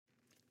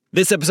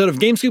This episode of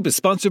GameScoop is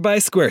sponsored by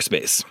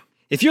Squarespace.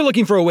 If you're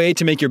looking for a way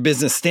to make your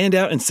business stand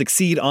out and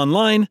succeed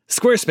online,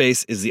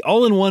 Squarespace is the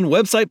all-in-one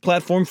website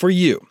platform for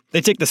you.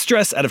 They take the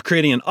stress out of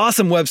creating an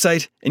awesome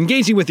website,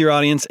 engaging with your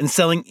audience, and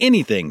selling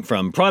anything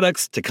from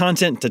products to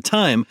content to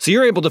time, so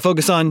you're able to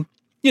focus on,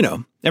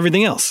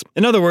 everything else.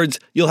 In other words,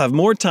 you'll have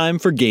more time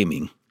for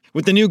gaming.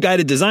 With the new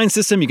guided design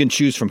system, you can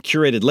choose from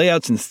curated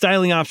layouts and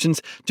styling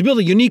options to build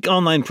a unique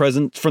online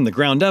presence from the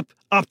ground up,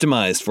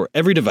 optimized for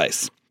every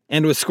device.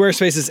 And with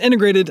Squarespace's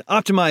integrated,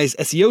 optimized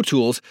SEO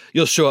tools,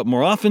 you'll show up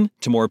more often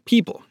to more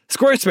people.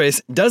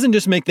 Squarespace doesn't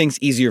just make things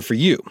easier for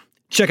you.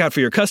 Checkout for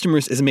your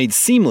customers is made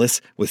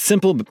seamless with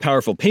simple but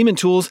powerful payment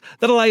tools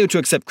that allow you to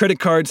accept credit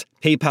cards,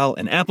 PayPal,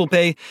 and Apple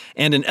Pay,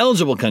 and in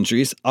eligible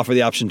countries, offer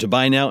the option to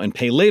buy now and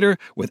pay later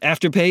with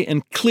Afterpay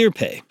and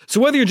ClearPay.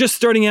 So whether you're just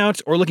starting out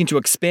or looking to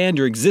expand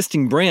your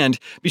existing brand,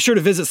 be sure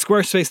to visit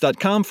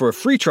squarespace.com for a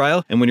free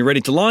trial, and when you're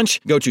ready to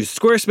launch, go to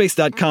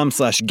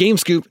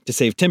squarespace.com/gamescoop to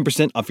save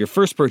 10% off your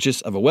first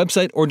purchase of a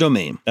website or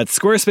domain. That's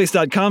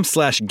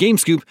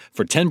squarespace.com/gamescoop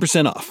for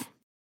 10% off.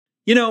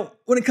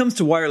 When it comes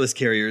to wireless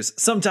carriers,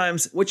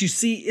 sometimes what you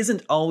see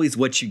isn't always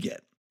what you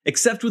get.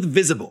 Except with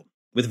Visible.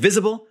 With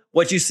Visible,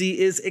 what you see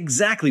is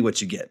exactly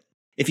what you get.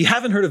 If you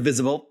haven't heard of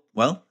Visible,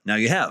 well, now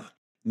you have.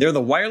 They're the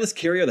wireless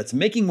carrier that's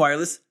making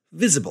wireless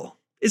visible.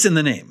 It's in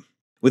the name.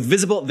 With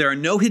Visible, there are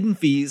no hidden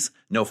fees,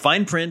 no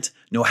fine print,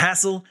 no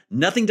hassle,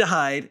 nothing to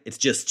hide. It's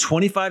just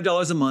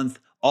 $25 a month,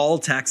 all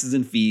taxes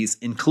and fees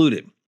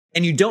included.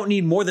 And you don't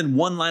need more than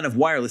one line of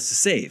wireless to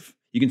save.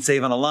 You can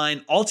save on a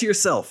line all to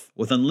yourself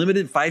with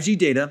unlimited 5G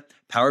data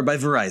powered by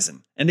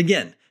Verizon. And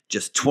again,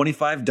 just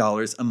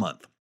 $25 a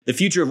month. The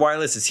future of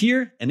wireless is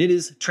here, and it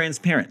is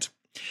transparent.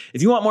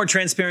 If you want more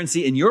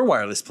transparency in your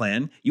wireless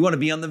plan, you want to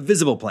be on the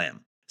Visible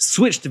plan.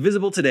 Switch to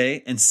Visible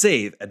today and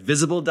save at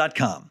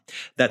Visible.com.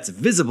 That's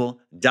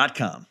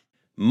Visible.com.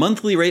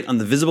 Monthly rate on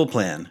the Visible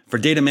plan. For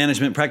data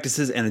management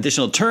practices and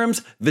additional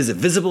terms, visit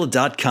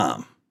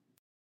Visible.com.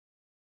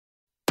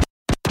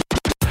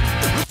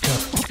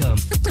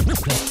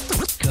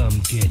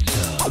 Come get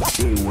some.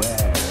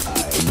 Beware,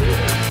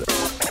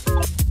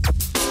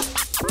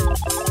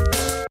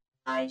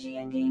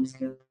 IGN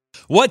GameScoop.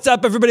 What's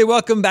up, everybody?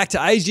 Welcome back to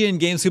IGN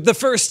GameScoop, the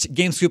first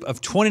GameScoop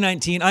of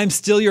 2019. I'm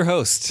still your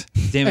host,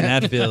 Damon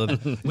Hatfield.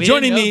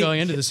 Joining me going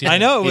into this year. I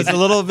know it was a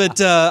little bit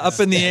up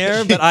in the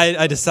air, but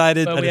I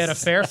decided. But we had a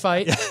fair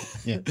fight.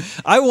 Yeah.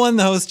 I won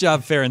the host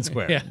job fair and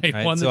square. Yeah, he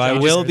won the so job I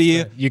will fair be.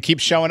 and square. You keep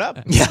showing up.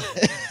 Yeah.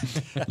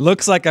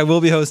 Looks like I will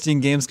be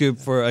hosting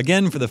GameScoop for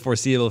the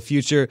foreseeable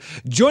future.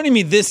 Joining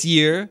me this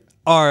year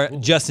are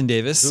Justin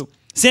Davis,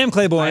 Sam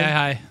Claiborne,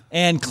 Hi.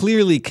 and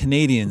clearly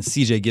Canadian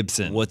CJ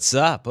Gibson. What's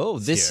up? Oh,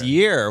 this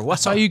year. I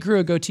saw you grew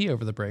a goatee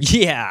over the break.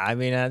 Yeah, I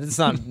mean, it's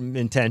not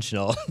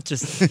intentional.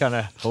 Just kind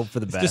of hope for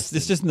the best.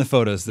 It's just in the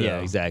photos, though.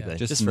 Yeah, exactly.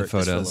 Just in the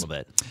photos. Just for a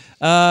little bit.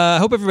 I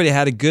hope everybody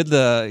had a good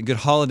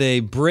holiday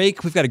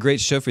break. We've got a great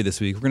show for you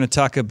this week. We're going to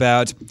talk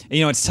about,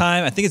 it's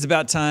time. I think it's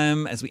about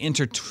time as we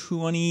enter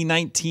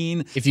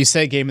 2019. If you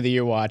say Game of the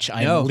Year watch,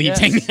 I'm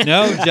leaping. Yes.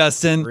 No,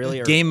 Justin. Really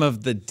early. Game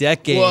of the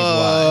Decade Whoa.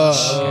 watch.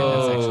 Okay,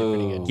 that's actually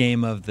pretty good.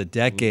 Game of the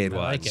Decade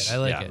watch. I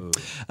like it.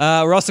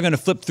 We're also going to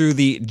flip through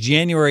the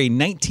January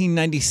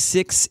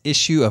 1996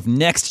 issue of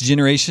Next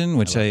Generation,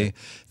 which I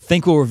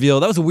think will reveal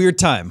that was a weird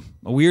time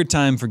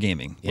for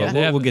gaming.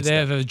 Yeah. We'll get to They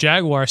that. have a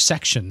Jaguar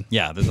section.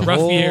 Yeah, there's a Rough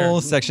whole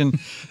year. section,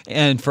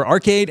 and for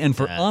arcade and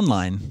for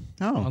online,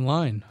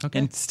 Online. Okay.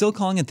 and still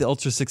calling it the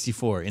Ultra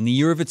 64. In the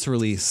year of its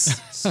release,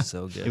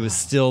 So good. it was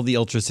still the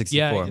Ultra 64.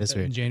 yeah, That's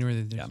weird. in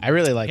January. I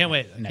really like. Can't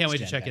wait. Next Can't wait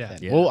to Gen check it back out.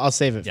 then. Yeah. Well, I'll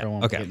save it for when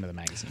we okay. get into the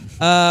magazine.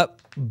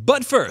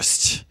 But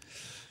first,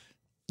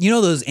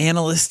 those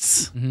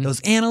analysts,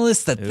 those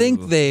analysts that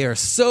think they are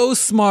so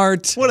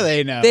smart. What do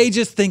they know? They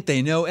just think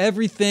they know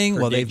everything.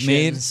 Well,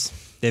 Predictions.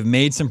 they've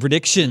made some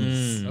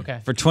predictions Okay.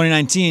 for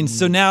 2019.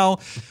 So now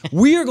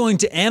we are going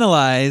to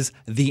analyze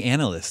the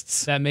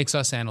analysts. That makes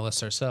us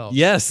analysts ourselves.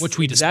 Yes, Which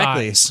we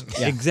exactly. despise.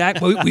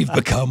 Exactly. We've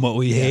become what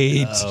we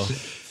hate.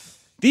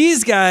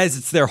 These guys,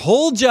 it's their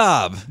whole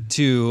job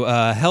to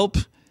help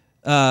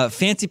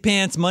fancy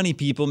pants money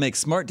people make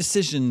smart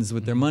decisions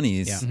with their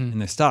monies and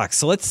their stocks.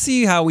 So let's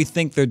see how we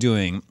think they're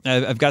doing.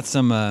 I've got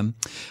some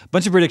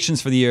bunch of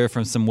predictions for the year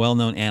from some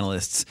well-known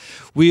analysts.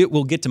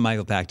 We'll get to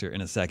Michael Pachter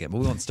in a second, but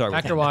we won't start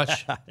with Packer him.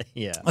 Watch.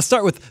 Yeah. I'll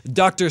start with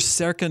Dr.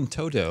 Serkan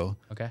Toto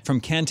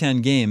from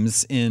Kantan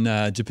Games in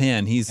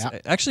Japan. He's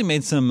actually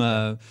made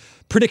some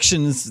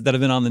predictions that have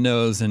been on the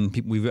nose, and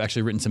we've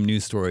actually written some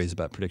news stories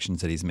about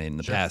predictions that he's made in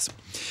the past.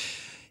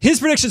 His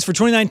predictions for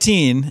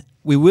 2019,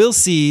 we will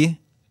see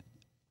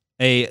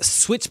a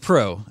Switch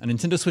Pro, a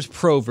Nintendo Switch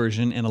Pro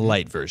version and a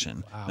Lite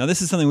version. Wow. Now,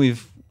 this is something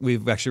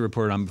we've actually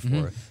reported on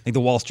before. I think the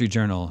Wall Street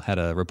Journal had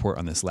a report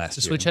on this last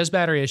year. The Switch has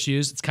battery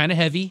issues. It's kind of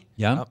heavy.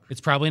 Yeah.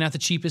 It's probably not the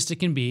cheapest it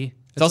can be.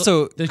 It's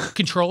also the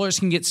controllers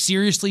can get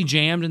seriously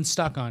jammed and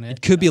stuck on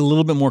it. could be a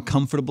little bit more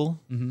comfortable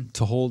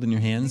to hold in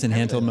your hands in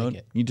handheld really mode.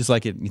 like it. You just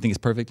like it? You think it's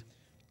perfect?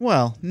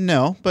 Well,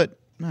 no, but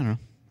I don't know.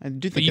 I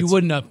do think But you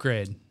wouldn't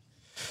upgrade.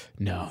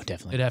 No,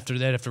 definitely. They'd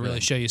have to really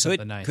show you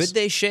something nice. Could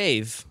they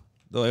shave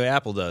the way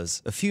Apple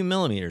does, a few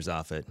millimeters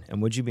off it,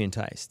 and would you be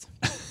enticed?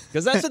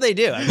 Because that's what they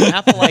do. I mean,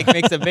 Apple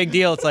makes a big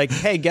deal. It's like,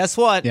 hey, guess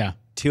what? Yeah.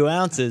 2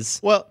 ounces.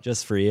 Well,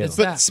 just for you.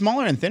 But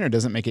smaller and thinner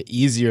doesn't make it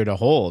easier to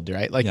hold,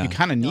 right? Like Yeah. you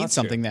kind of need that's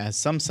something that has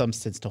some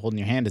substance to hold in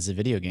your hand as a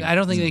video game. I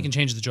don't think they can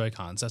change the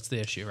Joy-Cons. That's the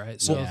issue, right?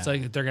 So it's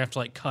like they're gonna have to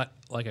like cut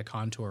like a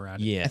contour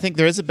around it. Yeah. I think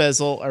there is a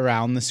bezel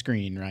around the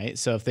screen, right?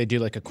 So if they do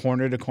like a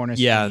corner to corner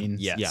screen,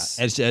 Yes.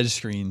 Edge to edge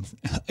screen,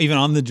 even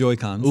on the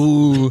Joy-Cons.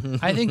 Ooh,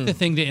 I think the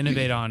thing to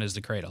innovate on is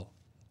the cradle.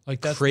 Like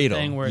that's Cradle,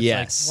 the thing where it's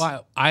yes. like,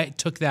 wow, I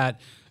took that,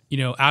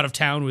 out of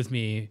town with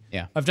me.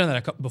 Yeah. I've done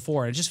that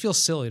before. And it just feels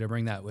silly to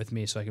bring that with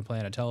me so I can play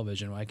on a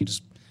television where I can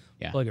just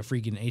plug a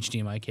freaking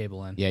HDMI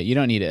cable in. Yeah, you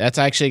don't need it. That's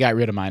I actually got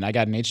rid of mine. I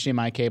got an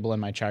HDMI cable and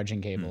my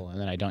charging cable,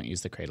 and then I don't use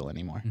the cradle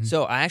anymore.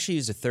 So I actually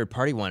used a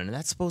third-party one, and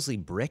that supposedly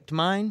bricked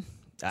mine.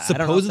 I don't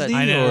know if supposedly,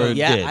 I know. or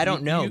yeah, did? I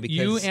don't know You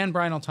because and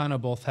Brian Altano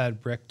both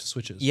had bricked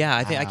switches. yeah,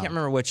 I can't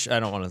remember which. I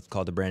don't want to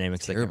call it the brand name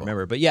because I can't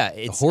remember. But yeah,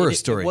 it's horror it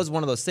story. was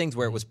one of those things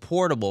where it was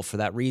portable for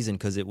that reason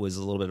because it was a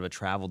little bit of a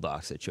travel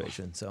dock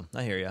situation. So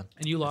I hear you.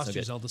 And you lost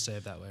your Zelda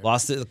save that way. right?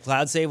 Lost it. The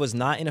cloud save was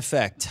not in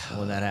effect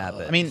when that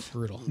happened. I mean,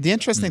 Brutal. the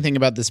interesting thing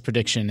about this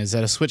prediction is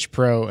that a Switch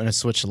Pro and a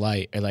Switch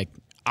Lite are like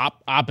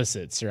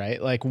opposites,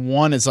 right? Like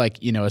one is like,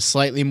 a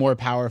slightly more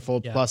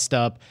powerful, plussed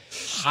up,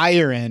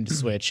 higher end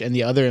Switch, and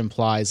the other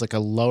implies like a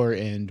lower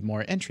end,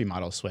 more entry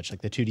model Switch,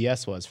 like the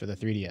 2DS was for the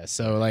 3DS.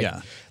 So like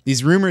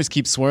these rumors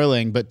keep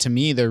swirling, but to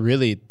me they're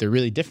really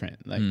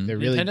different. Like they're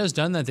really Nintendo's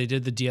done that. They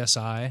did the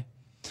DSi.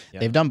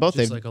 they've done both.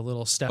 Just They've like a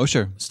little step. Oh,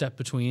 sure. Step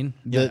between.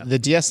 The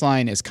DS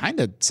line is kind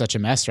of such a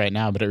mess right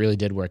now, but it really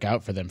did work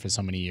out for them for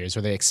so many years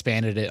where they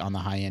expanded it on the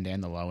high end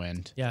and the low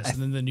end. Yes,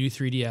 and then the new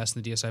 3DS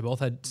and the DSi both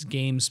had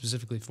games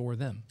specifically for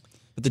them.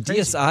 But the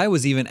DSi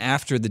was even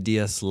after the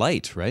DS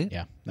Lite, right?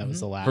 Yeah, that was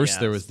the last. First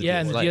there was the Yeah,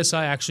 DS and the Lite.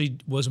 DSi actually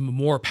was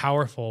more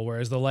powerful,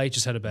 whereas the Lite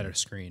just had a better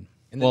screen.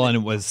 And it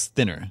was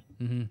thinner.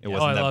 It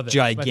wasn't I that love it.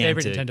 gigantic. My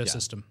favorite Nintendo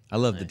system. I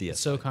love the DS.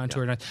 So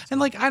contoured. And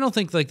like, I don't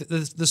think like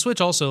the Switch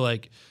also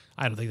like,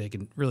 I don't think they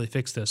can really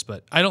fix this,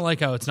 but I don't like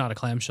how it's not a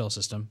clamshell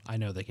system. I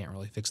know they can't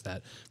really fix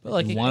that, but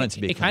like You want it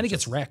to be a it kind of clamshell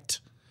gets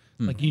wrecked.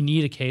 Like you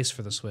need a case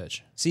for the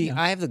Switch. See,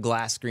 I have the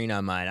glass screen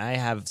on mine. I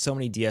have so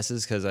many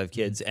DSs because I have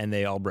kids, and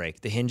they all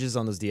break. The hinges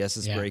on those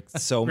DSs break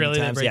so Really? many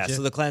They times. break Yeah, you?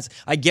 so the clans.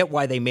 I get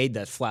why they made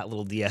that flat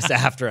little DS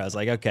after. I was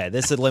like, okay,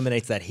 this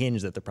eliminates that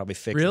hinge that they're probably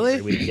fixing. Really?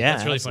 every week. Yeah,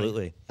 That's really funny.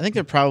 absolutely. I think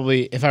they're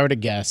probably, if I were to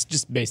guess,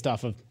 just based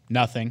off of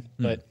nothing,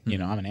 but I'm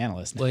an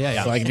analyst now, Well,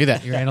 yeah. so I can do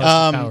that. Your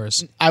analytic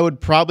powers. I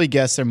would probably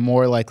guess they're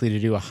more likely to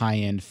do a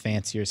high-end,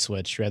 fancier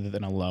Switch rather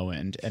than a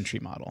low-end entry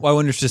model. Well, I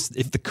wonder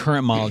if the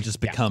current model just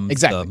becomes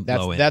Exactly. the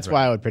low end. That's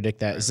why I would predict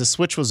that. Is the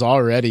Switch was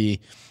already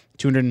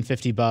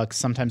 $250,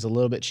 sometimes a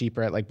little bit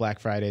cheaper at like Black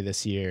Friday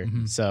this year.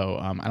 So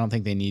I don't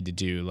think they need to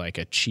do like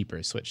a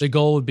cheaper Switch. The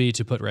goal would be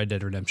to put Red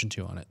Dead Redemption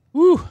 2 on it.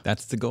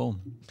 That's the goal.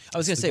 I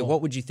was going to say,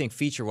 what would you think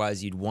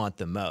feature-wise you'd want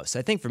the most?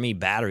 I think for me,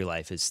 battery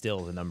life is still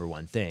the number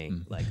one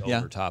thing, like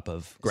over top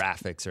of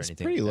graphics or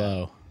anything. Pretty like that.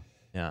 low.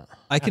 Yeah.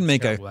 I can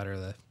make a. better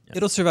the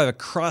It'll survive a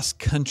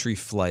cross-country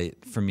flight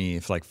for me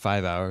for like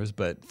 5 hours,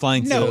 but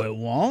flying No, to it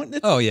won't.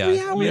 It's Oh, yeah. 3 We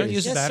hours. We don't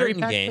use a Yeah, battery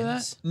certain pack games.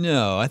 for that.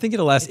 No, I think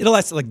it'll last. It'll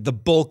last like the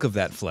bulk of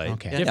that flight.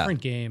 Okay. Yeah. Different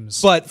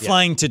games. But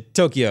flying to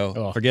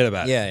Tokyo, forget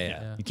about it.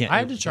 Yeah. You can't. I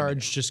had to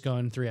charge just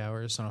going 3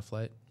 hours on a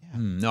flight.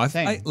 No,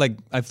 Same.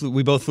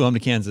 we both flew home to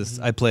Kansas.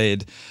 I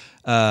played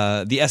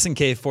the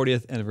SNK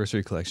 40th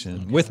anniversary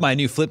collection with my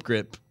new flip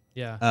grip.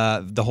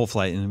 Yeah. The whole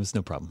flight, and it was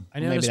no problem. I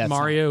maybe noticed that's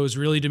Mario is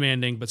really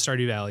demanding, but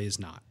Stardew Valley is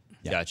not.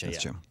 Yeah, Gotcha,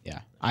 That's yeah. true. Yeah.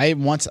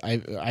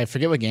 I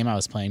forget what game I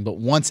was playing, but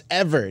once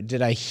ever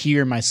did I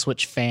hear my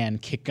Switch fan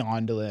kick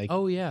on to like,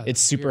 Oh, yeah, it's that's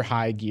super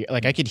high gear.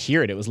 Like I could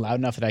hear it. It was loud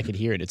enough that I could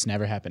hear it. It's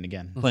never happened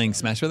again. Playing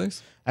Smash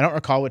Brothers. I don't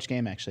recall which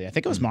game actually. I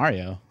think it was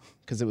Mario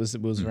because it was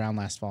around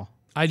last fall.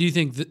 I do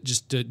think that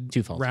just to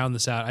Twofold. round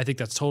this out, I think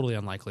that's totally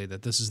unlikely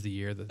that this is the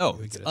year that Oh,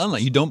 we it's get a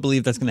unlike you don't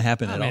believe that's going to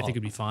happen I at mean, I all. think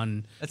it'd be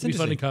fun. That's it'd be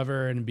fun to interesting.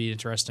 cover and it'd be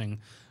interesting.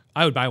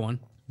 I would buy one,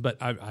 but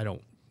I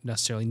don't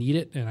necessarily need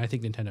it, and I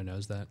think Nintendo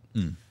knows that.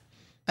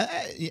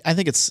 I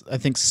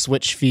think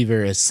Switch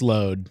fever has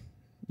slowed.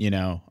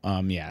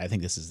 I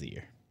think this is the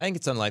year. I think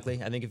it's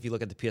unlikely. I think if you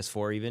look at the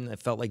PS4 even, it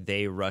felt like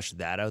they rushed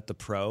that out, the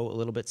Pro, a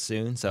little bit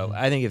soon. So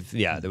I think if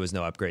there was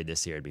no upgrade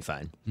this year, it'd be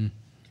fine.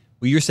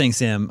 Well, you're saying,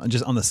 Sam,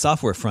 just on the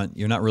software front,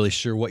 you're not really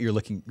sure what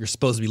you're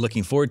supposed to be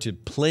looking forward to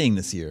playing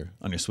this year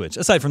on your Switch,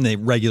 aside from the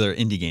regular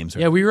indie games.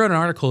 Right? Yeah, we wrote an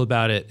article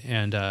about it,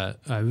 and I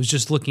was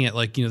just looking at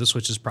the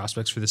Switch's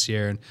prospects for this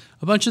year, and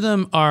a bunch of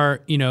them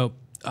are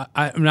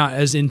I'm not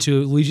as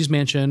into Luigi's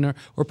Mansion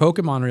or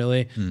Pokemon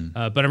really,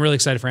 but I'm really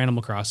excited for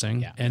Animal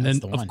Crossing. Yeah, and that's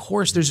then the one. of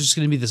course there's just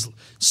going to be this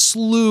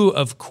slew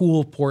of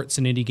cool ports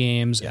and indie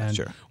games and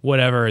sure.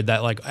 whatever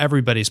that like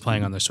everybody's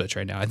playing on their Switch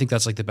right now. I think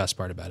that's like the best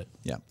part about it.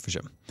 Yeah, for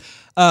sure.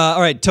 All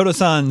right,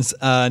 Toto-san's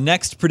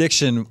next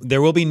prediction,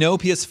 there will be no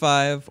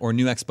PS5 or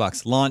new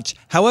Xbox launch.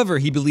 However,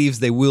 he believes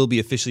they will be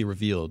officially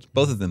revealed,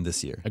 both of them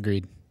this year.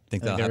 Agreed.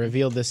 Think that'll They're happen?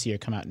 revealed this year,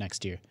 come out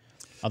next year.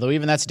 Although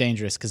even that's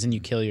dangerous because then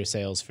you kill your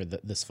sales for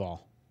this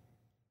fall.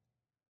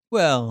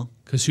 Well,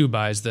 Because who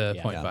buys the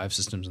 0.5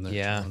 systems in their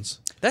Yeah. phones?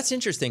 That's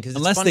interesting because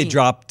unless they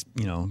dropped,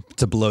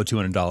 to below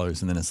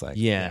 $200, and then it's like,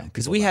 Yeah,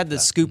 because we had the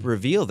scoop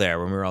reveal there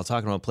when we were all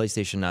talking about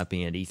PlayStation not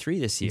being at E3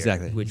 this year.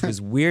 Exactly. Which was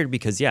weird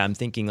because, I'm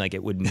thinking like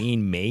it would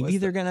mean maybe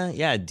they're going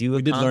to, do a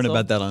We did learn console.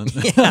 about that on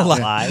Yeah,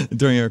 live.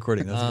 during our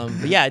recording.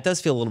 But yeah, it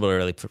does feel a little bit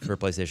early for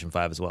PlayStation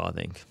 5 as well, I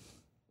think.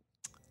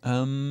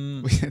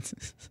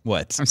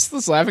 What? I'm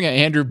still laughing at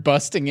Andrew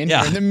busting in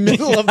Yeah. here in the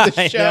middle of the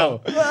I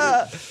show.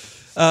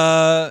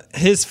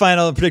 His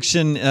final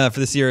prediction for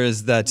this year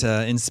is that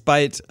in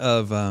spite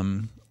of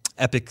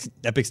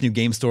Epic's new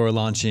game store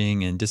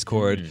launching and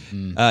Discord,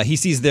 he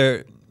sees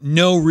there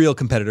no real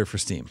competitor for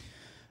Steam.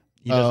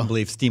 He doesn't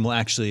believe Steam will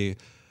actually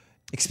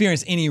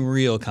experience any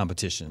real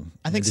competition.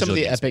 I think some of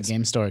the Epic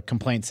Game Store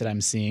complaints that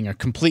I'm seeing are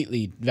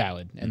completely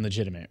valid and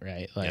legitimate,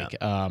 right? Like,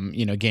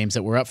 games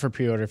that were up for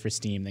pre-order for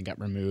Steam, they got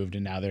removed,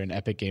 and now they're an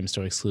Epic Game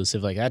Store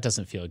exclusive. Like, that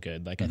doesn't feel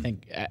good. Like, I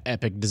think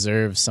Epic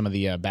deserves some of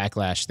the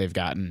backlash they've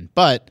gotten.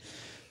 But,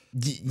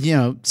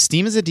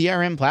 Steam is a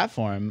DRM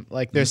platform.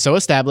 Like, they're so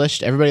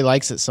established. Everybody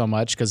likes it so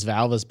much because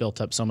Valve has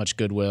built up so much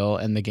goodwill,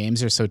 and the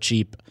games are so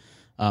cheap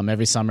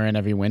every summer and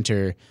every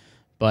winter.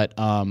 But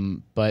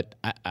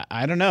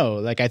I don't know.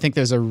 Like, I think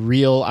there's a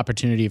real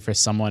opportunity for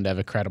someone to have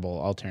a credible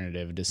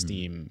alternative to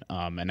Steam.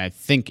 And I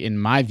think, in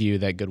my view,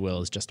 that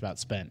goodwill is just about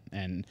spent.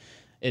 And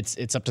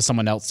it's up to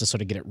someone else to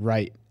sort of get it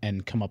right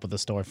and come up with a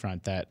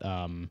storefront that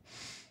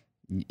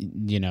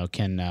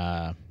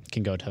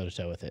can go toe to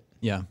toe with it.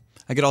 Yeah,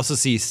 I could also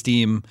see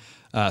Steam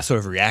sort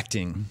of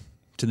reacting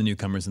to the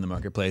newcomers in the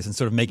marketplace and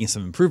sort of making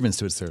some improvements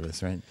to its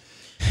service, right?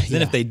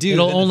 Then if they do,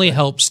 It'll then only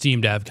help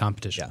Steam to have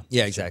competition.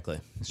 Yeah, exactly.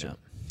 Yeah.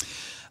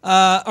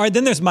 all right,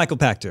 then there's Michael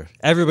Pachter,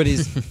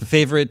 everybody's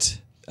favorite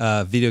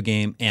video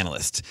game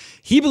analyst.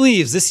 He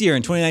believes this year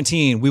in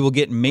 2019 we will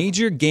get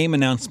major game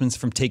announcements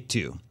from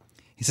Take-Two.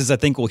 He says, I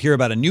think we'll hear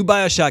about a new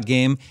BioShock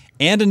game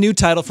and a new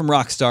title from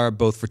Rockstar,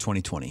 both for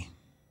 2020.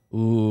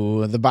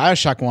 Ooh, the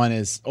BioShock one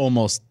is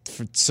almost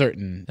for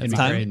certain, in my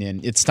time? opinion.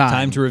 It's time.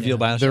 Time to reveal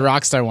BioShock. The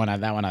Rockstar one,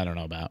 that one I don't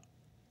know about.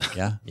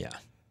 Yeah. Yeah.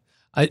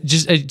 I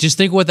just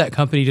think what that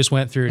company just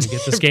went through to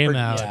get this game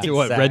out. Yeah.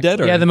 What, Red Dead?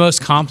 Or? Yeah, the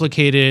most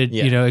complicated,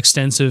 Yeah.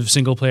 extensive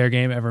single player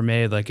game ever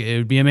made. Like, it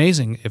would be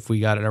amazing if we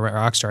got a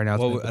Rockstar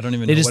announcement. Well, I don't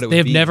even They know what it would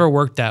They've be. never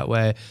worked that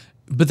way.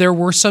 But there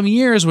were some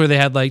years where they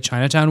had like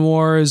Chinatown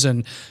Wars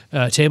and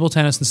table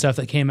tennis and stuff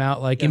that came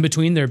out like in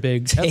between their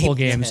big tentpole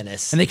games,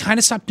 tennis. and they kind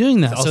of stopped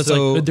doing that. So it's like,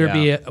 Also- could there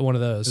be one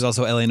of those? There's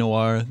also LA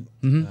Noire,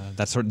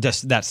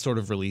 that sort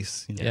of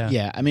release. Yeah.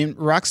 Yeah, I mean,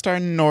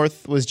 Rockstar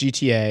North was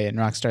GTA and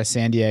Rockstar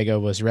San Diego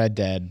was Red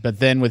Dead. But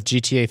then with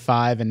GTA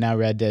 5 and now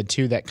Red Dead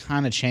 2, that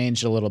kind of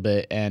changed a little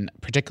bit. And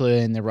particularly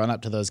in the run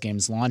up to those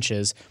games'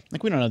 launches,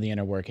 like, we don't know the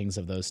inner workings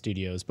of those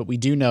studios, but we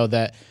do know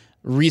that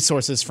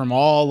resources from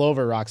all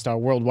over Rockstar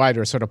worldwide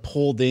are sort of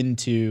pulled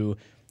into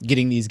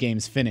getting these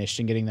games finished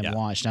and getting them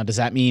launched. Now, does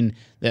that mean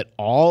that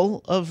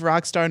all of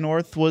Rockstar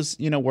North was,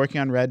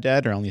 working on Red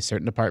Dead, or only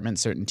certain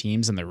departments, certain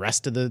teams, and the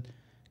rest of the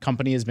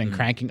company has been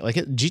cranking? Like,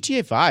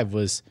 GTA 5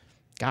 was,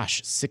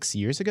 6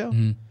 years ago?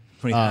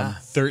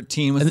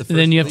 2013 was the And first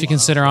then you have to release.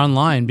 consider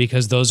online,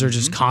 because those are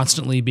just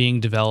constantly being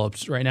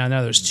developed right now.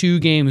 Now there's 2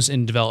 games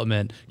in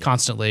development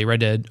constantly, Red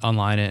Dead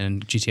Online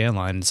and GTA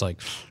Online. It's like,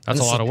 that's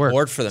a lot of work.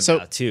 Support for them So-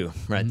 now too,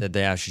 right? That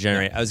they actually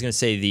generate. I was going to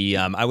say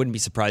I wouldn't be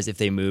surprised if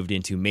they moved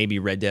into maybe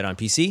Red Dead on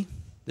PC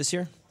this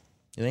year.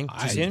 You think?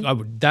 Too soon? I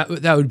would, that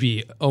would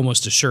be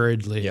almost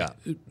assuredly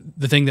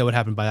the thing that would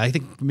happen by, I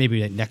think,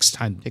 maybe next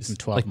time. Takes them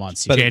 12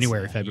 months. But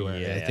January,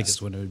 February, I Yeah. think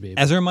is when it would be.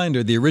 As a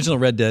reminder, the original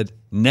Red Dead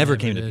never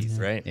came to PC.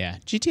 Right. Yeah,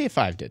 GTA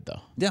 5 did, though.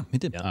 Yeah,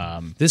 it did.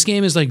 This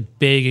game is like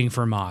begging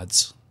for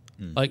mods,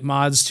 like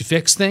mods to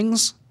fix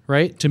things,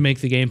 right? To make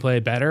the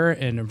gameplay better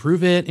and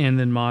improve it, and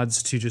then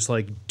mods to just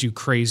like do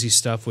crazy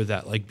stuff with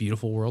that like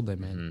beautiful world they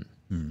made.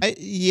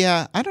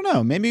 I don't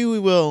know. Maybe we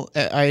will.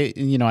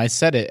 I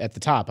said it at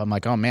the top. I'm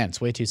like, oh man, it's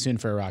way too soon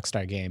for a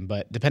Rockstar game.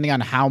 But depending on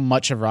how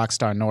much of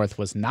Rockstar North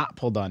was not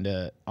pulled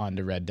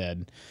onto Red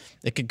Dead,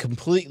 it could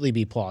completely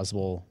be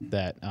plausible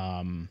that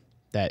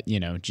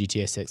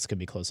GTA 6 could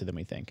be closer than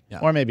we think,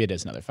 or maybe it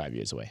is another 5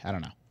 years away. I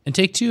don't know. And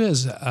Take-Two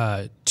has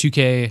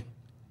 2K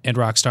and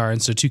Rockstar,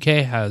 and so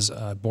 2K has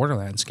a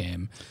Borderlands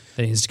game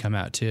that needs to come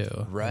out too.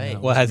 Right.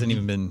 Well, it hasn't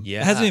even been.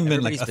 Yeah, it hasn't even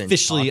been like everybody's been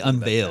officially talking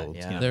about that, unveiled.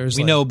 yeah. you know. There's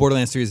we like- know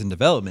Borderlands 3 is in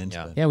development.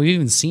 Yeah. but- Yeah, we've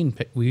even seen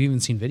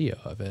video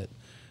of it.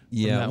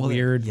 yeah. that well,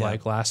 weird yeah.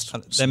 like last.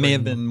 That may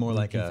have spring been more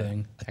like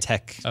thing. a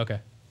tech Okay.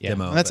 Yeah,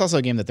 demo. and that's but- also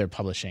a game that they're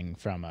publishing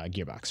from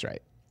Gearbox,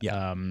 right?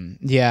 Yeah.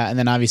 And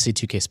then obviously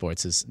 2K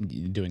Sports is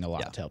doing a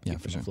lot to help keep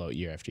for them sure. afloat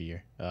year after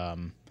year.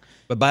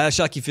 But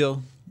BioShock, you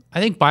feel? I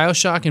think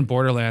BioShock and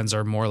Borderlands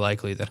are more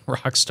likely than a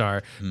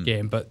Rockstar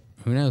game, but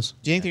who knows?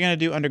 Do you think they're going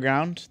to do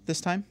Underground this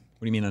time?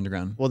 What do you mean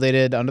underground? Well, they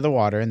did Under the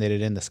Water and they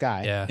did In the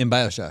Sky. Yeah. In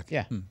BioShock.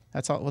 Yeah,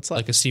 that's all. What's left?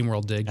 Like a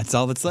SteamWorld dig. That's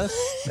all that's left?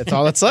 That's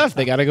all that's left.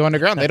 They got to go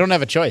underground. They don't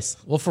have a choice.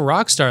 Well, for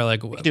Rockstar,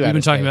 like we've outer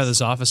been talking space. about this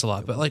Office a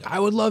lot, but like I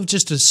would love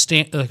just a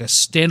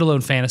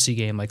standalone fantasy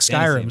game, like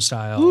Skyrim Fantasy.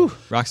 style.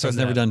 Rockstar's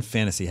never done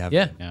fantasy, have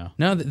Yeah. they? No.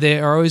 No, they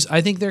are always.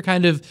 I think they're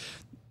kind of.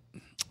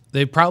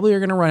 they probably are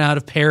going to run out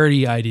of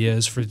parody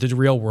ideas for the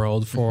real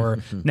world for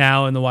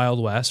now in the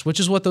Wild West, which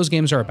is what those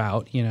games are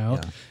about,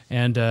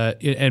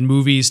 and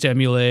movies to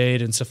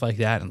emulate and stuff like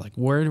that. And like,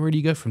 where do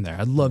you go from there?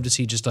 I'd love to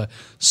see just a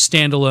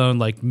standalone,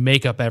 like,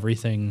 make up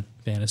everything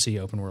fantasy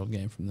open world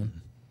game from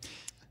them.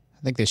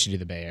 I think they should do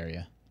the Bay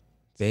Area.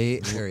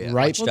 Bay Area.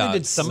 Right. Well, they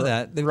did some of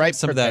that. They Right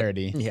some for of that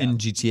parody. in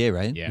GTA,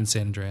 right? Yeah. In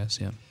San Andreas,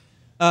 yeah.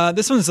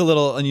 This one's a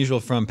little unusual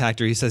from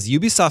Pactor. He says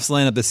Ubisoft's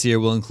lineup this year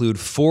will include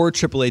 4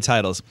 AAA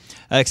titles.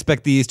 I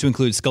expect these to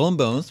include Skull and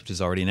Bones, which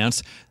is already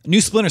announced,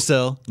 new Splinter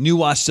Cell, new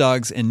Watch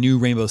Dogs, and new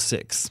Rainbow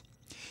Six.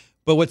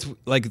 But what's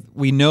like,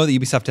 we know that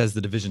Ubisoft has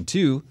the Division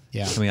 2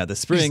 coming out this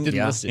spring,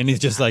 and he's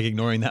just like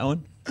ignoring that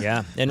one.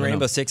 Yeah, and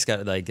Rainbow Six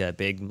got like a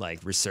big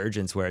like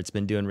resurgence where it's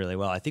been doing really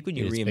well. I think when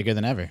you It's bigger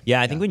than ever.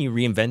 I think when you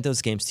reinvent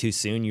those games too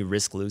soon, you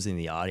risk losing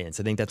the audience.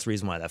 I think that's the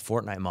reason why that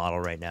Fortnite model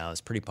right now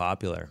is pretty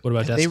popular. What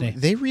about Destiny?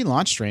 They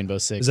relaunched Rainbow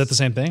Six. Is that the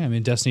same thing? I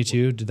mean, Destiny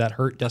 2, did that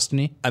hurt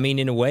Destiny? I mean,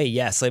 in a way,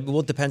 yes. Like, well,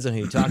 it depends on who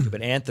you talk to.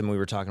 But Anthem, we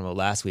were talking about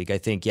last week. I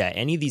think,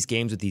 any of these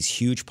games with these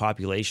huge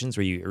populations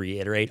where you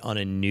reiterate on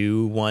a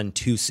new one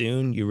too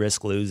soon, you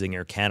risk losing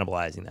or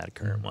cannibalizing that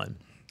current one.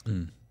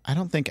 I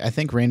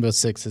think Rainbow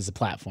Six is a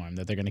platform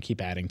that they're going to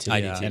keep adding to.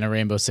 I do too. And a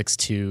Rainbow Six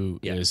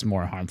 2 is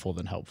more harmful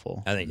than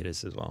helpful. I think it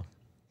is as well.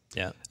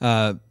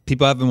 Yeah.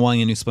 People have been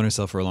wanting a new Splinter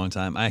Cell for a long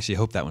time. I actually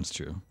hope that one's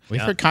true. We've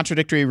heard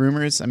contradictory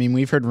rumors. I mean,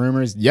 we've heard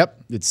rumors,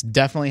 it's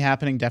definitely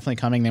happening, definitely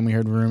coming. Then we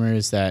heard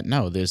rumors that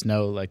no, there's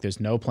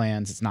no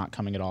plans, it's not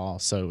coming at all.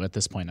 So at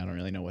this point, I don't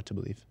really know what to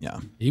believe. Yeah.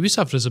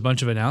 Ubisoft has a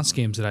bunch of announced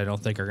games that I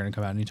don't think are going to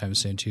come out anytime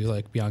soon, too,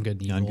 like Beyond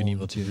Good and Evil. Beyond Good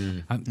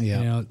and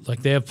Evil 2.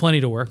 Like they have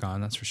plenty to work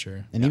on, that's for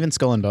sure. And even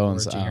Skull and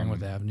Bones. Forward to hearing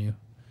what they have new.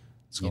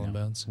 Skull and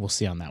Bones. We'll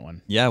see on that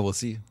one. Yeah, we'll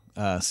see.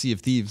 Sea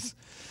of Thieves.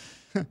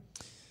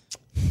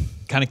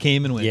 Kind of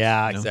came and went.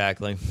 Yeah,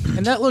 exactly.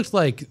 And that looked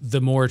like the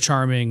more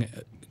charming,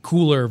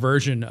 cooler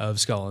version of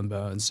Skull and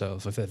Bones. So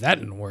if that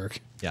didn't work,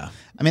 Yeah.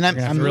 I mean, you're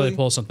gonna have I'm to really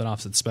pull something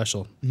off that's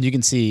special. You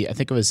can see, I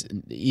think it was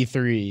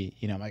E3,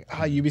 I'm like,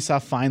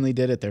 Ubisoft finally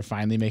did it. They're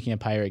finally making a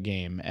pirate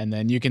game. And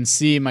then you can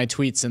see my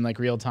tweets in like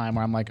real time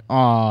where I'm like,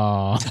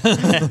 oh,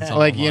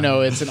 like,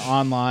 it's an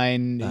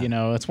online,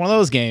 it's one of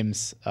those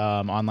games,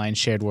 online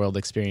shared world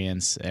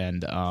experience.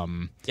 And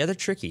Yeah, they're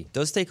tricky.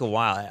 Those take a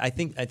while. I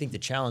think the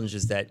challenge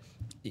is that,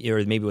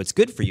 or maybe what's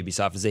good for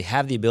Ubisoft is they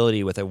have the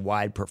ability with a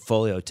wide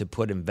portfolio to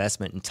put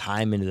investment and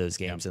time into those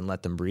games and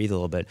let them breathe a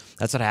little bit.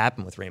 That's what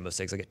happened with Rainbow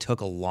Six. Like, it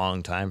took a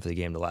long time for the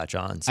game to latch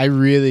on. So. I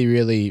really,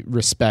 really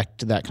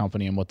respect that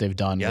company and what they've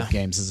done with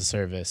games as a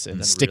service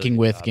and sticking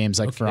with games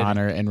like For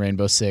Honor and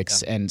Rainbow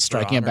Six and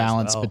striking a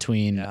balance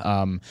between,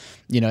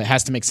 it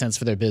has to make sense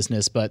for their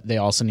business, but they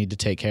also need to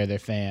take care of their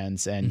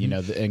fans and,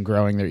 and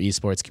growing their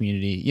esports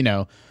community.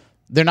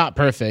 They're not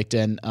perfect,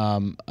 and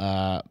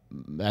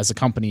as a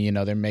company,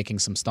 they're making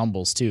some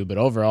stumbles too. But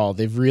overall,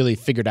 they've really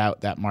figured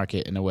out that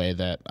market in a way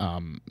that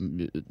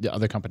the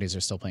other companies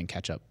are still playing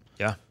catch up.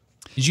 Yeah.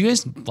 Did you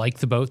guys like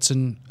the boats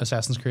in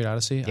Assassin's Creed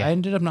Odyssey? I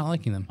ended up not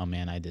liking them. Oh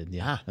man, I did.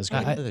 Yeah, that was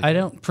great. I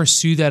don't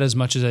pursue that as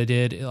much as I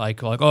did.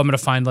 Like I'm going to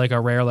find like a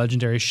rare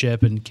legendary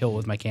ship and kill it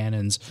with my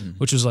cannons,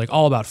 which was like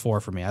all about 4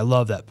 for me. I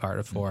love that part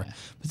of 4.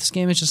 But this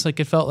game, it's just like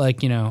it felt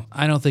like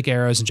I don't think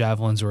arrows and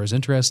javelins were as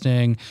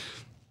interesting.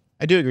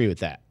 I do agree with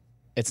that.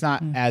 It's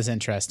not as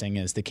interesting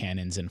as the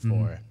cannons in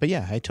 4, but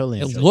yeah, I totally.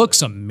 It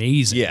looks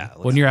amazing. Yeah,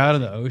 when you're out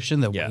in the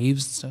ocean, the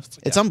waves and stuff.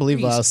 It's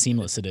unbelievable how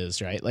seamless it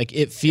is, right? Like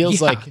it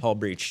feels like Hull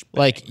breach.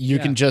 Like you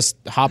can just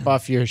hop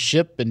off your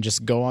ship and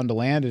just go on to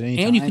land at any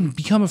time. And you can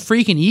become a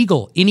freaking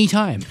eagle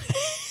anytime.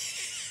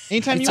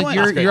 Anytime It's you like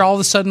want. you're all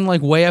of a sudden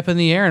like way up in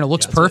the air and it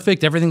looks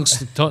perfect. Everything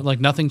looks like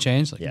nothing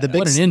changed. Like,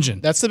 what an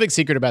engine. That's the big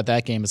secret about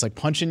that game. It's like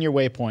punch in your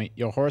waypoint.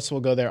 Your horse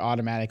will go there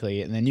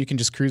automatically, and then you can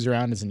just cruise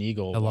around as an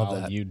eagle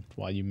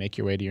while you make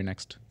your way to your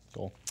next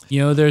goal.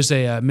 There's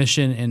a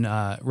mission in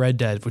Red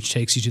Dead which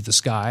takes you to the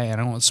sky, and I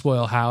don't want to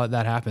spoil how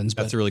that happens.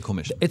 That's a really cool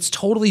mission. It's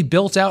totally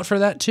built out for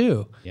that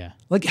too. Yeah.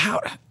 Like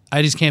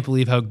I just can't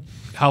believe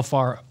how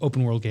far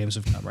open world games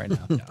have come right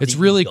now. It's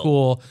really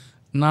cool.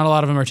 Not a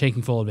lot of them are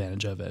taking full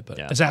advantage of it, but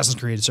Assassin's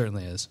Creed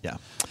certainly is. Yeah. All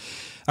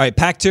right,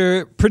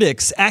 Pactor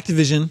predicts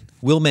Activision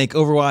will make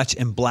Overwatch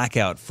and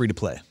Blackout free to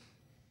play.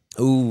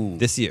 Ooh.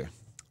 This year.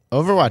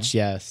 Overwatch,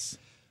 yes.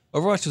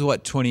 Overwatch was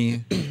what,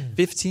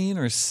 2015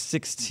 or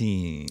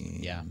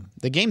 16? Yeah.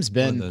 The game's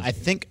been, I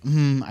think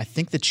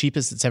the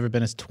cheapest it's ever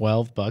been is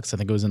 $12. I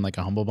think it was in like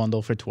a Humble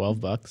Bundle for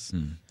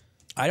 $12.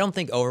 I don't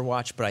think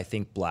Overwatch, but I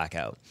think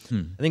Blackout.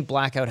 I think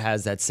Blackout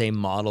has that same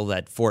model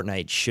that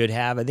Fortnite should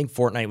have. I think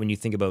Fortnite, when you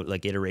think about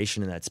like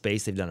iteration in that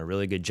space, they've done a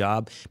really good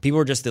job. People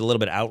were just a little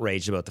bit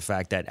outraged about the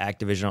fact that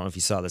Activision, I don't know if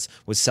you saw this,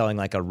 was selling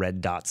like a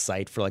red dot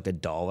site for like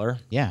 $1.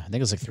 Yeah, I think it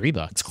was like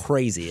 $3. It's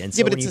crazy. And so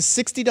yeah, but it's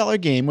a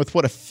 $60 game with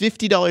what, a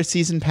 $50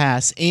 season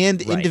pass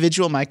and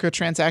individual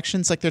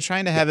microtransactions. Like they're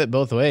trying to have it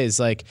both ways.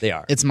 Like they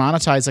are. It's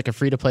monetized like a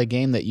free to play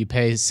game that you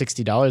pay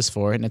 $60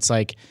 for, and it's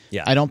like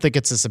I don't think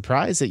it's a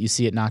surprise that you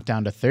see it knocked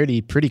down to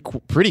 30 pretty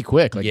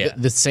quick. Like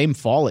the same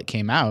fall it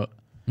came out.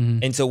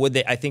 And so would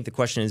they? I think the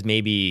question is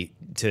maybe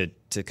to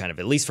kind of,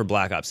 at least for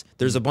Black Ops,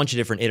 there's a bunch of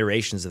different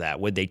iterations of that.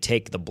 Would they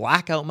take the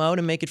blackout mode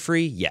and make it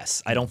free?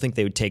 Yes. I don't think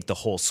they would take the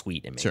whole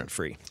suite and make it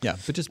free. Yeah,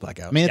 but just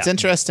blackout. I mean, it's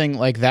interesting.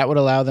 Like that would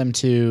allow them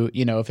to,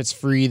 if it's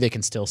free, they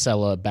can still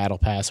sell a battle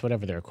pass,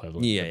 whatever their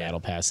equivalent of a battle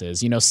pass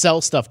is.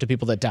 Sell stuff to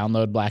people that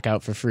download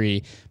Blackout for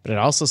free. But it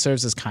also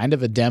serves as kind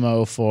of a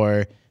demo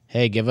for,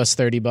 hey, give us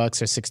 $30 or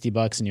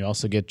 $60, and you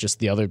also get just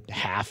the other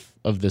half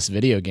of this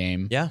video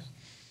game. Yeah.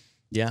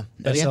 Yeah.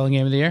 Best selling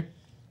game of the year?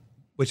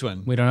 Which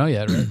one? We don't know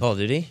yet, right? Oh,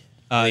 did he?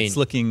 It's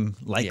looking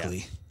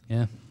likely.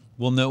 Yeah.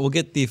 We'll know. We'll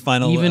get the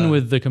final. Even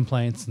with the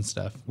complaints and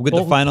stuff. We'll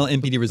get the final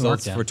NPD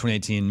results down. for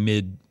 2018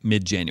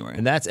 mid January.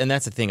 And that's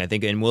the thing, I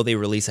think. And will they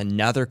release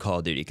another Call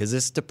of Duty? Because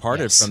this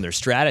departed from their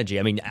strategy.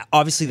 I mean,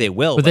 obviously they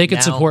will. But they could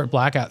now, support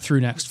Blackout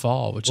through next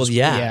fall, which is cool.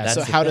 That's So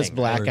the how does thing.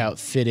 Blackout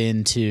fit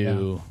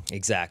into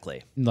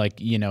Exactly. an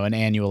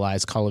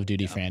annualized Call of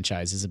Duty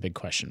franchise is a big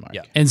question mark.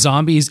 Yeah. And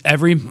zombies,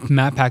 every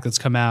map pack that's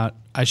come out,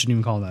 I shouldn't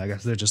even call them that. I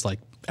guess they're just like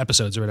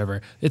episodes or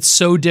whatever. It's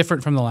so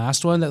different from the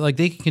last one that like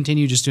they can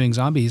continue just doing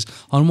zombies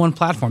on one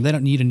platform. They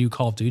don't need a new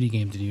Call of Duty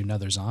game to do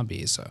another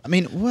zombies. So I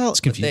mean, well,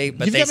 it's confusing.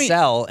 But You've they got me-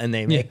 sell and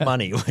they make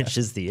money, which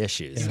is the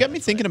issue. You've got me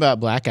thinking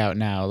about Blackout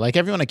now. Like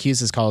everyone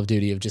accuses Call of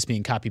Duty of just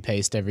being copy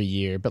paste every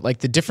year, but like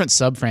the different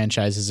sub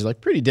franchises are like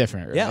pretty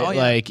different, right? Yeah, oh,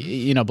 yeah.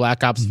 Like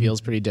Black Ops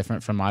feels pretty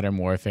different from Modern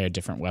Warfare,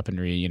 different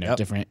weaponry,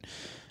 different.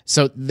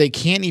 So they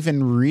can't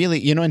even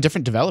really, and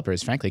different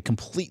developers, frankly,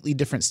 completely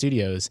different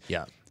studios.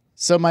 Yeah.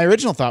 So my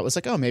original thought was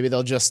like, oh, maybe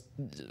they'll just,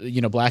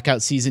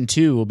 Blackout Season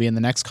 2 will be in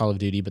the next Call of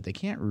Duty, but they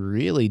can't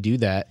really do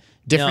that.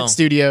 Different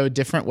studio,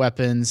 different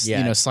weapons,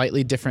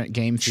 slightly different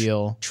game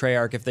feel.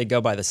 Treyarch, if they go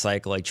by the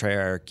cycle like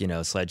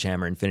Treyarch,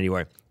 Sledgehammer, Infinity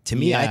Ward, to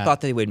me, I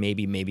thought they would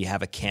maybe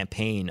have a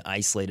campaign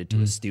isolated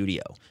to a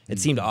studio. It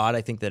seemed odd.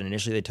 I think that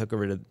initially they took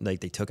they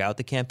took out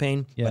the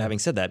campaign. Yeah. But having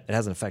said that, it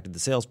hasn't affected the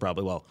sales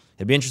probably. Well,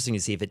 it'd be interesting to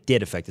see if it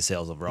did affect the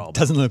sales overall.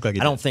 Doesn't look like it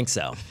I did. don't think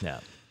so. Yeah.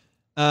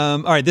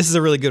 All right, this is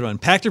a really good one.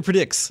 Pactor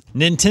predicts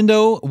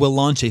Nintendo will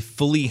launch a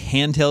fully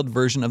handheld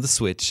version of the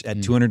Switch at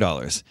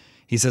 $200.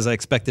 He says, I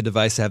expect the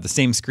device to have the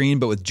same screen,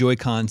 but with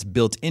Joy-Cons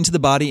built into the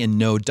body and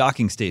no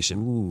docking station.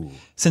 Ooh.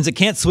 Since it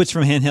can't switch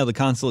from handheld to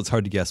console, it's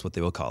hard to guess what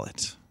they will call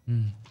it.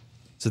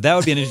 So that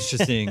would be an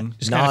interesting...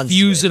 just kind of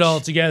fuse it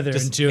all together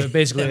into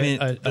basically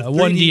a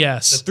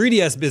 1DS. The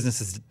 3DS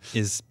business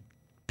is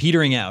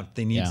petering out.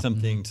 They need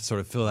something to sort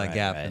of fill that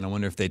gap, and I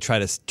wonder if they try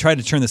to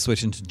turn the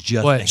Switch into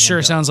just What a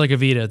sure handheld. sounds like a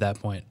Vita at that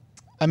point.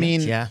 I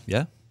mean, Yeah.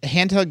 Yeah?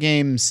 handheld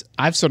games,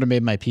 I've sort of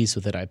made my peace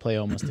with it. I play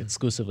almost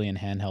exclusively in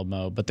handheld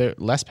mode, but they're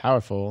less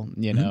powerful.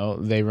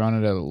 They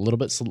run at a little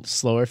bit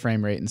slower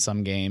frame rate in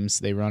some games.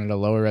 They run at a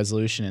lower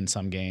resolution in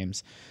some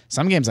games.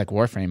 Some games like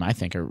Warframe, I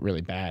think, are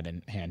really bad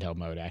in handheld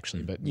mode,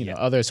 actually. But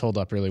others hold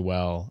up really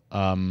well.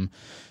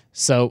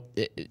 So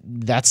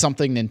that's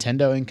something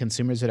Nintendo and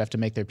consumers would have to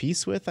make their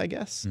peace with, I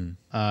guess.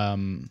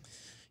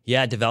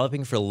 Yeah,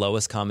 developing for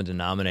lowest common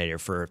denominator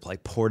for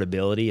like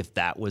portability. If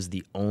that was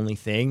the only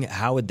thing,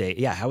 how would they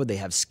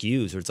have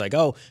SKUs where it's like,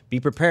 oh, be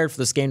prepared for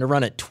this game to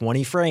run at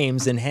 20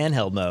 frames in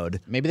handheld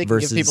mode. Maybe they can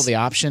give people the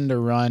option to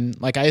run.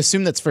 Like, I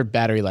assume that's for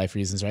battery life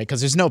reasons, right?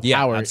 Because there's no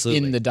power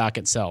in the dock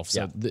itself,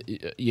 so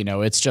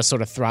it's just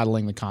sort of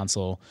throttling the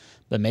console.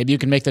 But maybe you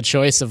can make the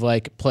choice of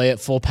like play at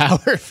full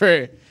power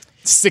for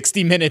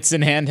 60 minutes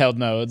in handheld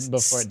modes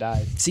before it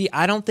dies. See,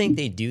 I don't think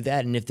they do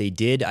that, and if they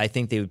did, I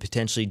think they would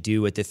potentially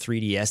do what the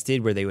 3DS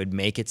did, where they would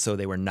make it so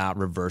they were not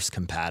reverse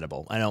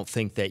compatible. I don't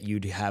think that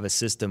you'd have a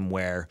system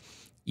where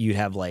you'd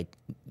have like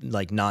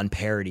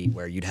non-parity,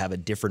 where you'd have a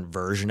different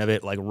version of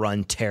it like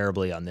run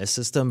terribly on this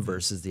system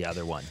versus the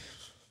other one.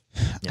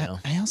 I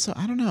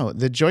don't know.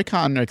 The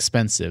Joy-Con are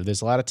expensive.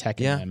 There's a lot of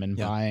tech in them, and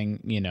buying,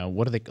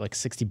 what are they, like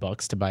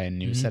 $60 to buy a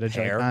new set of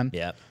Joy-Con?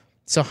 Yeah.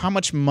 So how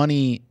much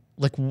money?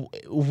 Like,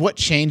 what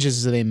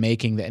changes are they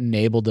making that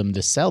enabled them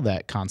to sell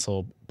that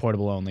console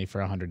portable only for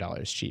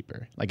 $100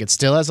 cheaper? Like, it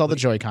still has all the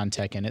Joy-Con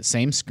tech in it,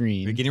 same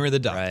screen. You're getting rid of the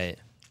dock. Right.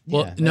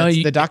 Well, Yeah,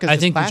 the dock is I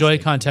just think plastic. the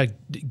Joy-Con tech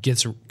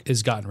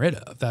is gotten rid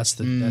of. That's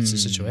the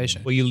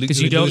situation. Well, you because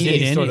you you don't lose need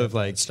any any sort of of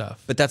like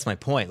stuff. But that's my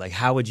point. Like,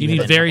 how would you You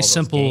need then very have all those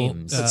simple.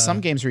 games? But some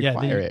games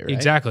require it, right?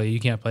 Exactly. You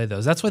can't play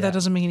those. That's why that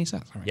doesn't make any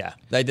sense. Yeah.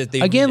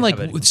 Again, like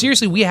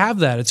seriously, we have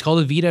that. It's called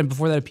a Vita, and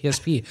before that, a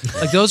PSP.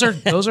 Like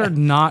those are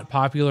not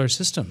popular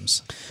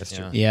systems. That's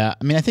true. Yeah,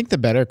 I mean, I think the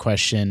better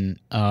question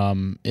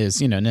is,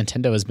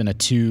 Nintendo has been a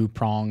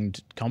two-pronged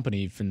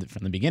company from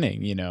the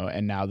beginning,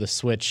 and now the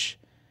Switch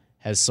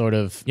has sort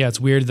of Yeah, it's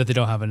weird that they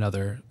don't have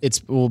another.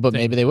 but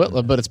maybe they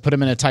will. But it's put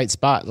them in a tight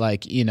spot.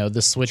 Like,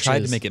 the Switch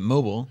tried to make it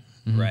mobile.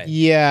 Right.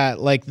 Yeah,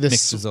 like this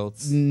Mixed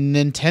results.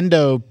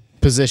 Nintendo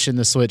positioned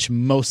the Switch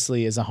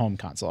mostly as a home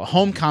console. A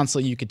home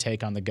console you could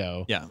take on the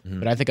go. Yeah.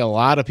 But I think a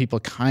lot of people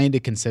kind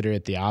of consider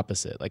it the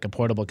opposite, like a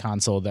portable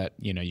console that,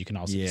 you can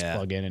also just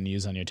plug in and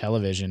use on your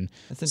television.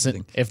 That's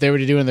interesting. If they were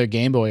to do it on their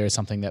Game Boy or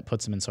something, that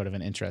puts them in sort of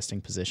an interesting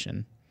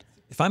position.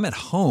 If I'm at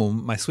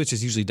home, my Switch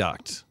is usually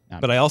docked.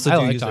 But I also I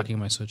do like use docking it.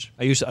 my Switch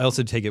I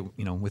also take it, with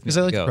me because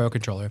I to like go. the Pro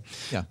controller.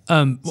 Yeah.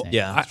 Well,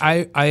 Yeah.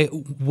 I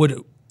would.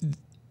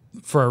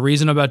 for a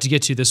reason I'm about to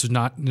get to, this was it's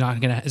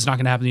not gonna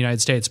happen in the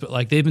United States, but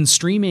like they've been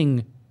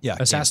streaming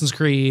Assassin's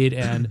Creed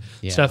and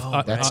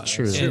stuff. That's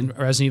true. And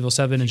Resident Evil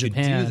 7 in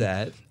Japan. do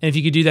that. And if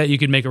you could do that, you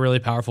could make a really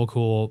powerful,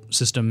 cool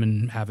system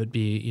and have it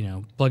be,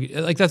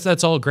 like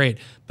that's all great.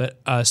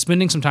 But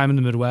spending some time in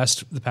the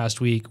Midwest the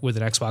past week with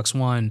an Xbox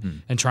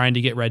One and trying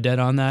to get Red Dead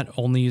on that,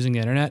 only using the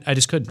internet, I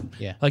just couldn't.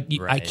 Yeah. Like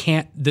I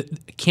can't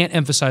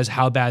emphasize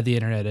how bad the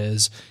internet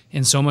is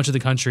in so much of the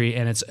country,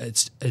 and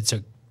it's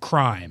a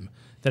crime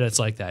that it's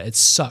like that. It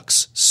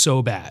sucks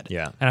so bad.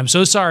 Yeah. And I'm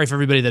so sorry for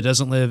everybody that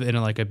doesn't live in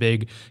a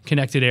big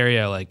connected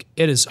area. Like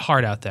it is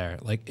hard out there.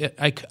 Like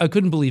I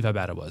couldn't believe how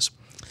bad it was.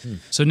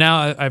 So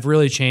now I've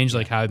really changed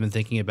how I've been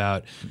thinking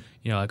about,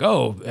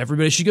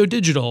 everybody should go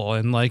digital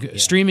and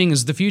streaming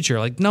is the future.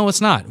 Like, no,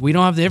 it's not. We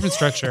don't have the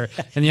infrastructure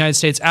in the United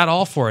States at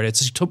all for it.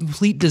 It's a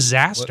complete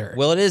disaster.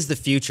 Well, it is the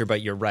future,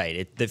 but you're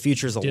right. The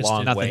future is a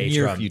long not the way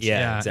near from future.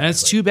 Yeah, exactly. And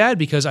it's too bad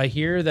because I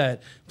hear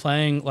that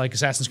playing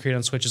Assassin's Creed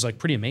on Switch is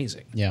pretty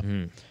amazing. Yeah.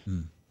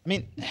 I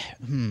mean,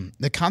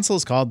 the console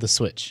is called the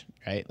Switch,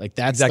 right? Like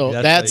that's Exactly.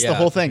 that's the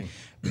whole thing.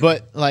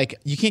 But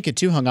you can't get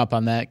too hung up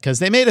on that because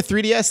they made a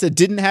 3DS that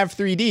didn't have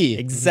 3D.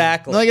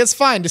 Exactly. Like it's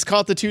fine, just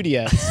call it the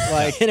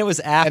 2DS. And it was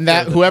after and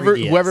that the whoever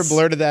 3DS.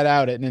 blurted that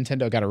out at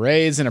Nintendo got a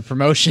raise and a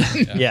promotion.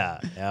 Yeah,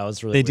 it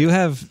was really. They do weird.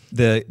 have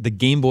the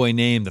Game Boy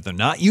name that they're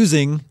not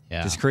using.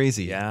 Yeah. Just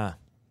crazy. Yeah,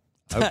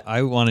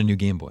 I want a new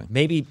Game Boy.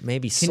 maybe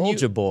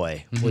Soldier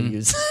Boy will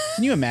use.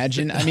 Can you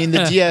imagine? I mean,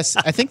 the DS.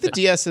 I think the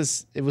DS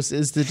is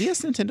the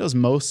DS Nintendo's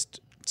most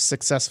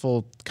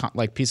successful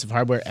piece of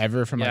hardware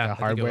ever from Yeah, I a think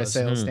it hardware was.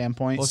 sales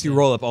standpoint. Well, if you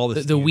roll up all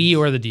The Wii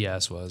or the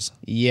DS was.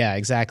 Yeah,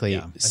 exactly.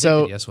 I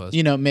So, think the DS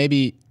was.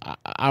 maybe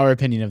our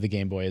opinion of the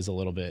Game Boy is a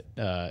little bit,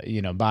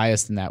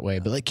 biased in that way.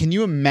 But can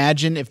you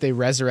imagine if they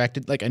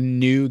resurrected a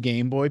new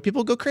Game Boy?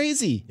 People go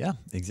crazy. Yeah,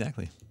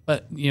 exactly.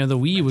 But the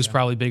Wii was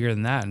probably bigger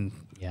than that, and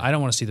I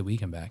don't want to see the Wii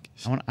come back.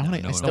 I I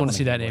want to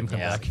see that name come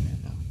back.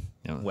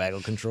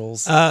 Waggle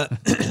controls.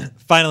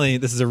 Finally,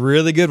 this is a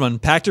really good one.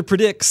 Pactor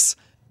predicts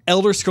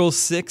Elder Scrolls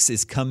 6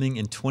 is coming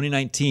in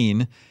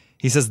 2019.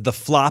 He says the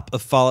flop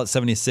of Fallout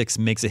 76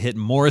 makes a hit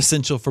more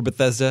essential for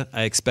Bethesda.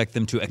 I expect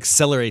them to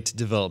accelerate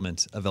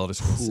development of Elder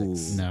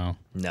Scrolls 6. No.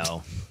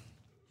 no.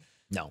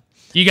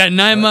 You got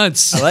 9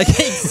 months. I like it.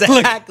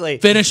 Exactly.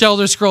 Finish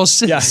Elder Scrolls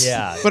 6.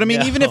 Yeah. But I mean,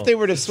 no. even if they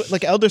were to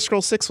Elder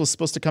Scrolls 6 was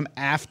supposed to come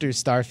after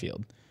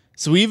Starfield.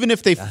 So even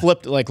if they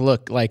flipped,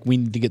 we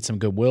need to get some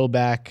goodwill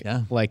back.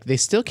 Yeah. They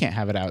still can't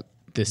have it out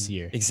this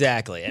year.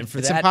 Exactly, and for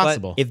It's that,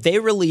 impossible. If they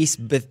release,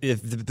 if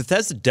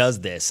Bethesda does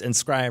this, and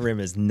Skyrim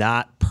is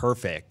not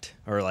perfect,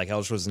 or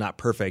Elder Scrolls is not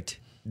perfect,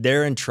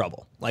 they're in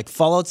trouble.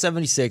 Fallout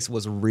 76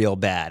 was real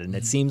bad, and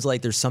it seems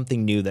like there's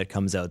something new that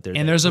comes out there.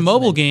 And there's a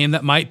mobile game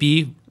that might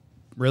be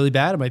really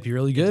bad. It might be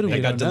really good. We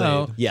got don't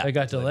know. delayed. Yeah. It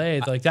got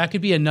delayed. That could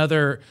be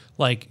another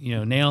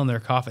nail in their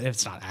coffin.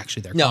 It's not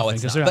actually their coffin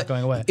it's because not. they're But not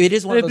going away. it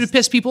is one of It those- would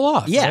piss people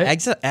off. Yeah,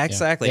 right?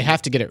 exactly. They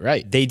have to get it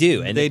right. They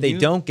do, and They if they do.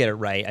 don't get it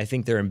right, I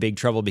think they're in big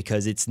trouble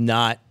because it's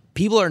not.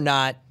 People are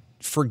not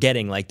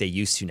forgetting like they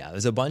used to now.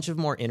 There's a bunch of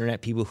more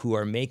internet people who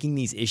are making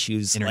these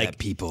issues Internet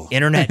people.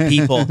 Internet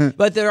people.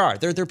 But there are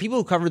people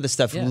who cover this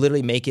stuff who Yeah.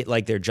 literally make it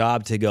like their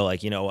job to go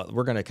you know what,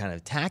 we're going to kind of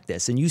attack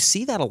this. And you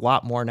see that a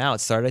lot more now. It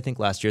started I think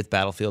last year with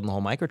Battlefield and the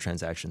whole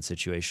microtransaction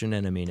situation.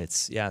 And I mean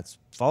it's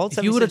Fallout 76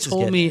 If you would have is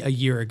told getting me it. a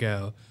year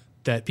ago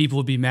that people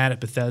would be mad at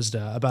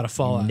Bethesda about a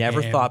Fallout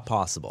Never game, thought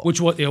possible.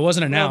 it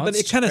wasn't announced. But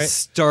it kind of right?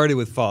 started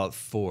with Fallout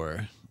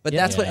 4. But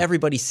that's what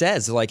everybody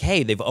says. They're like,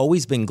 hey, they've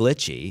always been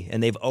glitchy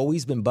and they've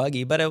always been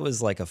buggy, but it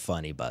was like a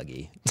funny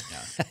buggy.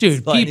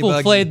 Dude, Funny people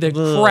buggy. played the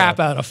crap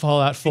out of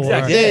Fallout 4.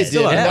 Exactly. They Yeah, did.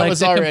 still And are. that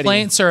was the already.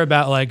 complaints are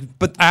about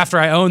but after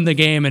I owned the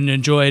game and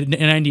enjoyed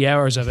 90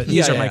 hours of it,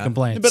 these Yeah, are my yeah.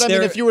 complaints. But I mean,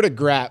 There- if you were to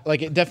grab,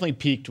 it definitely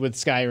peaked with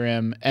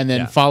Skyrim, and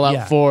then Yeah. Fallout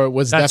Yeah. 4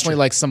 was That's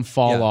definitely true. some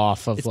fall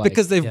off of It's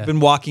because they've Yeah. been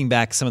walking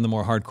back some of the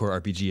more hardcore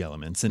RPG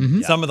elements,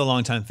 and some of the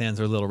longtime fans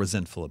are a little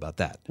resentful about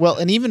that. Well,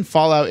 and even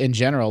Fallout in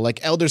general,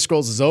 Elder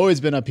Scrolls has always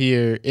been up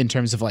here in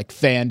terms of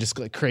fan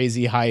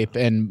crazy hype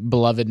and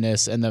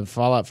belovedness, and the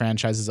Fallout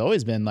franchise has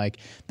always been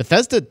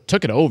Bethesda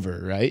took it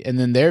over, right? And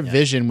then their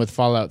vision with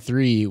Fallout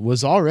 3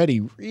 was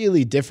already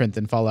really different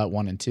than Fallout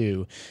 1 and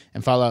 2.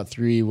 And Fallout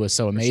 3 was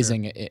so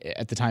amazing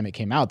at the time it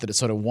came out that it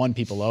sort of won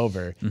people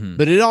over.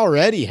 But it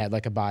already had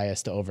a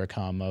bias to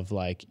overcome of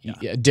a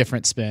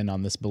different spin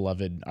on this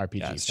beloved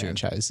RPG it's true.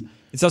 franchise.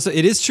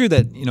 It is true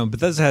that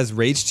Bethesda has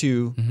Rage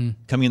 2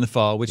 coming in the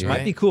fall, which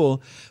might be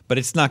cool, but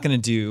it's not going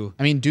to do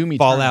I mean, Doom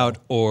Eternal. Fallout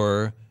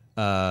or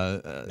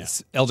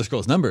Elder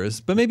Scrolls numbers,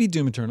 but maybe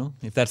Doom Eternal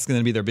if that's going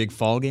to be their big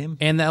fall game.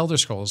 and the Elder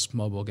Scrolls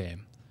mobile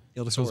game.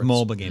 Elder Scrolls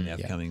mobile game they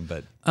have coming,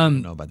 but I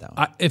don't know about that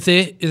one. If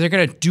they're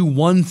going to do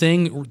one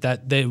thing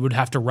that they would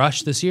have to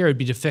rush this year, it'd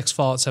be to fix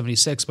Fallout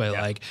 76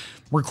 by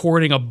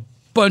recording a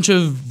bunch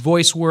of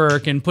voice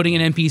work and putting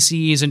in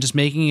NPCs and just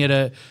making it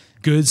a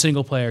good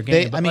single player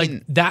game.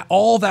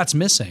 All that's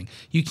missing.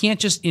 You can't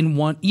just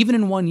even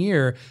in one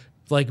year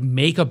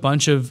make a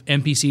bunch of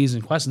NPCs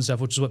and quests and stuff,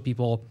 which is what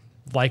people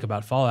like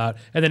about Fallout,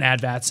 and then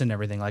add VATS and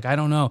everything. Like, I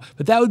don't know,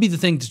 but that would be the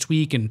thing to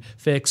tweak and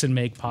fix and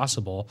make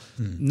possible,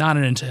 not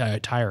an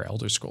entire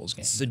Elder Scrolls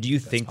game. So do you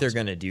think they're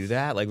going to do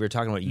that? Like we were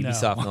talking about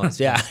Ubisoft.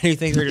 Yeah. Do you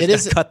think they're just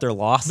is- going to cut their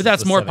losses? But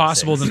that's with more 7.6?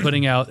 possible than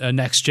putting out a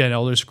next-gen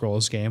Elder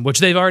Scrolls game, which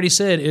they've already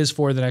said is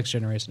for the next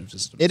generation of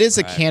systems. It is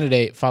a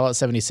candidate. Fallout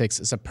 76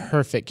 is a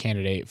perfect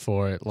candidate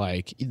for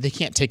like they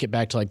can't take it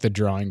back to like the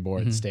drawing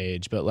board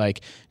stage, but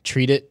like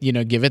treat it,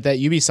 give it that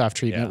Ubisoft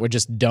treatment where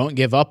just don't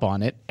give up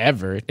on it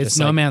ever. It's Just,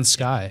 No like, Man's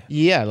Sky.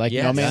 Yeah, like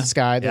Yes. No Man's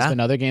Sky. There's Yeah. been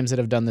other games that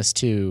have done this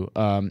too.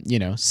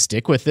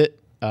 Stick with it.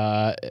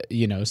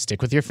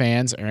 Stick with your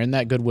fans. Earn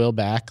that goodwill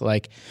back.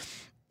 Like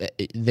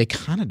they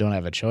kind of don't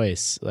have a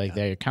choice. Like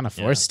they're kind of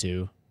forced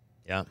to.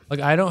 Yeah. Like,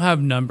 I don't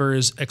have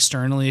numbers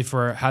externally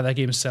for how that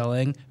game is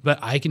selling, but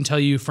I can tell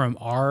you from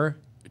our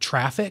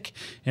traffic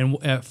and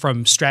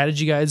from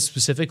strategy guides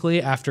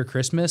specifically after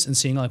Christmas and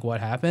seeing like what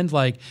happened,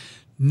 like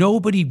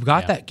nobody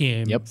got that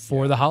game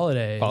for the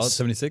holidays. Fallout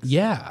 76?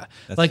 Yeah.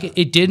 Like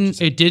it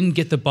didn't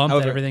get the bump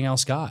However, that everything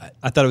else got.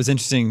 I thought it was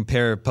interesting.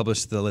 Pear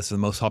published the list of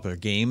the most popular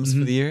games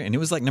for the year, and it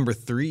was like number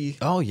 3.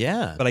 Oh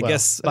yeah. But I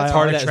guess by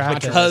part of our that is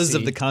traffic. because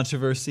of the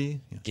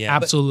controversy. yeah.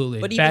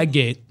 Absolutely. but even-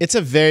 Badgate. It's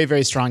a very,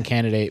 very strong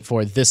candidate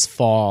for this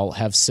fall.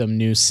 Have some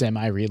new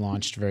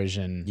semi-relaunched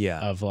version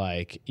of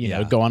like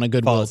go on a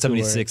goodwill Fallout tour.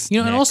 76.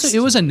 And also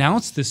it was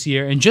announced this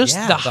year, and just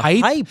Yeah, the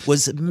hype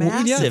was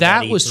massive.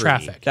 that at was E3.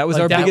 traffic. That was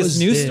Like, our biggest was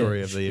news big.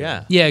 story of the year.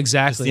 Yeah. Yeah,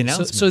 exactly. the So,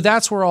 announcement. so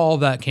that's where all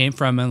that came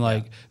from, and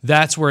like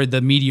that's where the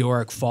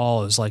meteoric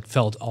fall is like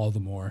felt all the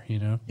more.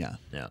 Yeah.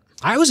 Yeah.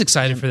 I was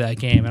excited for that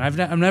game,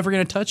 and I'm never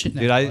going to touch it now.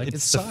 Dude, Like, it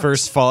it's the sucks.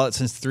 first Fallout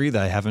since 3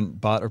 that I haven't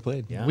bought or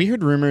played. Yeah. We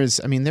heard rumors.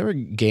 I mean, there were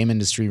game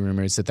industry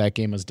rumors that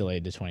game was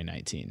delayed to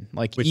 2019.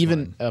 Like Which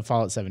even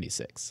Fallout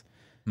 76.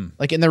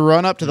 Like in the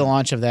run up to the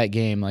launch of that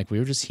game, like we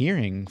were just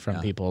hearing from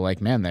people, like,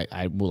 man,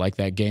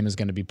 that game is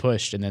going to be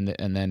pushed, and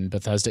then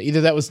Bethesda.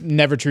 Either that was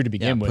never true to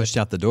begin with. Pushed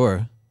out the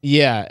door.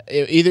 Yeah,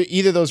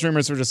 either those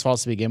rumors were just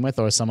false to begin with,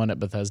 or someone at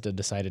Bethesda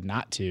decided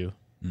not to.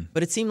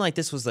 But it seemed like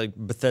this was like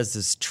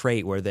Bethesda's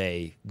trait where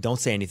they don't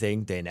say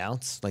anything, they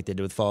announce like they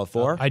did with Fallout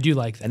 4. I do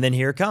like that. And then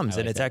here it comes,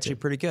 and like it's that actually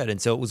pretty good. And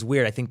so it was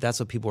weird. I think that's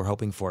what people were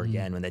hoping for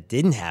again. When that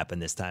didn't happen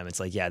this time, it's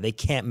like, yeah, they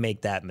can't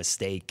make that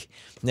mistake.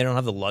 They don't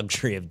have the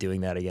luxury of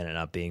doing that again and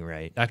not being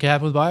right. That could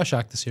happen with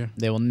Bioshock this year.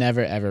 They will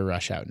never ever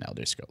rush out an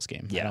Elder Scrolls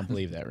game. I Yeah. don't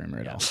believe that rumor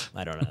at all.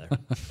 I don't either.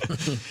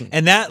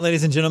 And that,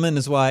 ladies and gentlemen,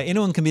 is why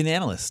anyone can be an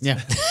analyst.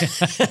 Yeah,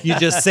 You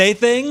just say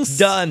things.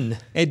 Done.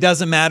 It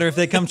doesn't matter if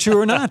they come true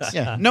or not.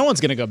 yeah. No one's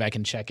gonna go back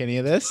and check any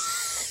of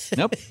this.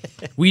 Nope.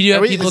 We do have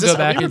Are we- people is this- go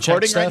back are we and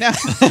check recording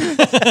stuff.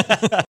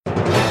 right now?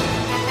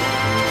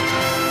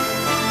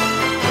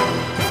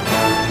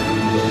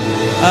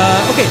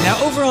 Okay,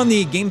 now over on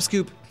the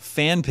GameScoop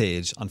fan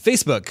page on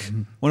Facebook,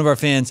 one of our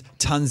fans,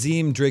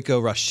 Tanzim Draco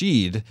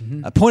Rashid,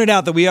 pointed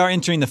out that we are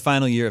entering the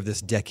final year of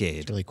this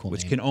decade, really cool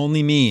which name. can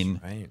only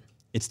mean Right.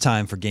 it's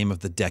time for Game of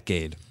the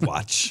Decade.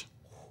 Watch.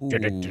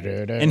 and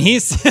and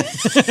he's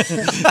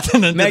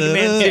Mega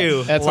Man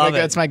 2. That's Love what it.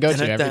 that's my go-to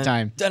every Dun-dun-dun.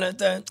 time.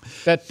 Dun-dun-dun.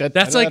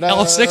 That's like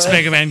all 6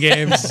 Mega Man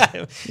games.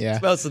 I Yeah.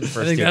 Most of the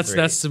first think two or that's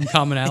three. some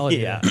commonality.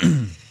 Yeah.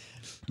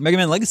 Mega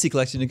Man Legacy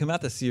Collection didn't come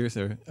out this year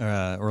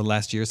or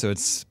last year, so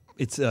it's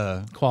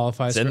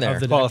Qualifies in for, there. of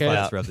the qualifies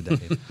decade. throughout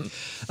the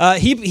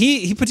decade.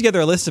 He put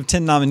together a list of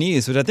 10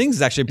 nominees, which I think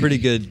is actually a pretty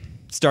good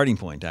starting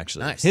point.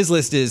 Actually, Nice. His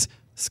list is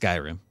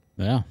Skyrim,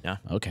 Yeah. Yeah.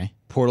 Okay.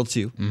 Portal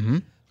 2,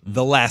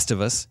 The Last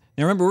of Us.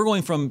 Now remember, we're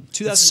going from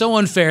It's so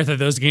unfair that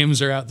those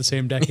games are out the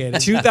same decade.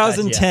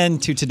 2010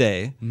 to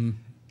today.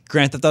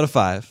 Grand Theft Auto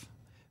 5,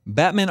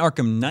 Batman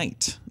Arkham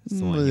Knight. That's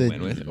the one you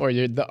went with. Or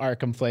the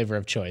Arkham flavor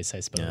of choice,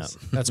 I suppose.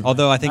 That's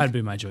Although I think that'd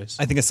be my choice.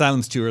 I think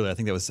Asylum's too early. I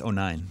think that was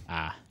 09.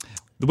 Ah.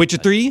 The Witcher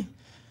 3,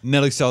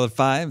 Metal Gear Solid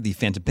 5, The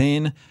Phantom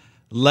Pain,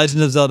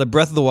 Legend of Zelda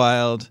Breath of the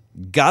Wild,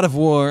 God of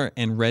War,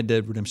 and Red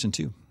Dead Redemption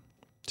 2.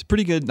 It's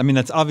pretty good. I mean,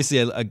 that's obviously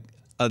a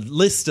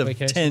list of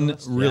Vacation 10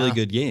 list. really Yeah.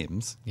 good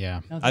games.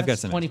 Yeah. No, I've got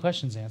that's some 20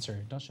 questions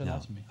answered. Don't show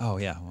that to me. Oh,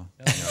 yeah. Well,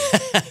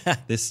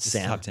 this is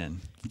Sam. top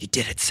 10. You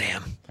did it,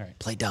 Sam. All right.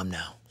 Play dumb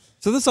now.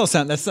 So this all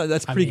sounds,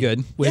 that's pretty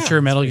good.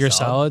 Witcher, Metal Gear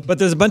Solid. But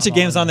there's a bunch of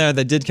games on there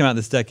that did come out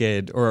this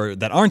decade, or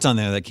that aren't on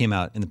there that came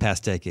out in the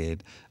past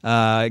decade.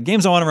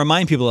 Games I want to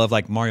remind people of,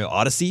 like Mario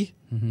Odyssey.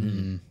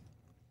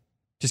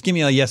 Just give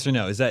me a yes or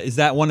no. Is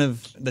that one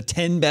of the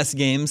 10 best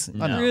games?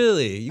 No.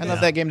 Really? You I guys-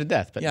 love that game to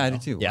death. But Yeah, I no.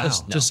 do too. Yeah. Wow.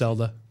 Just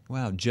Zelda.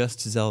 Wow,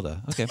 just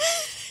Zelda. Okay.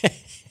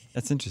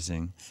 That's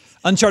interesting.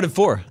 Uncharted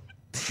 4.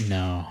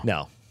 No.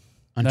 No.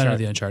 None of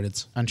the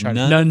Uncharted's. Uncharted.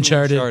 None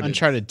Uncharted.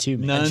 Uncharted 2.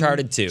 Man. None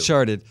Uncharted 2.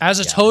 Uncharted. As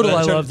a total,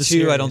 I Uncharted love the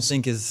 2, I don't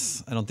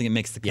series. think it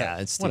makes the cut. Yeah,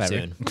 it's too Whatever.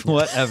 soon.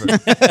 Whatever.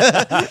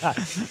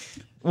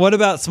 What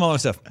about smaller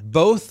stuff?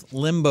 Both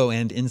Limbo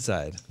and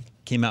Inside.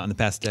 came out in the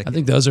past decade. I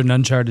think those are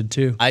Uncharted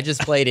too. I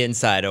just played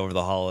Inside over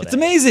the holiday. It's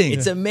amazing.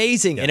 It's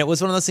amazing. And it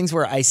was one of those things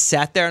where I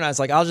sat there and I was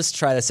like, I'll just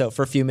try this out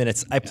for a few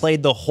minutes. I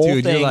played the whole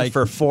Dude, you're thing like,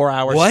 for 4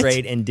 hours what?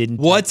 straight and didn't.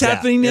 What's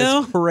happening it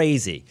now? was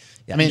crazy.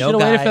 Yeah, I mean, Should've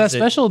waited for that guides,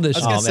 special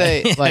edition. I was gonna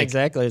say, like,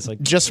 exactly. It's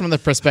like just from the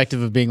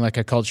perspective of being like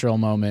a cultural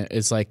moment,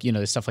 it's like, you know,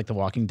 there's stuff like The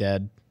Walking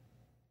Dead,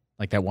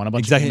 like that won a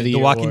bunch of Game of exactly. the The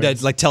Year Walking awards.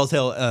 Dead, like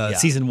Telltale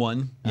season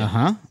 1.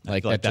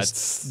 Like like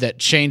that that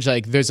changed,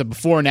 like there's a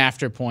before and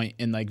after point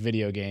in like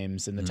video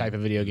games and the type of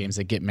video games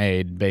that get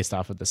made based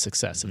off of the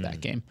success of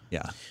that game.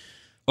 Yeah.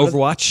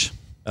 Overwatch.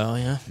 oh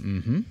yeah.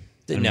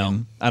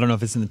 No, I don't know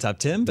if it's in the top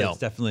 10, but No. it's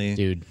definitely.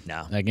 Dude,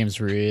 No. that game's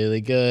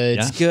really good.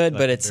 Yeah. it's good,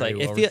 but Like, it's very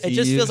like well it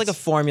just feels like a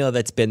received. formula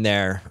that's been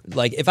there.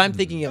 Like if I'm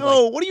thinking of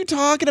Oh, what are you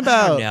talking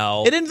about?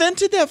 know. It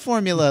invented that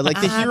formula, like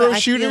the but hero I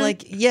shooter. feel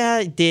like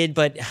yeah, it did,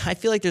 but I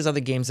feel like there's other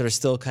games that are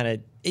still kind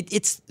of.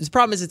 It's the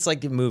problem is it's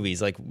like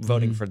movies, like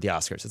voting for the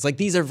Oscars. It's like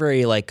these are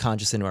very like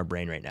conscious into our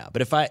brain right now.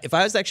 But if I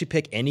was to actually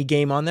pick any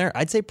game on there,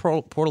 I'd say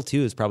Portal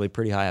 2 is probably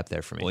pretty high up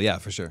there for me. Well, yeah,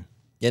 for sure.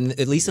 And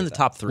at least in the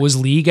top 3. Was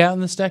League out in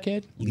this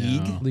decade?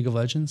 League? League of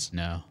Legends?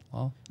 no.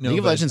 Well, League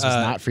of but, Legends was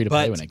not free to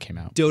play but when it came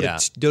out. Dota, Yeah.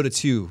 Dota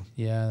 2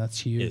 yeah, that's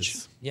huge.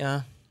 is.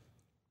 yeah.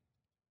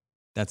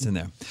 That's in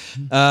there.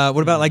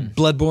 What about like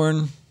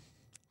Bloodborne,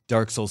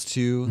 Dark Souls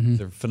 2?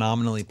 They're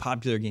phenomenally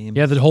popular games.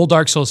 Yeah, the whole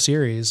Dark Souls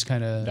series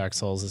kind of. Dark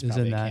Souls is Is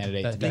probably in a that-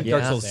 candidate that- to be I think Yeah.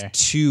 Dark Souls there.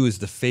 2 is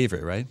the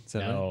favorite, right? Is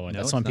that No, right?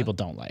 that's it's one not. people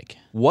don't like.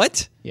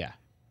 What? Yeah.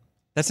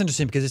 That's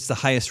interesting because it's the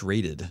highest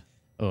rated.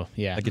 Oh,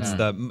 yeah. Like it's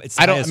no. the. It's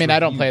the I don't. I highest mean, I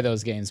don't reviewed. play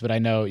those games, but I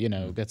know, you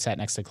know, got sat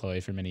next to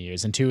Chloe for many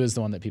years, and 2 is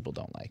the one that people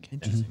don't like.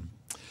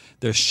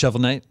 There's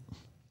Shovel Knight,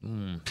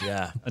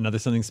 Yeah. another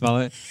something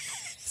smaller.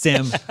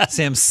 Sam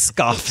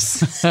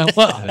scoffs.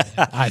 well,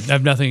 I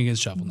have nothing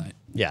against Shovel Knight.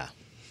 Yeah.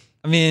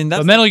 I mean, that's.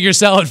 But Metal Gear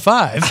Solid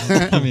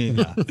 5. I mean,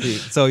 yeah.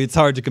 So it's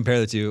hard to compare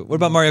the two. What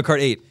about Mario Kart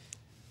 8?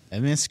 I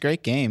mean, it's a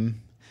great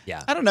game.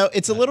 Yeah. I don't know.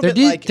 It's a little there,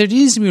 bit like there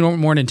needs to be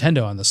more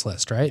Nintendo on this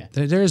list, right?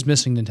 There is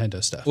missing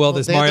Nintendo stuff. Well,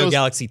 there's they had Mario those-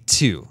 Galaxy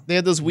 2. they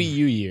had those Wii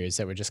U years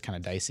that were just kind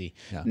of dicey.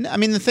 I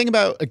mean, the thing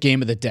about a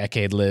game of the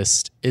decade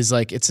list is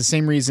like it's the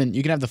same reason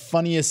you can have the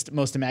funniest,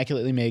 most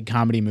immaculately made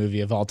comedy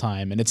movie of all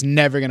time, and it's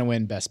never going to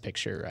win Best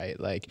Picture, right?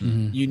 Like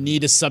you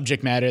need a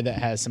subject matter that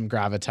has some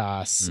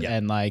gravitas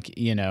and like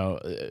you know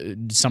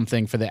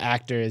something for the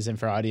actors and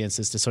for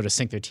audiences to sort of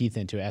sink their teeth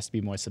into. It has to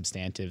be more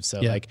substantive. So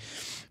like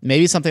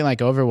maybe something like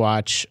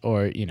Overwatch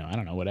or you know I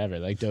don't know whatever.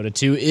 Like Dota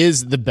 2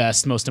 is the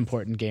best, most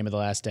important game of the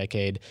last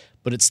decade,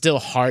 but it's still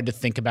hard to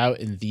think about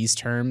in these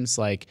terms.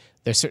 Like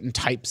there's certain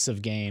types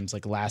of games,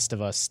 like Last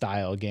of Us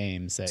style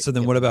games. That So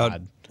then get what about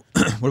odd.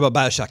 what about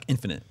BioShock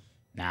Infinite?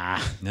 Nah,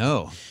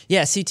 No.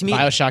 Yeah. See, to me,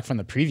 BioShock from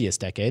the previous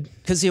decade.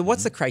 because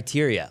what's the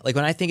criteria? Like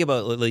when I think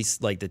about at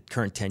least like the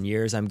current 10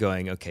 years, I'm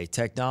going, okay,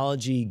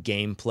 technology,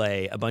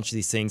 gameplay, a bunch of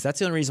these things. That's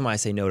the only reason why I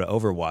say no to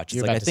Overwatch. It's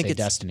You're like about I to think say it's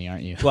Destiny,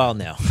 aren't you? Well,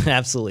 no,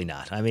 absolutely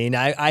not. I mean,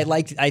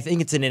 I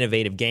think it's an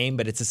innovative game,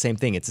 but it's the same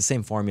thing. It's the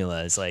same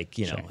formula as like,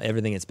 you know,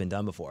 everything that's been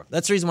done before.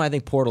 That's the reason why I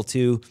think Portal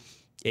 2,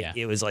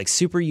 it was like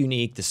super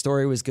unique. The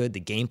story was good.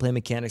 The gameplay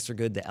mechanics were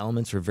good. The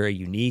elements were very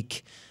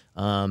unique.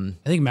 I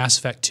think Mass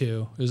Effect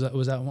 2. Was that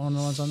one of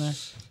the ones on there?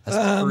 That's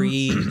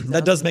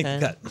That does make the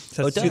cut.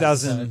 Oh, That's it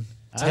does. 2010.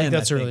 I think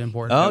that's really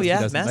important. Oh, yeah.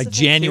 2000 Mass like Effect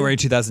January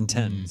 2.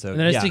 2010. So And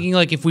then I was yeah. thinking,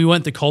 like, if we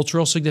went the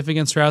cultural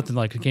significance route, then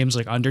like games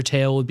like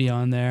Undertale would be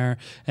on there.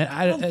 And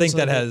I I don't think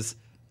that has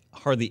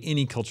hardly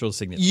any cultural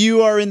significance.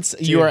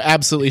 You are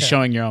absolutely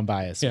showing your own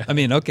bias. Yeah. I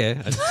mean, okay.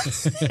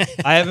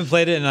 I haven't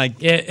played it, and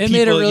like It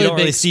made a really you don't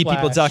really big see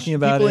people splash. talking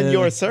about People it. in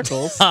your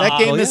circles. That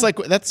game is like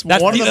that's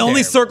That's one the of them.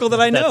 only circle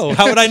that I know.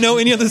 How would I know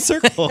any other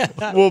circle?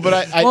 Well, but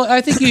I Well,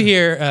 I think you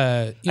hear.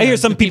 I hear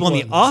some people in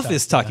the and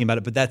office stuff, talking about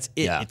it, but that's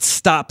it. Yeah. It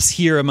stops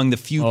here among the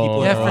few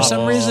people. Yeah, that are for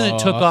some off. reason it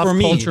took off for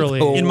me,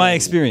 culturally. in my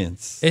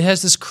experience. It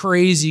has this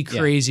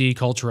crazy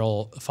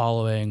cultural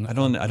following. I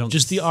don't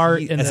just the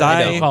art and as the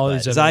I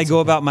qualities of as it. I go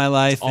about my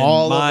life. And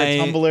all my,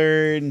 over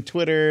Tumblr and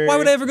Twitter. Why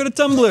would I ever go to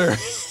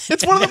Tumblr?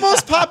 It's one of the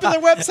most popular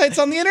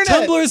websites on the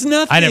internet. Tumblr is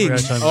nothing. I never go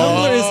to Tumblr.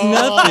 Tumblr is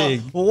nothing.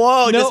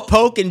 Whoa, No. just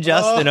poking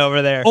Justin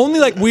over there. Only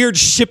like weird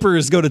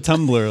shippers go to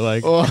Tumblr.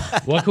 Like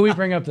What can we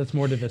bring up that's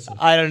more divisive?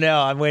 I don't know.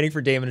 I'm waiting for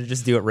Damon to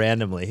just do it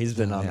randomly. He's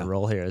been on the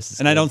roll here. This is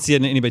and I good. don't see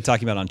anybody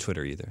talking about it on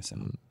Twitter either. So I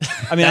mean,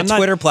 That I'm not,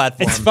 Twitter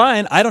platform. It's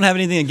fine. I don't have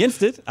anything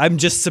against it. I'm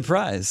just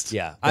surprised.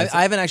 Yeah, I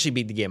haven't actually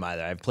beat the game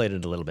either. I've played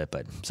it a little bit,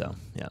 but so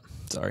yeah.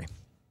 Sorry.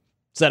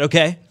 Is that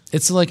okay?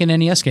 It's like an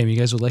NES game. You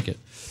guys would like it.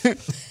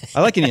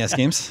 I like NES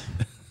games.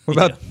 What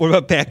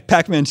about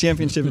Pac-Man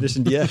Championship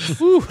Edition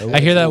DX?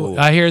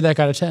 I hear that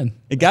got a 10.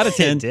 It got a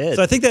 10. did.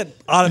 So I think that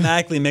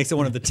automatically makes it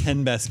one of the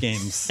 10 best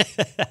games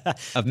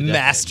of the decade.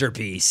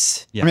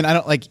 Masterpiece. Yeah. I mean, I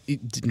don't like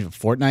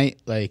Fortnite.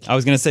 Like I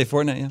was going to say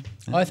Fortnite,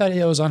 yeah. Oh, I thought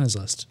it was on his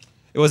list.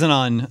 It wasn't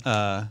on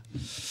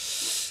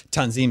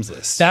Tanzim's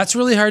list. That's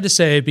really hard to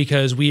say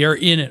because we are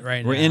in it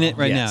right now. We're in it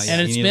right Yes. now. Yeah.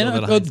 And it's You need been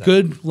little a bit of hindsight.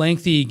 good,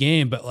 lengthy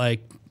game, but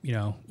like, you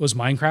know, was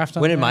Minecraft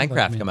on When did there? Minecraft Like,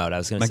 I mean, come out? I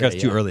was going to say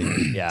Minecraft's too early.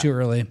 Yeah. Too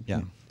early.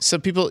 Yeah. So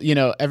people,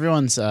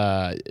 everyone's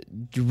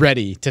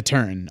ready to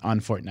turn on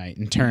Fortnite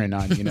and turn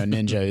on,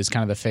 Ninja, who's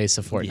kind of the face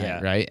of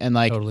Fortnite, right? And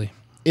like, Totally.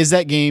 is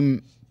that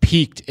game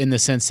peaked in the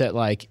sense that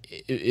like,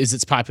 is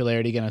its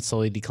popularity going to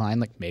slowly decline?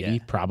 Like maybe,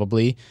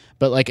 probably,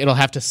 but like it'll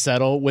have to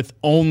settle with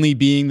only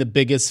being the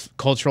biggest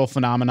cultural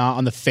phenomena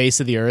on the face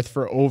of the earth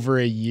for over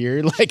a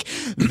year. Like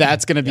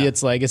that's going to be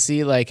its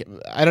legacy. Like,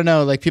 I don't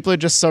know, like people are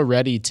just so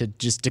ready to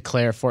just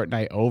declare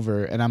Fortnite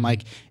over. And I'm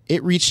like,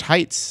 it reached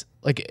heights.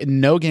 Like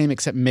no game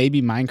except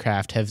maybe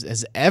Minecraft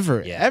has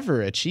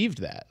ever achieved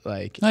that.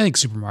 Like I think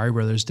Super Mario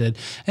Brothers did,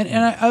 and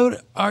I would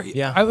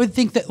argue, I would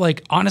think that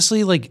like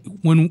honestly, like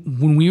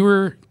when we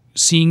were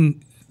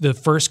seeing the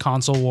first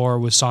console war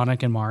with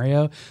Sonic and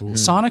Mario,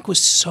 Sonic was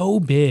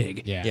so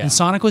big, and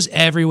Sonic was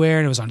everywhere,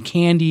 and it was on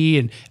candy,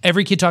 and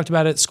every kid talked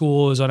about it at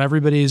school. It was on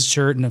everybody's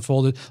shirt, and it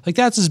folded. Like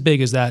that's as big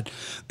as that,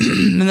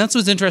 and that's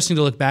what's interesting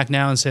to look back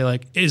now and say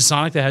like, is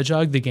Sonic the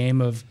Hedgehog the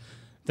game of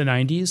the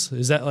 90s?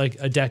 Is that like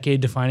a decade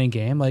defining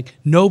game? Like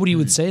nobody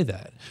would say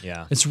that.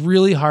 Yeah. It's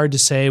really hard to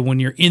say when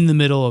you're in the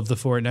middle of the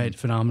Fortnite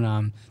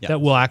phenomenon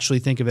that we'll actually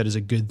think of it as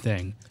a good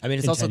thing. I mean,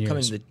 it's in also 10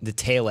 coming years. the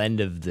tail end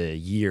of the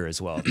year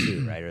as well,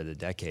 too, right? Or the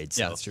decade.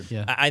 So that's true.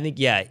 Yeah. I think,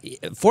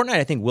 Fortnite,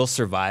 I think, will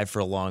survive for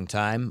a long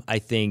time. I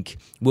think,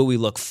 will we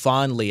look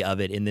fondly of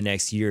it in the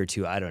next year or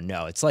two? I don't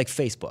know. It's like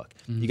Facebook.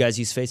 You guys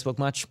use Facebook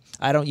much?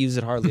 I don't use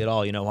it hardly at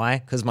all. You know why?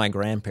 Because my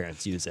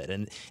grandparents use it.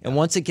 And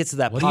once it gets to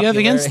that What do you have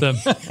against them?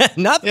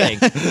 Nothing.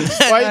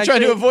 why are you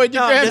trying to avoid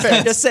your grandparents?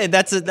 I'm just saying,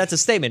 that's a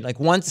statement. Like,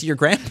 once your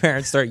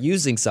grandparents start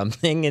using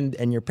something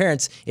and your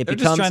parents, They're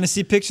becomes... just trying to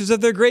see pictures of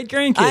their great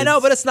grandkids. I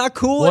know, but it's not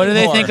cool What do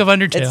anymore. they think of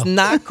Undertale? It's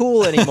not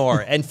cool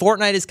anymore. And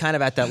Fortnite is kind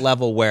of at that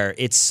level where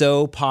it's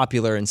so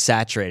popular and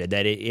saturated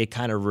that it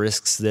kind of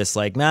risks this,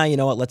 like, you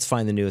know what, let's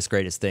find the newest,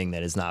 greatest thing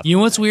that is not. You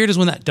know what's weird is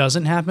when that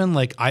doesn't happen,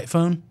 like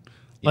iPhone.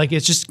 Like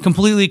it's just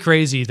completely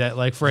crazy that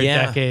like for a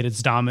decade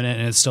it's dominant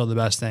and it's still the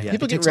best thing. People It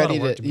get takes a lot ready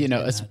of work to, maintain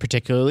that.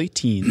 particularly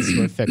teens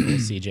who are fickle,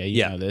 CJ,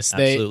 you know this.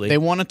 absolutely. They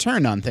want to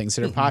turn on things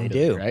that are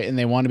popular, do. right? And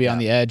they want to be on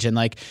the edge. And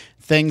like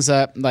things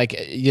up, like,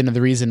 the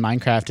reason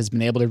Minecraft has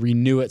been able to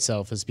renew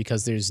itself is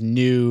because there's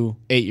new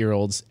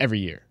 8-year-olds every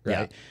year,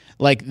 right? Yeah.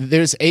 Like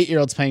there's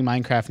 8-year-olds playing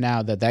Minecraft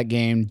now that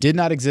game did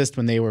not exist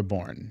when they were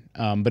born,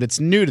 but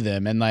it's new to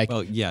them. And like,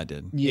 Well, yeah, it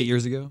did. 8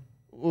 years ago.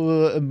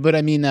 but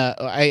I mean,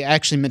 I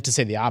actually meant to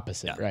say the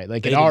opposite, right?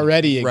 Like it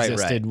already Right,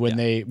 existed when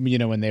they,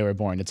 when they were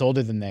born. It's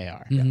older than they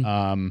are.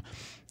 Mm-hmm.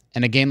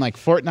 And a game like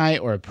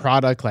Fortnite or a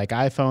product like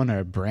iPhone or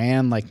a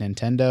brand like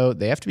Nintendo,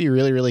 they have to be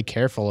really, really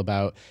careful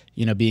about,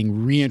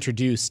 being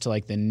reintroduced to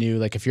like the new,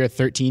 like if you're a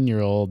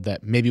 13-year-old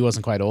that maybe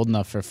wasn't quite old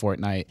enough for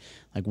Fortnite,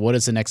 like what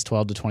does the next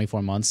 12 to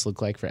 24 months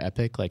look like for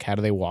Epic? Like how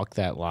do they walk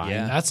that line?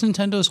 Yeah. That's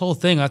Nintendo's whole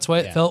thing. That's why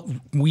it felt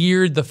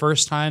weird the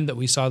first time that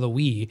we saw the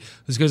Wii,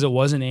 was because it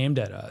wasn't aimed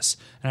at us.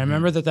 And I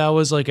remember that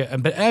was like,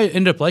 but I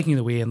ended up liking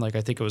the Wii and like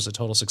I think it was a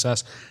total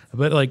success.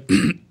 But like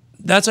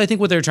that's I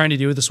think what they're trying to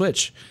do with the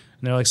Switch.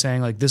 And they're like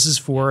saying like this is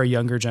for a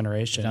younger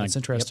generation. It's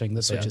interesting.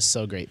 The Switch is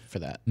so great for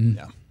that.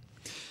 Yeah.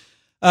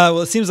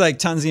 Well, it seems like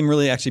Tanzim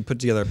really actually put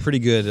together a pretty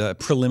good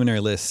preliminary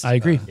list. I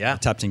agree.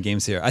 Of top 10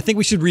 games here. I think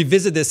we should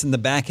revisit this in the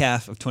back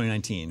half of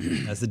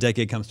 2019 as the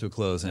decade comes to a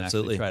close and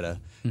actually try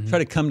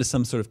to come to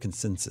some sort of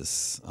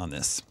consensus on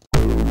this.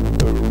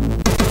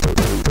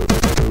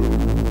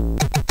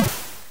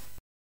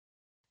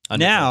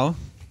 Now,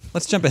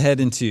 let's jump ahead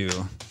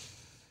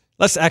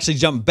let's actually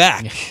jump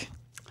back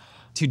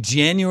to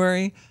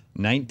January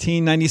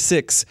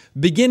 1996,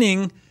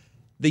 beginning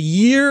the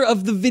year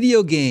of the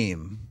video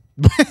game.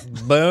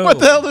 Boom. What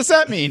the hell does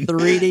that mean?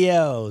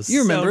 3DOs.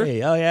 You remember?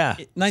 Sony. Oh, yeah.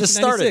 Just 1996.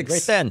 started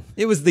right then.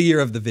 It was the year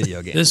of the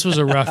video game. This was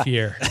a rough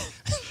year.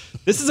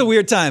 This is a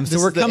weird time. So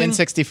This we're is the coming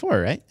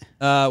N64, right?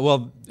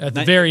 At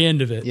the very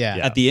end of it.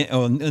 Yeah.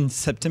 in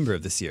September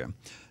of this year.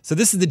 So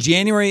this is the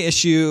January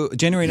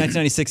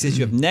 1996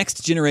 issue of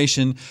Next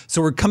Generation.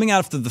 So we're coming out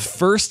after the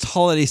first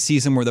holiday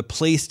season where the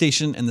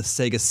PlayStation and the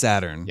Sega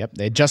Saturn Yep,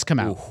 they just come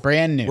out.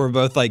 Brand new. were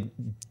both like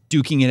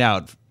duking it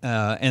out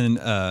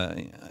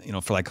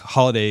for like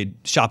holiday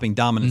shopping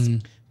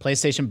dominance.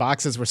 PlayStation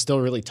boxes were still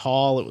really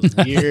tall. It was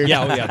weird.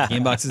 The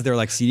game boxes, they were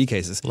like CD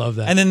cases. Love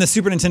that. And then the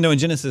Super Nintendo and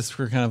Genesis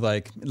were kind of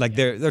like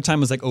their time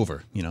was like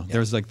over.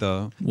 There was like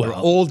there were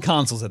old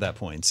consoles at that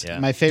point. Yeah.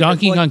 My favorite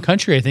Donkey Kong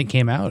Country, I think,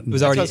 came out. It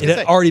was what I already was gonna it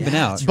had say. already been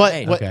out. But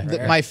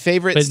Right. my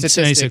favorite But 96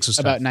 statistic was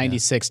about tough,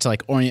 96 to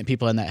like orient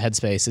people in that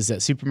headspace is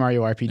that Super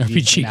Mario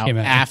RPG, came out out.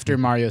 after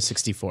Mario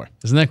 64.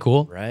 Isn't that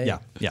cool? Right?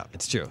 Yeah,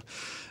 it's true.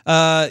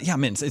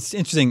 It's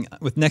interesting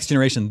with Next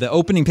Generation. The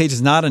opening page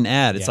is not an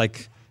ad. It's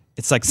like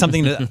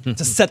something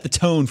to set the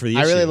tone for the issue.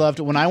 I really loved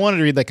when I wanted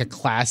to read like a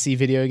classy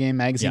video game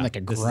magazine, Yeah, like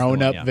a this is the one,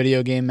 grown-up yeah.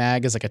 video game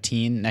mag as like a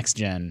teen. Next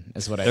Gen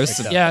is what I There's picked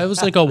some- up. Yeah, it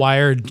was like a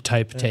Wired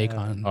type take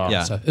on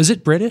Yeah. stuff. Is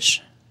it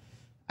British?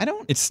 I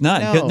don't. It's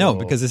not. know. No,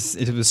 because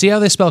it was. See how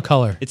they spell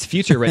color. It's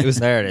Future, right? It was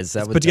There it is.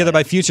 That it's would put together tell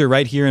by Future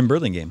right here in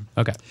Burlingame.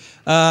 Okay.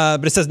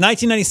 But it says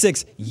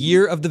 1996,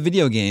 year of the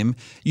video game.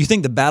 You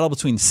think the battle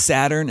between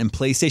Saturn and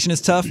PlayStation is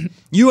tough?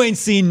 You ain't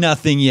seen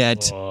nothing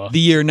yet. The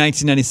year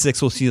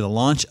 1996 will see the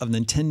launch of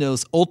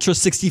Nintendo's Ultra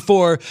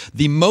 64,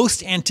 the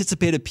most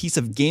anticipated piece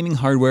of gaming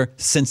hardware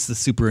since the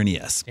Super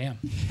NES. Damn.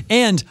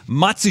 And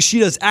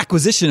Matsushida's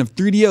acquisition of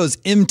 3DO's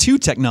M2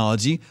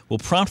 technology will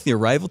prompt the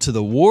arrival to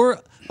the war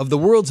of the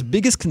world's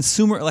biggest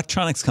consumer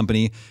electronics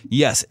company.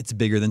 Yes, it's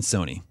bigger than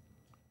Sony.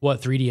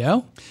 What,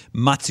 3DO?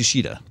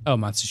 Matsushita. Oh,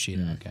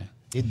 Matsushita. Okay.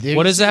 There's-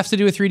 What does it have to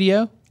do with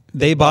 3DO?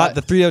 They bought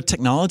the 3DO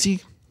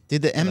technology.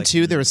 Did the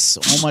M2? There was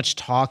so much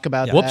talk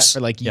about Whoops. that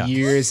for like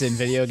years in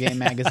video game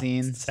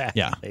magazines.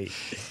 Yeah.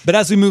 But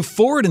as we move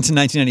forward into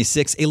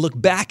 1996, a look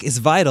back is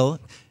vital,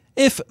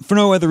 if for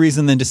no other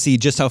reason than to see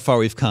just how far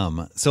we've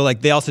come. So,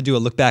 like, they also do a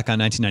look back on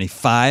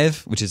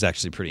 1995, which is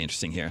actually pretty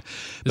interesting here.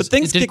 But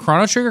things Did kick,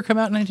 Chrono Trigger come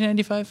out in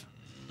 1995?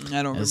 I don't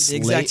remember It's the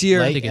exact late- year,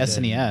 like think it did.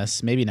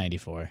 SNES, maybe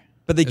 94.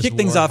 but they It was kick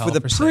things War off with a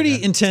Hell for pretty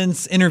Sega.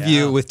 intense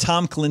interview with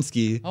Tom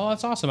Kalinske. Oh,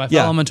 that's awesome. I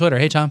Yeah. follow him on Twitter.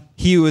 Hey, Tom.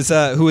 He was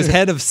who was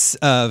head of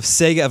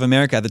Sega of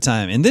America at the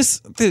time, and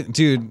this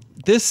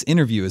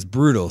interview is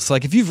brutal. So,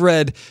 like, if you've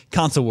read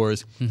Console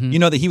Wars, you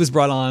know that he was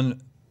brought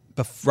on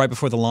right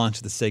before the launch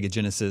of the Sega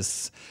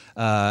Genesis,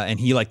 and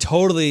he like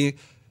totally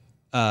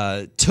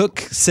took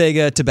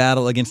Sega to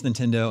battle against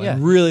Nintendo Yeah.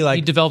 and really like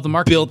He developed the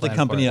marketing built the plan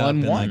company for it. up. Won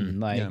and, one,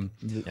 like,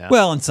 like- yeah.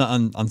 Well,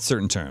 on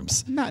certain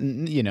terms. Not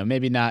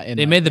maybe not in.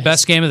 They made the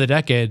best game of the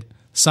decade,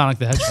 Sonic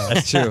the Hedgehog.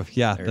 That's true.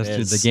 Yeah, that's true.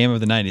 is. The game of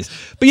the 90s.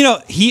 But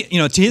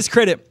to his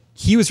credit,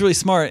 he was really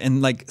smart,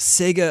 and like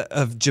Sega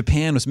of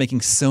Japan was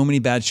making so many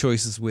bad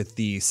choices with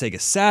the Sega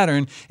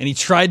Saturn, and he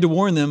tried to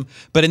warn them,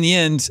 but in the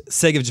end,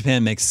 Sega of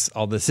Japan makes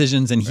all the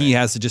decisions, and he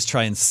has to just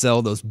try and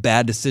sell those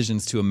bad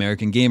decisions to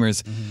American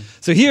gamers.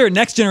 So here,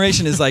 Next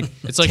Generation is like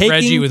It's like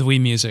Reggie with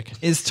Wii Music.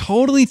 is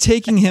totally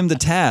taking him to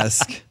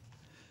task.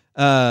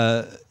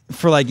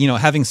 For like,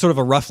 having sort of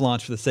a rough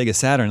launch for the Sega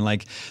Saturn.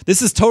 Like,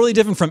 this is totally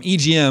different from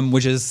EGM,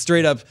 which is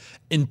straight up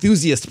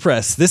enthusiast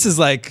press. This is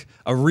like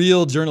a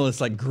real journalist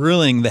like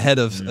grilling the head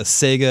of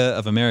Sega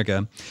of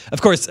America.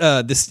 Of course,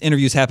 this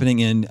interview is happening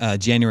in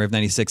January of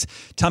 96.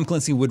 Tom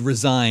Kalinske would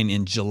resign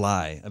in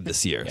July of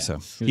this year. So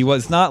he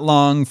was not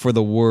long for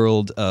the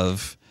world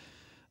of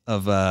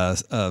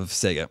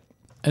Sega.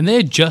 And they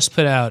had just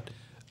put out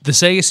the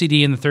Sega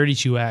CD and the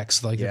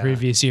 32X like the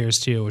previous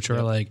years too, which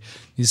are like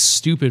these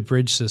stupid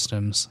bridge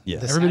systems. Yeah.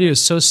 Everybody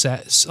was so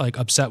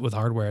upset with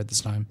hardware at this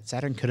time.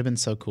 Saturn could have been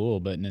so cool,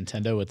 but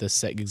Nintendo with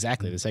this the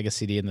Sega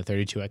CD and the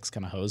 32X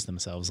kind of hosed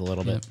themselves a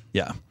little bit.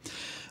 Yeah.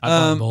 I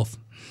bought them both.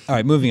 All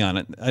right, moving on.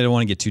 I don't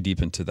want to get too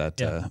deep into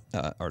that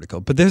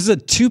article, but there's a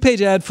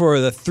 2-page ad for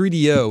the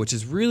 3DO, which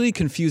is really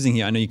confusing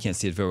here. I know you can't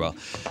see it very well.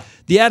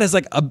 The ad has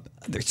like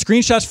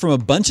screenshots from a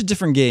bunch of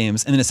different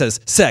games, and then it says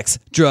sex,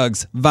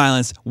 drugs,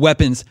 violence,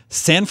 weapons,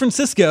 San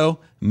Francisco,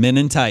 men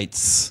in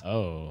tights.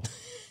 Oh,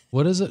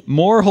 What is it?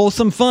 More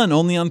wholesome fun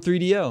only on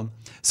 3DO.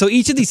 So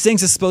each of these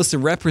things is supposed to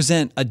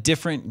represent a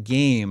different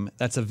game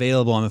that's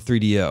available on the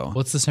 3DO.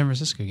 What's the San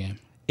Francisco game?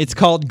 It's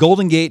called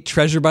Golden Gate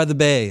Treasure by the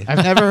Bay.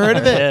 I've never heard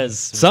of it. is.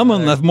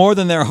 Someone left more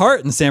than their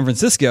heart in San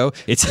Francisco.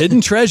 It's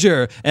hidden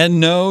treasure, and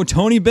no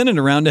Tony Bennett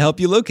around to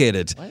help you locate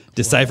it.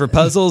 Decipher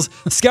puzzles,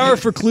 scour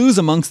for clues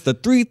amongst the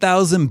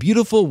 3,000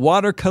 beautiful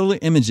watercolor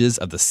images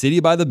of the city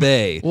by the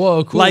bay.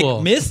 Whoa, cool.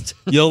 Like Myst?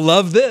 You'll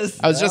love this.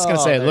 I was just gonna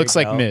say it there looks you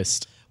like go.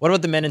 Myst. What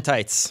about the Men in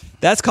Tights?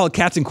 That's called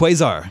Captain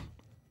Quasar.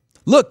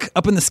 Look,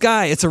 up in the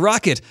sky, it's a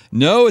rocket.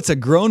 No, it's a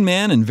grown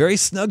man in very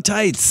snug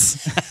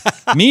tights.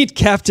 Meet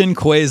Captain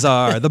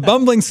Quasar, the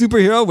bumbling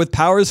superhero with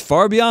powers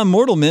far beyond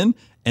mortal men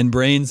and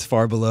brains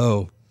far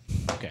below.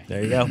 Okay,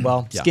 There you go.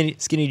 Well,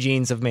 skinny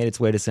jeans have made its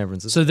way to San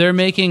Francisco. So they're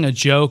making a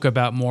joke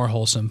about more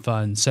wholesome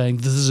fun, saying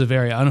this is a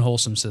very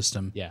unwholesome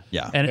system. Yeah.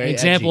 Yeah. And an Very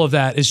example edgy. of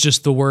that is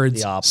just the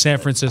words The opposite. San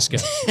Francisco.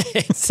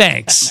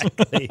 Thanks.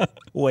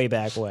 Way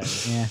back when.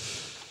 Yeah.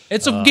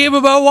 It's a game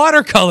about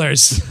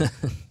watercolors.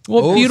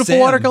 Well, Oh, beautiful Sam.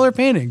 watercolor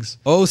paintings.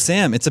 Oh,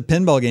 Sam, it's a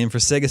pinball game for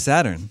Sega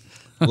Saturn.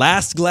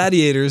 Last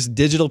Gladiators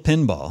digital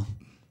pinball.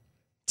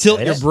 Tilt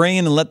your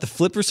brain and let the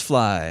flippers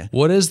fly.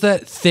 What is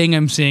that thing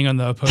I'm seeing on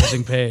the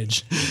opposing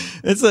page?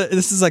 This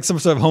is like some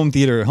sort of home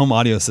theater, home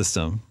audio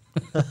system.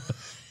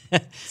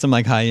 Some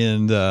like high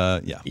end,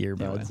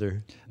 Earbuds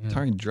or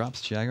Atari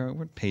drops Jaguar.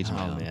 What page am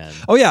I on? man.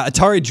 Oh yeah,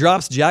 Atari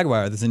drops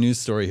Jaguar. There's a news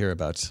story here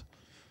about.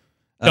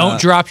 Don't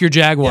drop your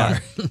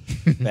Jaguar.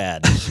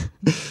 bad.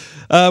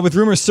 With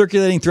rumors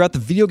circulating throughout the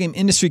video game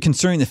industry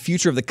concerning the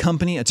future of the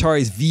company,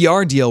 Atari's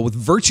VR deal with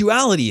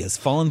Virtuality has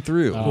fallen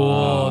through.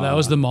 Cool. That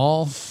was the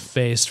mall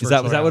based. Was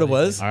that what it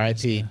was?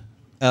 R.I.P.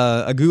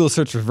 A Google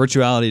search for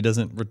Virtuality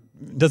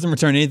doesn't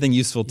return anything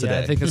useful today. Yeah,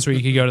 I think that's where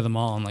you could go to the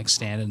mall and like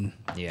stand in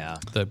Yeah.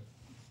 the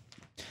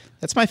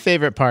That's my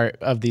favorite part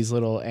of these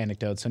little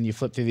anecdotes when you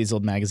flip through these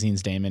old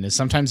magazines, Damon, is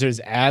sometimes there's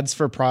ads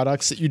for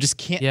products that you just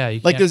can't. Yeah, you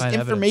like can't there's find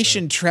evidence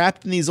information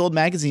trapped in these old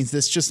magazines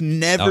that's just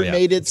never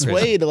made its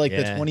way to like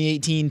the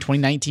 2018,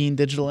 2019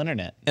 digital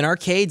internet. And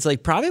arcades,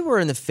 like, probably were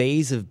in the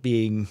phase of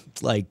being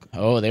like,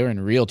 Oh, they were in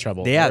real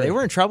trouble. yeah, they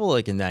were in trouble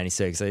like in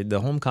 '96.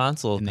 The home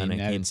console In the kind of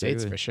United came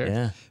States, through. for sure.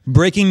 Yeah.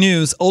 Breaking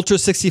news, Ultra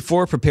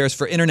 64 prepares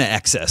for internet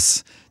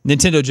access.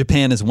 Nintendo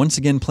Japan is once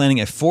again planning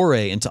a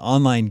foray into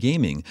online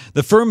gaming.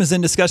 The firm is in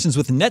discussions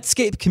with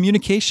Netscape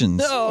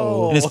Communications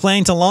and is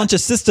planning to launch a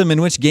system in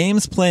which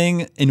games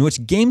playing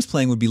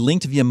would be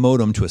linked via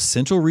modem to a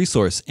central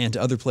resource and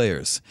to other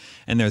players.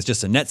 And there's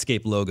just a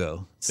Netscape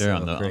logo there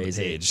on the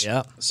page.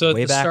 Yeah. So at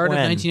Way the back start of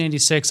when.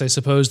 1996, I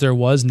suppose there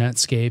was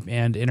Netscape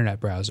and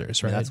internet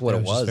browsers, right? That's what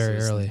it was. Just very It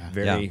was early.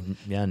 Very,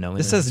 no.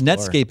 This says Internet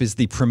Explorer. Netscape is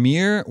the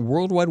premier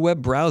World Wide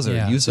Web browser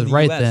Yeah, used so in the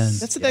right US.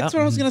 then. That's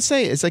what I was gonna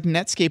say. It's like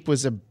Netscape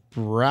was a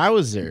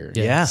browser.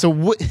 Yeah. So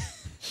what?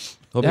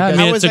 Well, Yeah, I because-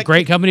 mean, How it's is a that-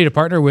 great company to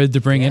partner with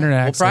to bring internet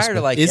Well, access. prior to,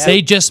 but like,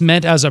 they just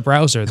meant as a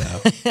browser,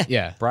 though.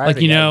 Yeah. prior Like,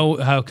 to you that, know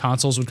how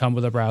consoles would come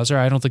with a browser?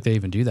 I don't think they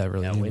even do that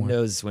really anymore.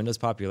 Windows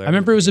popular. I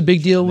remember it was a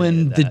big deal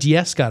when the that.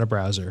 DS got a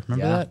browser.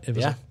 Remember Yeah, that? It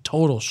was yeah. like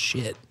total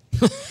shit.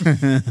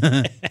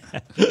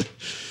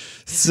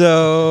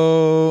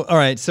 So, all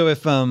right. So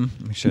if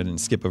make sure I didn't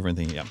skip over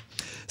anything. Yeah.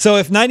 So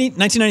if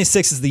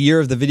 1996 is the year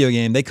of the video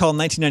game, they call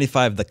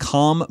 1995 the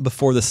calm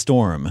before the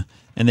storm,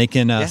 and they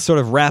can sort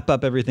of wrap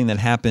up everything that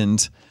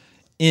happened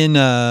in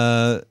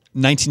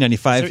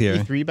 1995 Is here.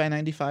 there E3 by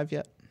 95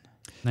 yet?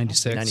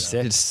 96.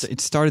 96. It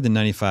started in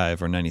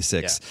 95 or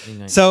 96. Yeah,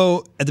 96.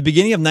 So at the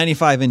beginning of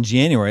 95 in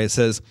January, it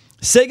says,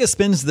 Sega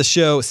spins the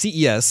show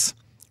CES,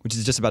 which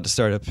is just about to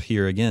start up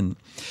here again,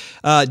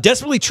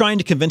 desperately trying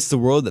to convince the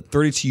world that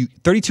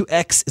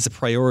 32X is a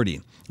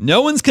priority.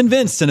 No one's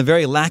convinced, and a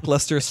very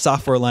lackluster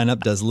software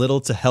lineup does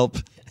little to help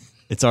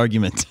its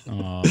argument.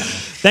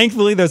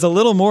 Thankfully, there's a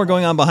little more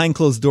going on behind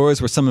closed doors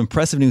where some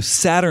impressive new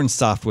Saturn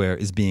software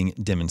is being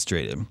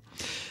demonstrated.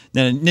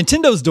 Now,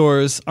 Nintendo's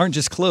doors aren't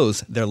just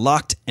closed, they're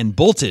locked and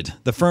bolted.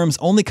 The firm's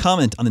only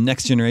comment on the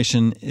next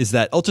generation is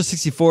that Ultra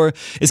 64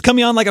 is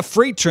coming on like a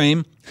freight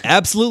train,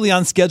 absolutely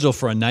on schedule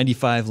for a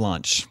 95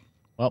 launch.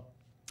 Well,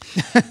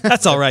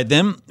 That's all right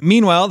then.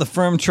 Meanwhile, the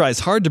firm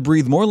tries hard to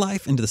breathe more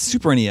life into the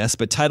Super NES,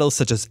 but titles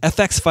such as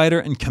FX Fighter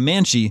and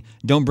Comanche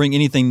don't bring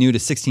anything new to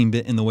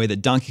 16-bit in the way that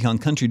Donkey Kong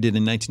Country did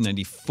in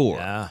 1994.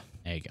 Yeah.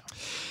 there you go.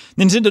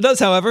 Nintendo does,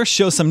 however,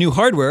 show some new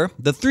hardware,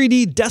 the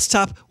 3D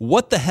desktop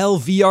What the Hell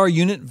VR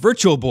unit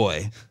Virtual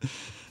Boy.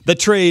 The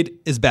trade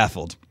is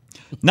baffled.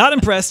 Not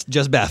impressed,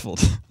 just baffled.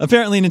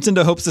 Apparently,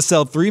 Nintendo hopes to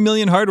sell 3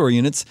 million hardware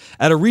units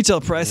at a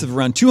retail price of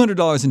around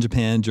 $200 in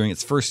Japan during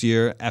its first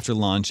year after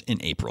launch in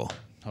April.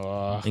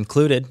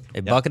 Included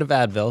a bucket of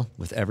Advil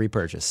with every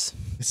purchase.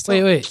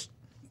 Wait.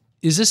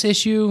 Is this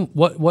issue,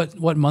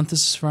 what month is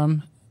this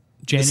from?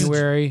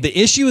 January? The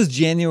issue is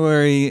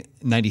January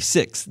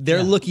 96.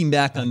 They're looking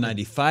back on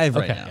 95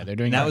 right Okay. now. Yeah, they're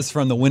doing and that great. was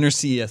from the Winter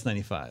CES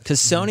 95.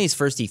 Because Sony's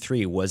first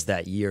E3 was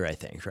that year, I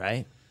think,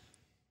 right?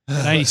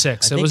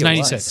 96. I It think was it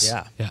 96.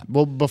 was, yeah.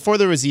 Well, before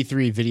there was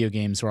E3, video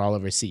games were all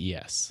over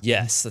CES.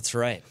 Yes, that's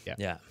right.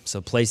 Yeah.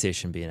 So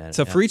PlayStation being at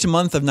So for each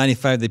month of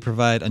 95, they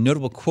provide a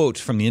notable quote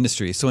from the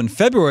industry. So in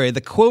February,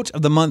 the quote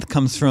of the month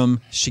comes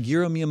from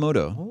Shigeru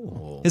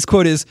Miyamoto. His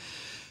quote is,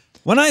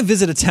 "When I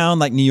visit a town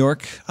like New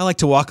York, I like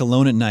to walk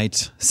alone at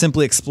night,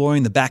 simply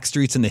exploring the back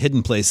streets and the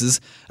hidden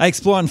places. I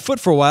explore on foot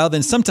for a while,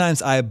 then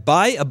sometimes I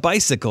buy a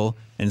bicycle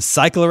and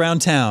cycle around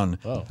town.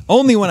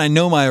 Only when I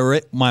know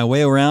my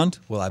way around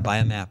will I buy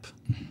a map."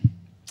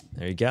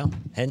 There you go.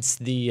 Hence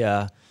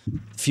the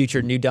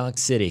future New Donk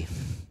City.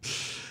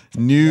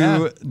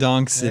 New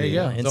Donk City.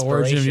 There you go. The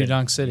origin of New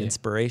Donk City.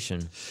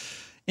 Inspiration.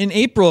 In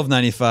April of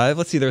 95,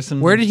 let's see, there's some...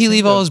 Where did he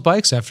leave all his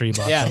bikes after he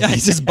bought them? Yeah,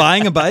 he's just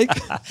buying a bike.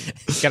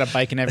 He's got a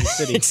bike in every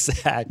city.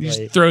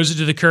 Exactly. Throws it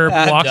to the curb,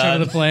 walks done.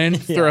 onto the plane.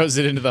 Throws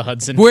it into the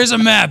Hudson. Where's a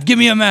map? Give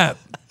me a map.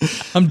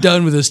 I'm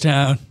done with this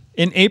town.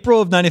 In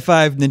April of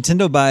 95,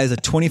 Nintendo buys a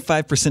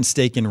 25%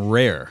 stake in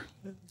Rare.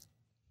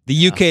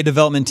 The UK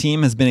development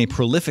team has been a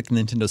prolific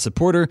Nintendo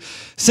supporter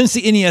since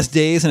the NES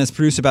days and has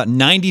produced about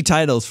 90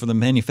 titles for the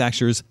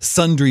manufacturer's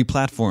sundry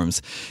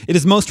platforms. It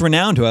is most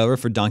renowned, however,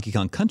 for Donkey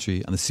Kong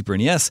Country on the Super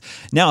NES,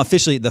 now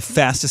officially the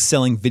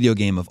fastest-selling video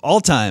game of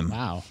all time.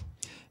 Wow.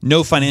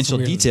 No financial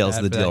Weirdly details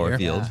bad of the for that deal year.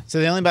 revealed. So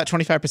they only bought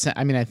 25%.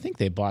 I mean, I think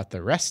they bought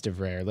the rest of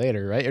Rare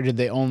later, right? Or did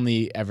they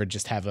only ever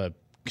just have a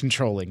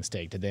controlling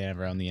stake? Did they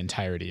ever own the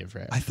entirety of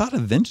Rare? I thought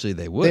eventually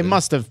they would. They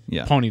must have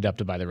Yeah. ponied up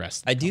to buy the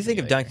rest. I do think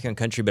of Donkey Kong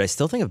Country, but I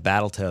still think of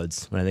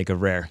Battletoads when I think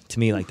of Rare. To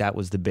me, like that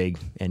was the big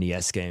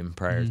NES game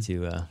prior to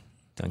Donkey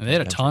And they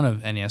had a Kong ton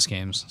of NES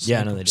games.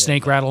 Yeah, I know they did.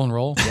 Snake, Rattle, and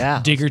Roll. Yeah,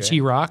 Digger that's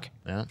T Rock.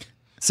 Country. Yeah.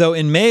 So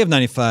in May of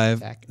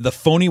 95, the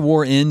phony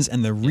war ends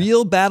and the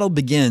real battle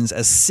begins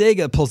as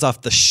Sega pulls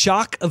off the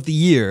shock of the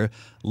year,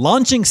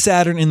 launching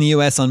Saturn in the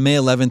US on May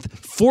 11th,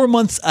 4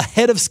 months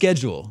ahead of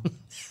schedule.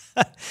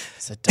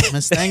 It's the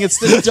dumbest thing. It's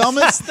the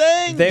dumbest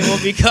thing. They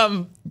will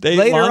become They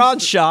later launched- on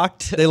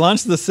shocked. They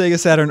launched the Sega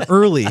Saturn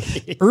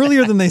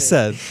earlier than they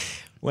said.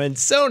 When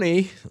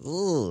Sony,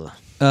 ugh.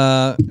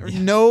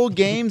 No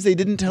games. They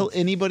didn't tell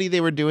anybody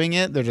they were doing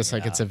it. They're just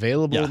like, it's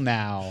available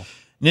now.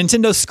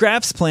 Nintendo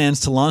scraps plans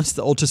to launch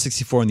the Ultra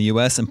 64 in the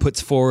US and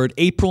puts forward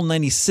April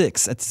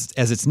 96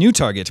 as its new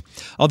target,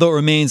 although it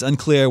remains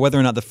unclear whether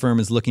or not the firm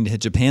is looking to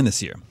hit Japan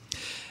this year.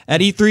 At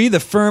E3, the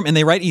firm, and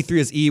they write E3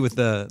 as E with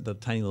the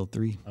tiny little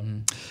 3.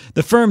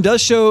 The firm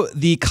does show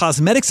the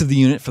cosmetics of the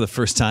unit for the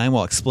first time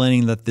while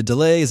explaining that the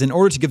delay is in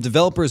order to give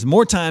developers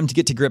more time to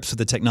get to grips with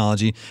the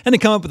technology and to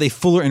come up with a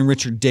fuller and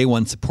richer day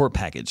one support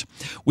package.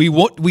 We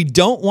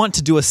don't want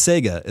to do a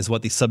Sega, is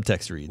what the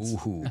subtext reads.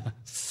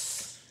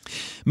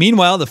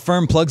 Meanwhile, the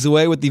firm plugs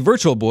away with the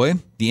Virtual Boy.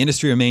 The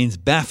industry remains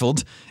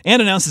baffled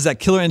and announces that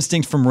Killer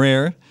Instinct from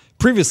Rare,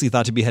 previously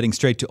thought to be heading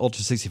straight to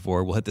Ultra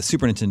 64, will hit the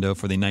Super Nintendo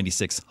for the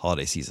 96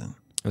 holiday season.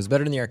 It was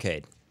better than the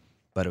arcade,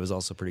 but it was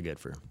also pretty good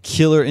for.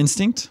 Killer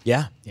Instinct?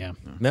 Yeah.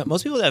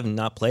 Most people have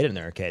not played it in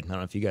the arcade. I don't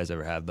know if you guys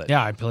ever have, but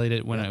Yeah, I played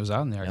it when it was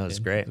out in the arcade. was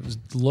great. It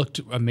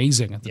looked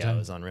amazing at the yeah, time. it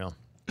was unreal.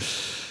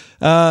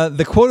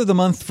 The quote of the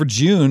month for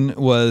June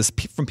was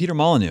from Peter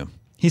Molyneux.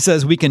 He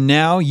says, "We can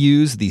now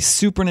use the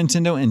Super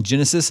Nintendo and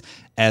Genesis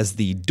as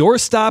the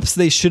doorstops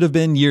they should have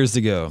been years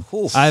ago.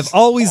 I've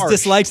always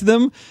disliked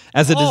them.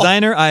 As a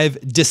designer, I've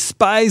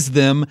despised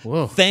them.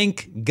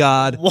 Thank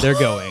God they're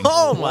going."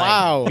 Oh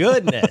my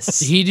goodness!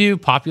 Did he do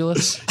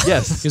Populous?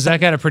 Yes. Because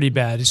that got a pretty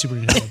bad Super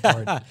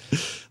Nintendo port.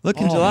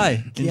 Look in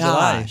July. In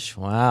July. Gosh,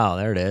 wow,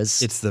 there it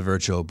is. It's the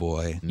Virtual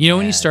Boy. You know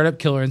when you start up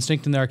Killer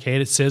Instinct in the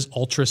arcade, it says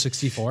Ultra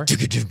 64?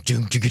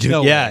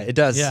 No yeah, way. it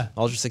does. Yeah.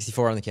 Ultra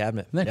 64 on the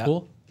cabinet. Isn't that yeah.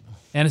 cool?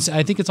 And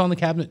I think it's on the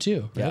cabinet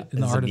too, right? Yeah, In it's the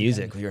the heart of the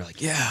music. cabinet. You're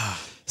like, yeah.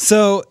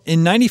 So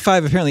in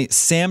 95, apparently,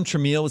 Sam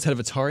Tramiel was head of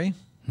Atari,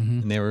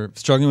 and they were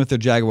struggling with their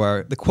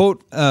Jaguar. The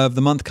quote of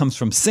the month comes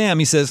from Sam.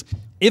 He says,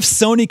 "If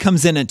Sony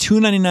comes in at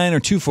 $299 or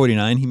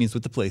 $249, he means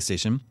with the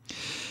PlayStation,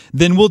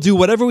 then we'll do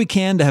whatever we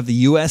can to have the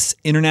U.S.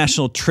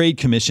 International Trade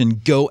Commission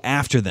go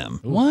after them."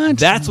 What?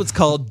 That's what's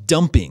called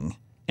dumping,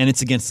 and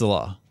it's against the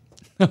law.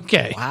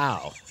 Okay.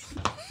 Wow.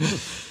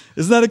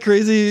 Isn't that a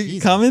crazy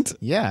comment?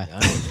 Yeah.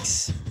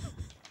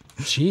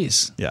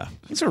 Jeez. Yeah.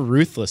 These are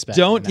ruthless back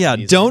in the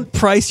 90s. Don't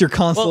price your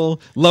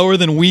console lower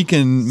than we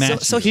can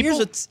match. So it. here's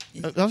what's.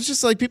 I was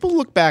just like, people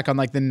look back on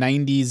like the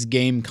 90s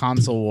game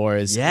console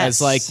wars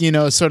Yes. as like,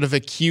 sort of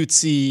a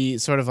cutesy,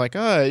 sort of like,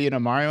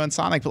 Mario and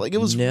Sonic, but like it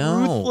was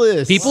No.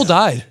 ruthless. People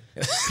died.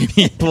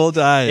 People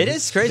died. It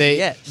is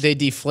crazy. They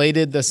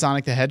deflated the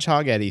Sonic the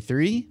Hedgehog at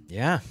E3.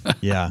 Yeah.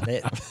 Yeah.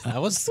 That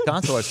was the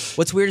console wars.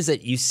 What's weird is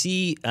that you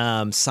see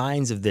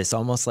signs of this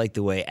almost like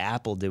the way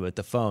Apple did with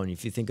the phone.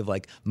 If you think of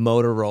like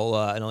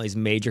Motorola and all these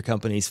major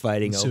companies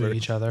fighting Suing over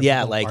each other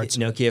Yeah, for like parts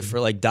of Nokia for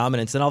like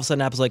dominance. And all of a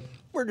sudden Apple's like,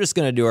 we're just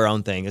going to do our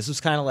own thing. This was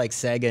kind of like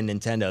Sega and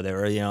Nintendo. They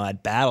were,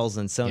 at battles,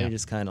 and Sony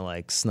just kind of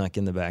like snuck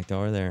in the back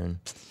door there. And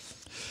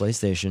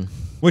PlayStation.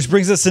 Which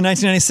brings us to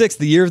 1996,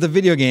 the year of the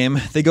video game.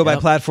 They go by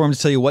platform to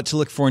tell you what to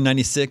look for in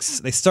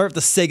 96. They start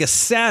with the Sega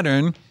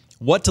Saturn.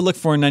 What to look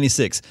for in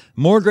 96.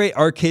 More great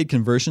arcade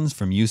conversions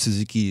from Yu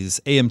Suzuki's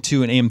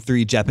AM2 and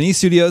AM3 Japanese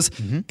studios.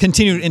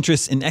 Continued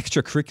interest in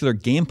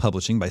extracurricular game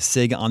publishing by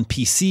Sega on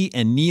PC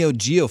and Neo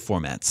Geo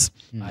formats.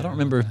 I don't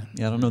remember.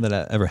 I don't know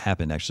that ever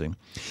happened, actually.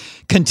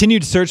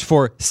 Continued search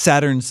for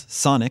Saturn's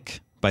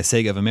Sonic by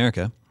Sega of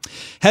America.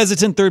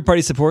 Hesitant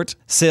third-party support,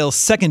 sales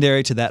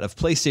secondary to that of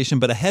PlayStation,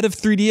 but ahead of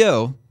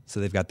 3DO, so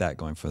they've got that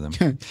going for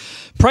them.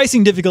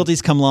 Pricing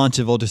difficulties come launch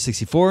of Ultra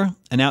 64,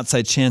 an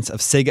outside chance of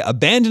Sega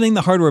abandoning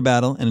the hardware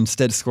battle and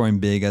instead scoring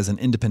big as an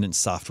independent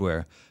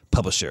software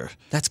publisher.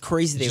 That's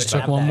crazy. They Just would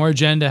took have one that. more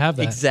gen to have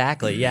that.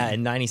 Exactly. Yeah.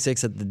 In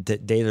 96, at the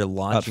day they're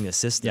launching a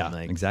system. Yeah,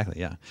 like,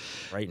 exactly, yeah.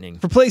 frightening.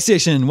 For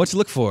PlayStation, what to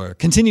look for?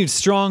 Continued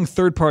strong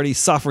third-party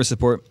software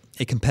support,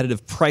 a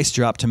competitive price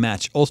drop to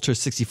match Ultra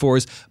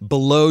 64's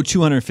below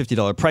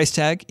 $250 price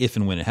tag, if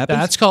and when it happens.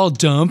 That's called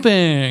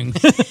dumping.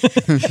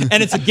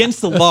 And it's against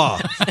the law.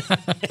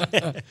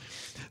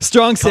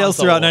 Strong sales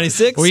Console throughout wars.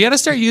 96. We got to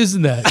start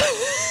using that.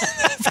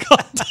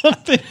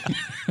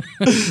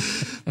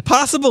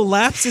 Possible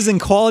lapses in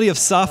quality of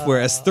software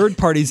as third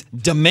parties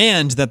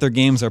demand that their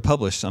games are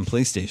published on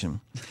PlayStation.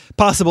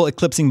 Possible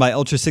eclipsing by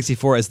Ultra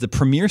 64 as the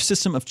premier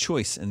system of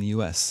choice in the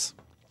US.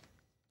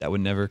 That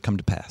would never come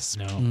to pass.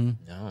 No.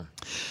 No.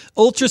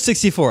 Ultra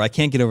 64. I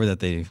can't get over that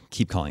they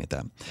keep calling it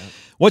that.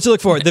 What to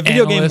look for? The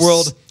video game Analysts.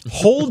 world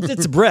holds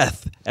its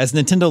breath as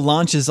Nintendo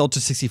launches Ultra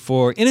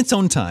 64 in its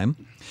own time.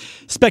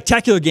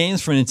 Spectacular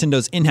games for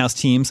Nintendo's in-house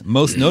teams,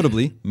 most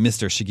notably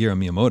Mr. Shigeru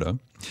Miyamoto.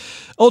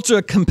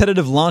 Ultra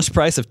competitive launch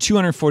price of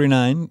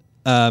 $249,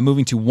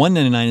 moving to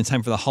 $199 in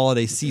time for the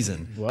holiday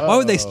season.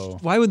 Whoa.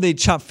 Why would they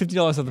chop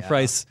 $50 off the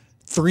price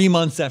 3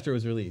 months after it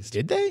was released?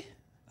 Did they?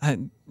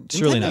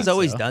 Surely Nintendo's not.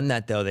 always done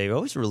that, though. They've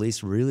always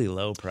released really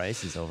low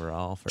prices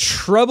overall. For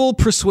Trouble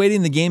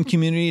persuading the game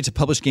community to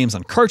publish games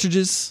on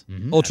cartridges.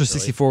 Ultra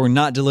 64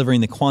 not delivering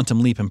the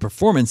quantum leap in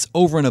performance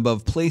over and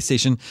above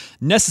PlayStation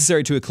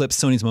necessary to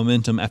eclipse Sony's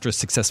momentum after a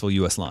successful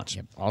US launch.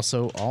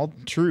 Also, all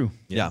true.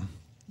 Yeah.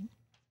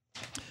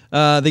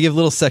 They give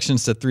little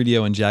sections to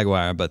 3DO and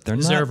Jaguar, but they're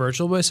Is not. there a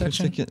Virtual Boy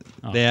section?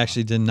 They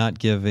actually did not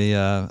give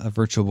a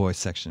Virtual Boy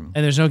section.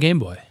 And there's no Game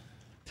Boy.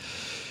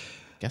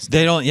 Guess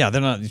They don't. Yeah,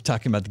 they're not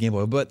talking about the Game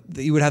Boy, but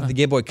you would have the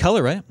Game Boy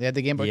Color, right? they had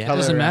the Game Boy Yeah. Color.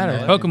 Doesn't matter.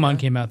 and Pokemon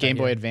came out. Game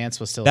that Boy year. Advance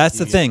was still. That's a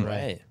the few thing. years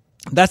away. Right.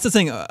 That's the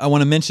thing I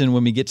want to mention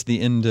when we get to the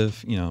end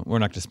of, we're not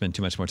going to spend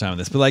too much more time on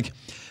this, but like,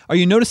 are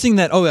you noticing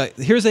that? Oh,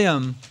 here's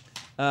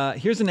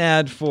an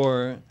ad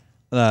for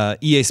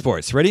EA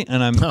Sports. Ready?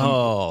 And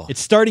it's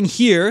starting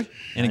here,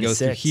 and it goes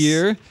through 96.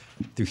 here,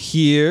 through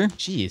here,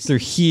 Jeez. through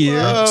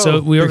here. So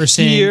we through were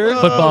seeing here,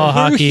 football,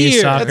 through hockey,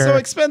 here. soccer. That's so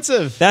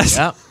expensive. That's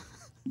Yep.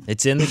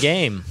 It's in the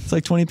game. it's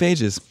like 20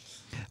 pages.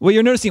 What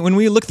you're noticing when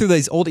we look through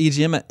these old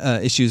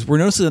EGM issues, we're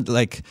noticing that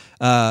like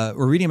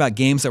we're reading about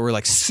games that were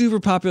like super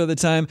popular at the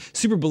time,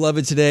 super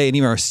beloved today, and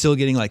even are still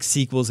getting like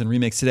sequels and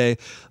remakes today.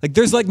 Like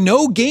there's like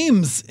no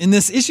games in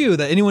this issue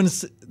that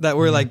that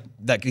we're like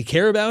that we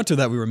care about or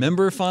that we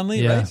remember fondly.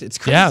 Yeah. Right? It's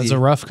crazy. Yeah, it was a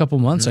rough couple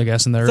months, I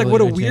guess, in the It's early like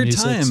what a weird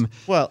 1986. time.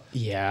 Well,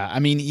 yeah. I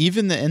mean,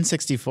 even the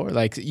N64,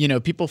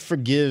 like, people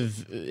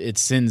forgive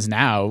its sins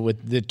now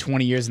with the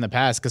 20 years in the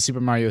past because Super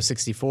Mario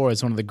 64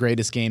 is one of the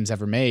greatest games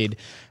ever made.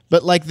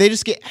 But like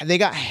they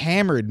got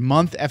hammered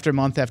month after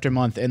month after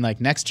month in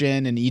like Next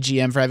Gen and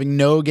EGM for having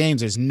no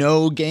games. There's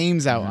no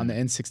games out on the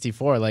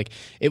N64. Like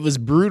it was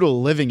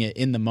brutal living it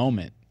in the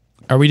moment.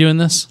 Are we doing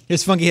this?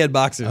 Here's Funky Head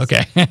Boxers.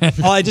 Okay.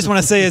 All I just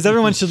want to say is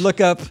everyone should look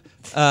up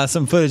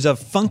some footage of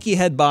Funky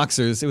Head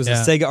Boxers. It was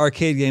Yeah. a Sega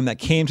arcade game that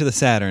came to the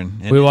Saturn.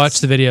 And We it's-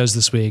 watched the videos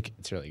this week.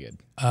 It's really good.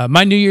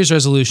 My New Year's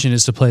resolution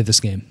is to play this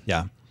game.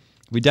 Yeah.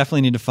 We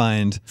definitely need to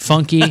find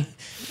Funky.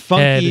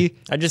 Funky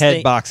I just Head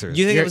think, Boxers.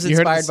 Do you think it was You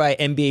heard inspired this- by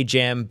NBA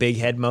Jam Big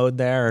Head mode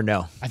there or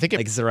no? I think it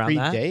like, is it around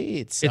that?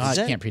 predates. It's-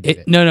 I can't predate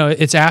it. No,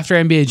 it's after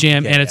NBA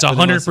Jam, and it's yeah.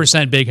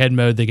 100% Big Head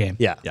mode. The game.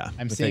 Yeah. Yeah.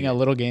 I'm seeing a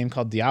little game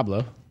called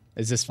Diablo.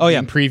 Is this Oh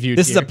yeah, being previewed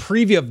This is here? a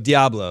preview of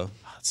Diablo,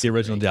 the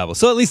original Diablo.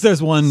 So at least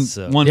there's one.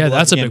 So- one Yeah, beloved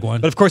that's a game. big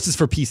one. But of course, it's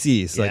for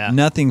PCs. Yeah. Like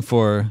nothing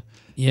for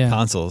Yeah.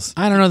 consoles.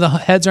 I don't know. The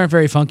heads aren't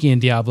very funky in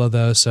Diablo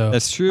though, so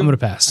That's true. I'm gonna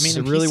pass. Is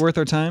mean, it really PC worth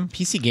our time?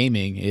 PC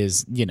gaming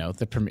is,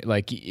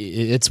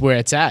 it's where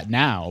it's at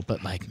now.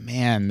 But like,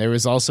 man, there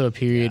was also a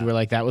period where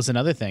like that was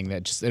another thing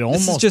that it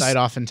almost just- died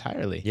off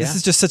entirely. This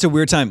is just such a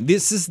weird time.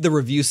 This is the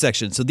review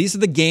section. So these are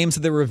the games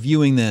that they're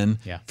reviewing then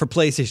Yeah. for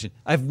PlayStation.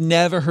 I've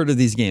never heard of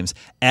these games.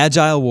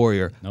 Agile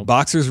Warrior,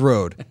 Boxer's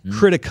Road,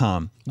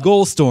 Criticom,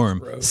 Goalstorm,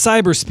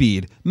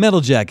 Cyberspeed,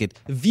 Metal Jacket,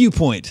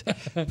 Viewpoint.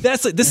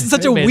 This is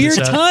such a made weird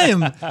this up.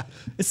 time.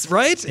 It's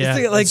right. Yeah,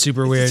 it's like it's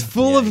super It's weird.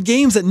 full of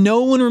games that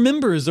no one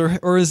remembers or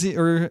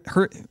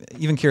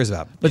even cares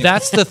about. but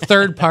that's the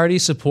third party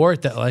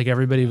support that like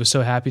everybody was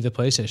so happy the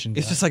PlayStation got.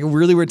 It's just like a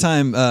really weird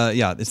time.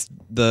 It's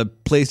the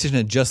PlayStation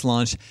had just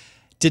launched,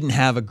 didn't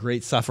have a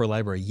great software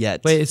library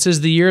yet. Wait, it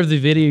says the year of the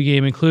video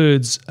game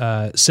includes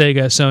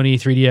Sega, Sony,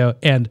 3DO,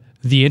 and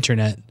the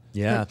internet.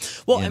 Yeah.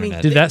 Well, I mean,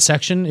 internet. Did that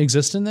section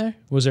exist in there?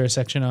 Was there a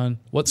section on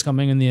what's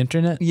coming in the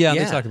internet? Yeah,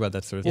 Yeah. they talk about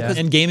that sort of Well, thing.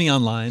 And gaming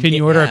online. Can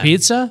you order a Yeah.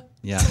 pizza?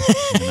 Yeah,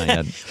 not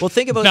yet. well,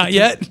 think about Not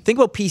yet. Think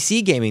about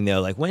PC gaming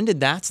though. Like, when did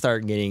that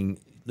start getting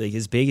like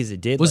as big as it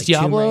did? Was like,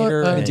 Tomb Diablo,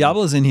 Raider and-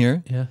 Diablo's in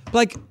here. Yeah.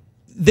 Like,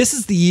 this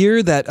is the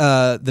year that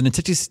the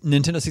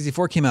Nintendo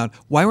 64 came out.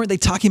 Why weren't they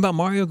talking about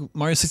Mario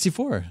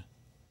 64?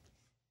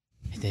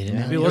 They didn't,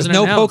 have, Maybe it There's wasn't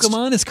no announced.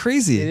 Pokemon. It's they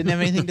crazy. didn't have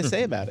anything to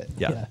say about it.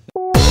 Yeah.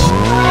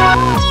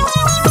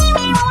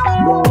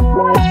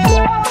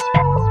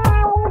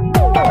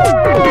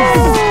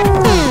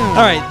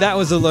 All right, that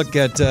was a look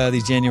at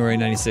the January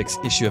 96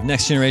 issue of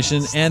Next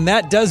Generation. And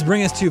that does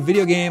bring us to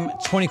Video Game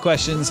 20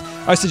 Questions.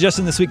 Our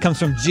suggestion this week comes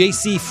from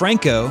JC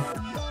Franco.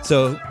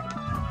 So,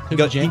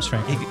 James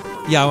Franco.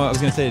 yeah, I was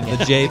going to say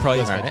the J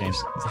probably All right.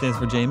 James. stands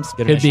for James.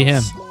 Could be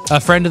him. A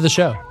friend of the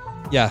show.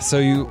 Yeah,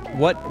 so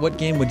what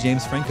game would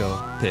James Franco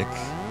pick?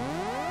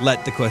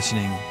 Let the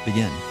questioning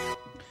begin.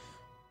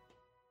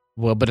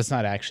 Well, but it's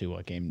not actually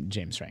what game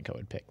James Franco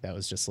would pick. That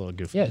was just a little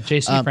goofy. Yeah,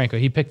 JC Franco.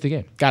 He picked the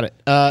game. Got it.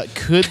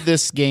 Could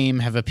this game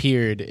have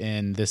appeared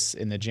in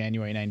the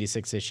January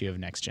 96 issue of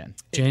Next Gen?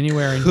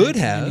 January Could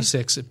have.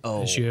 1996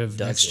 issue of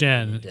does Next it?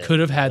 Gen It could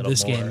have a had little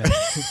this game. more. in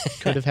it.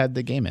 Could have had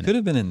the game in Could it.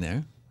 have been in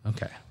there.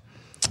 Okay.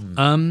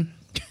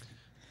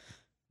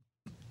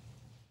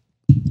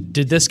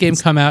 Did this game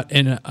come out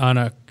on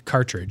a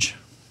cartridge?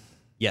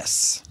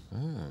 Yes.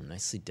 Oh,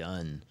 nicely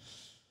done.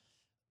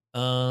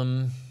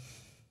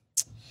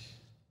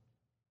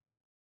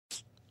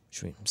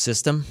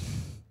 System.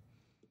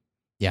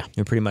 Yeah.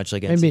 You're pretty much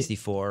like Maybe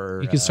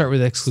N64. You could start with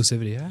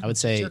exclusivity. I would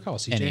say It's your call,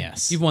 CJ.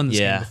 NES. You've won this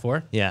Yeah. game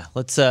before. Yeah.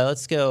 Let's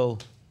go.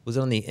 Was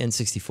it on the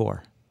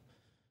N64?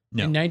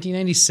 No. In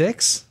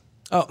 1996?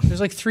 Oh,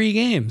 There's like 3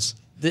 games.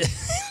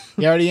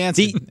 You already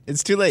answered.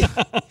 It's too late.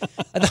 All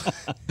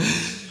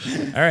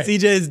right.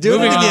 CJ's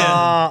doing it again.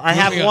 I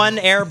have one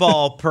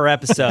airball per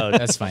episode.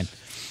 That's fine.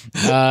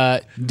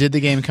 Did the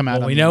game come out?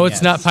 Well, on we the know NES?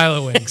 it's not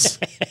Pilot Wings.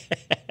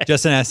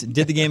 Justin asked,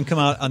 did the game come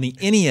out on the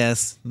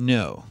NES?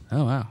 No.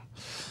 Oh,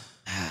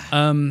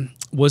 wow.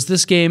 Was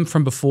this game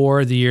from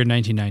before the year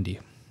 1990?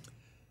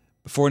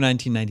 Before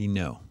 1990,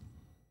 no.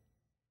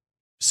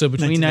 So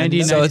between 90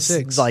 and So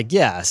 96. it's like,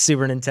 yeah,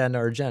 Super Nintendo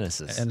or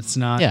Genesis. and it's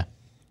not Yeah.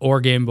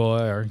 or Game Boy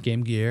or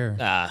Game Gear.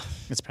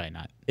 It's probably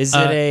not. Is it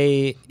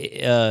a?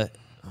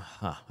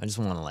 I just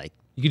want to like.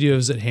 You could do it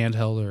as a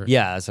handheld or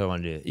Yeah, that's what I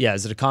want to do. Yeah,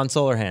 is it a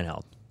console or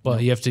handheld?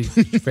 well, you have to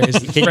phrase.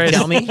 Can you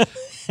tell me?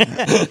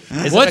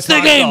 What's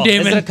the game,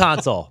 Damon? Is it a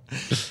console?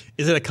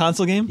 Is it a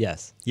console game?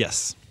 Yes.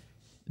 Yes.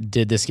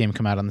 Did this game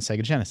come out on the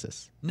Sega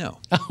Genesis? No.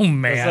 Oh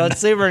man. So it's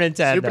Super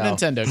Nintendo. Super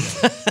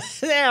Nintendo.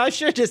 Yeah, I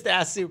should have just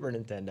asked Super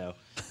Nintendo.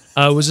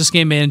 Was this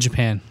game made in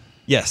Japan?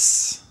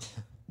 Yes.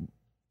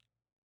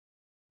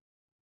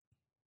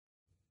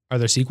 Are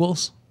there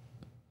sequels?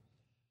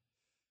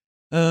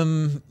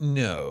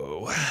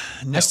 No.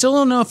 I still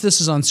don't know if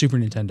this is on Super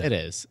Nintendo. It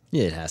is.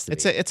 Yeah, it has to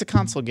It's be. a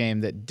console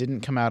game that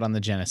didn't come out on the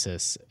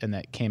Genesis and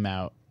that came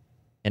out.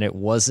 And it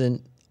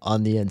wasn't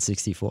on the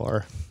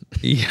N64.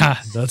 Yeah,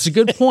 that's a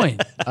good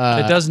point.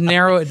 It does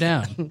narrow it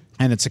down.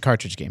 And it's a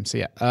cartridge game. So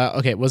yeah.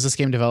 Okay. Was this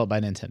game developed by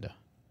Nintendo?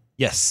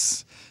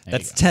 Yes. you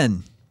That's go.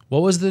 10.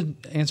 What was the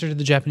answer to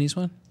the Japanese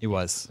one? It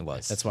was. It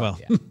was. That's why. Well,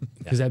 Yeah.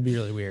 Because that'd be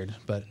really weird,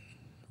 but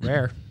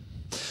rare.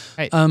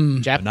 Right.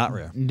 but not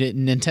rare.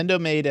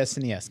 Nintendo made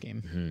SNES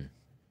game.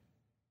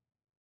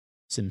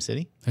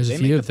 SimCity. There's They a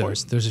few make of the port?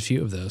 those. There's a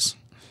few of those.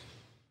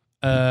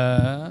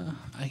 I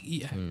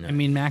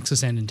mean,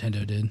 Maxis and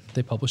Nintendo did.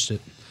 They published it.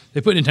 They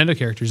put Nintendo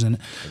characters in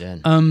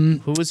it.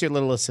 Who was your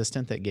little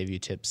assistant that gave you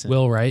tips?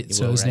 Will Wright.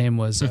 So Will his Wright. name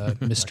was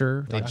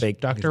Mr.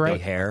 Dr. Big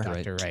Wright. hair.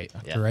 Dr. Wright.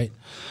 Dr. Wright.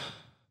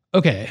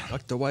 Okay.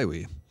 Dr.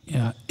 Wywee.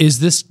 Yeah. Does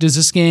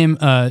this game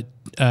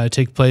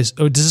take place?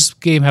 Oh, does this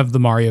game have the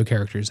Mario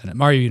characters in it?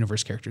 Mario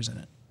Universe characters in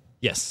it?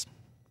 Yes.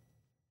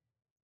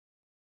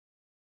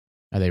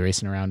 Are they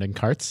racing around in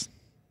carts?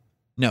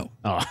 No.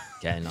 Oh,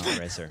 Okay, not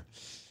racer.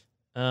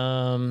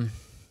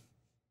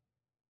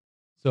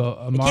 So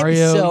a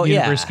Mario so, yeah.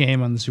 Universe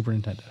game on the Super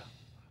Nintendo.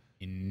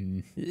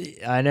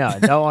 I know. I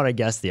don't want to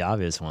guess the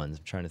obvious ones.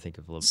 I'm trying to think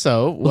of a little.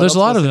 so Well, there's a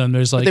lot of them.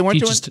 There's like they weren't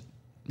Peach's doing.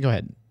 Go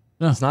ahead.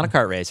 It's not a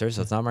kart racer,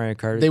 so it's not Mario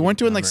Kart. They weren't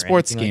doing or like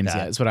sports anything games like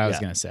yet. that. Is what I was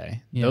Yeah. gonna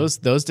say. Yeah.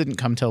 Those didn't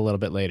come till a little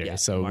bit later. Yeah,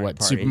 so Mario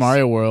what? Super Parties.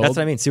 Mario World. That's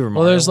what I mean. Super Mario.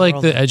 well, there's like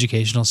World. the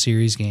educational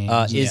series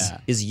games. Yeah.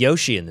 Is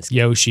Yoshi in this game?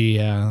 Yoshi,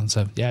 yeah.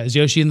 So yeah, is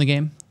Yoshi in the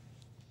game?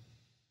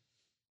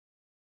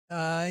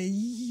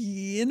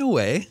 In a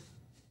way.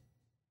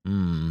 I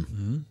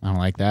don't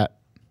like that.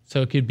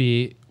 So it could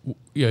be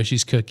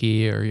Yoshi's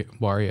Cookie or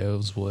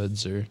Wario's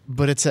Woods or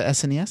But it's a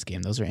SNES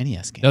game. Those are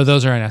NES games. no,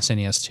 those are on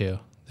SNES too.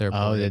 They're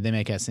Oh, ported. did they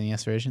make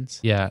SNES versions?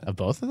 Yeah. Of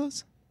both of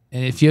those?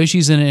 And if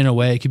Yoshi's in a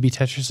way, it could be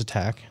Tetris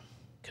Attack.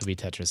 Could be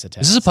Tetris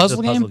Attack. Is this a It's a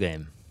puzzle puzzle game?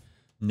 game.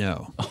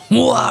 No.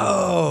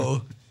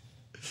 Whoa!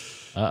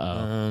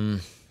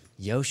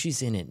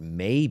 Yoshi's in it,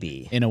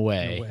 maybe. In a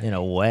way. In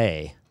a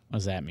way. What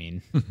does that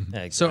mean?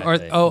 So are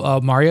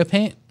Exactly. Mario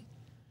Paint?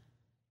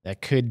 That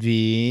could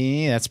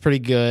be. That's pretty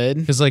good.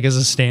 Because like as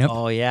a stamp.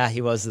 Oh yeah,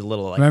 he was the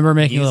little. Like, Remember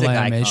making music little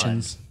icon.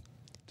 animations.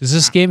 Is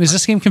this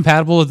game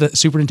compatible with the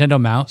Super Nintendo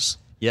mouse?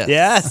 Yes.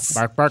 Yes.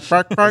 Bark, bark,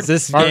 bark, bark. Is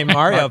this bark, game bark,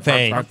 Mario bark, bark,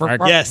 Paint? bark, bark,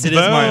 bark. Yes, it is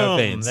Mario Boom.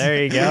 Paint.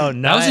 There you go.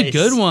 Nice. That was a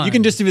good one. You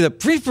can just do the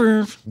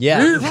pre-per.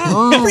 Yeah. You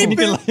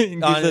can, like, use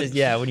it-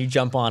 Yeah, when you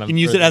jump on him. you can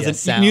use it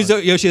as you can use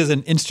Yoshi as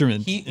an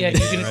instrument. you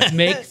can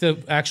make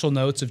the actual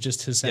notes of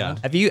just his sound.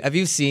 Have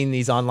you seen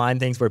these online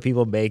things where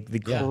people make the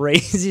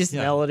craziest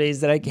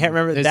melodies that I can't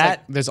remember? There's,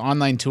 that there's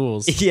online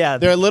tools. Yeah.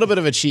 They're a little bit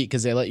of a cheat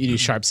because they let you do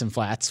sharps and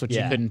flats, which you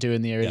Yeah. couldn't do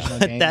in the original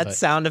game. that but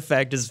sound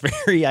effect is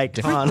very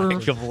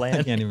iconic of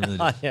land. can't even really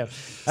do it. Yeah.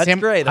 That's Sam,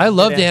 great. I That's a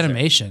love good the answer.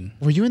 animation.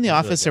 Were you in the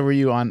office or were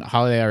you on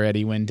holiday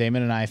already when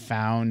Damon and I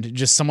found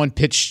just someone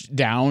pitched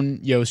down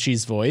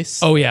Yoshi's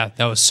voice? Oh yeah,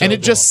 that was so. and it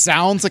cool. just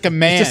sounds like a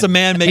man. Just a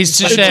man making He's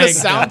just It saying,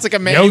 just sounds like a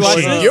man.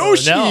 Yoshi. He wants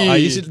Yoshi. No,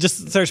 You should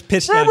just start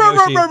pitching down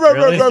Yoshi.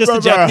 Really? It's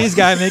just a Japanese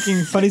guy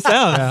making funny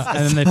sounds. Yeah,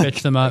 and then they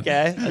pitched them up.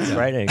 Okay, that's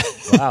frightening.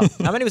 Wow.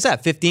 How many was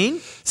that? 15?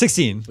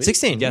 16.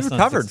 16. You guessed on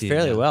recovered 16,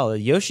 fairly yeah. well. The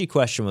Yoshi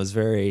question was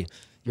very.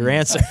 Your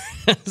answer.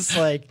 It's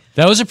like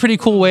That was a pretty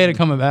cool way to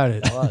come about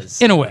it. was.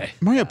 In a way.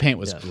 Mario Paint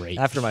was great.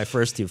 after my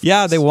first two.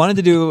 Yeah, they wanted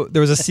to do. There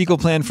was a sequel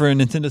plan for a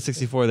Nintendo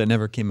 64 that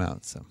never came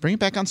out. So Bring it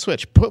back on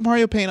Switch. Put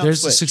Mario Paint on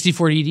There's a Switch.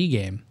 64 DD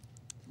game.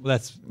 well,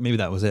 maybe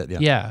that was it. Yeah.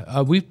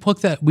 Yeah, we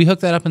hooked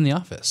that up in the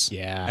office.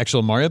 Yeah.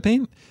 Actual Mario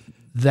Paint.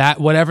 That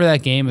whatever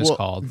that game is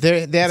called.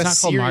 They had It's a not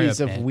called Mario series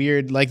of Paint.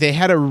 weird, like they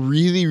had a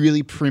really,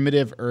 really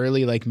primitive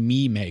early like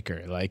Mii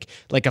maker, like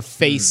a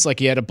face,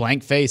 like you had a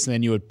blank face and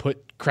then you would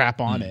put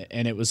crap on it,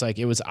 and it was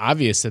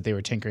obvious that they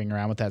were tinkering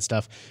around with that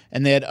stuff.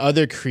 And they had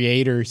other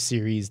creator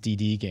series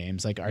DD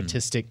games, like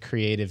artistic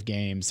creative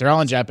games. They're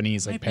all in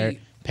Japanese. Like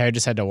Per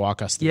just had to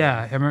walk us through.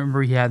 Yeah, I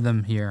remember he had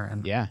them here.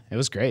 And Yeah, it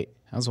was great.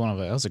 That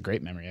was a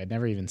great memory. I'd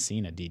never even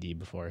seen a DD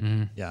before.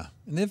 Yeah,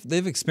 and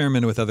they've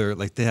experimented with other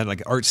they had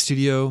like Art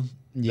Studio.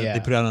 that Yeah. they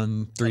put out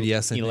on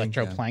 3DS. I think.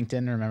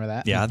 Electroplankton, remember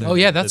that? Yeah. Oh,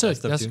 yeah, that's that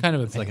stuff that's too. kind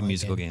of a it's like a paint-like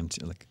musical game. game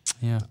too. Like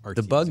Yeah.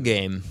 The bug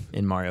game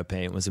in Mario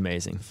Paint was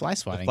amazing. Fly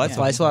swatting.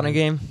 Fly swatting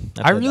game.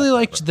 I really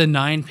liked the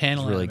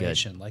 9-panel really good.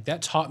 animation. Like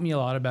that taught me a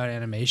lot about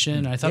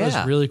animation. I thought it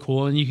Yeah. was really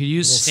cool, and you could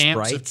use Little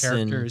stamps of sprites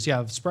and-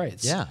 characters.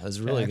 Sprites. Yeah, it was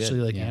really good.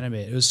 Actually,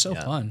 animate. It was so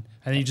fun,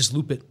 and then you just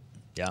loop it.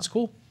 Yeah. It's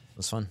cool. It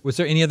was fun. Was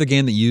there any other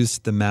game that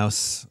used the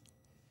mouse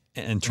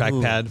and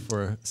trackpad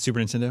for Super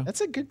Nintendo?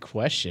 That's a good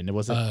question. It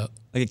wasn't.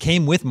 Like it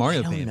came with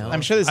Mario Paint. know.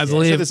 I'm sure there's. I I'm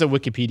believe- sure there's a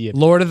Wikipedia.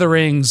 Lord of the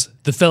Rings,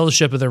 The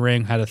Fellowship of the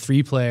Ring had a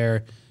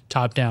 3-player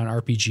top-down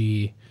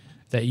RPG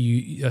that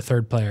a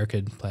third player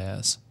could play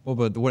as. Well,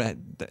 but what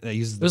that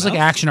uses the It was like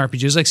mouse? action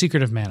RPG. It was like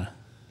Secret of Mana.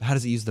 How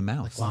does it use the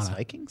mouse?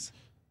 Vikings.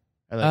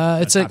 Or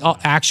It's like all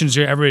actions.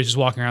 Everybody's just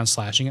walking around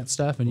slashing at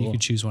stuff, and you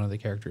could choose one of the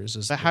characters.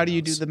 As So the how do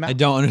you do mouse. the mouse? I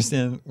don't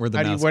understand where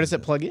the mouse. Where does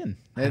it plug in?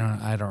 I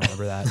don't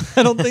remember that.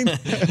 I don't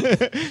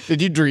think.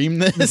 Did you dream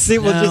this?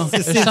 It was No, just it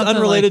it's seems something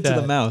unrelated like to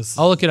the that. mouse.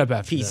 I'll look it up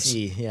after this.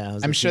 PC. Yeah. It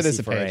was I'm sure there's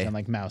a PC page foray. on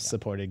like mouse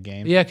supported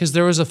game. Yeah, because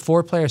there was a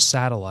 4-player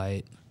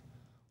satellite.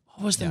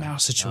 What was the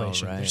mouse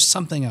situation? right. There's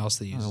something else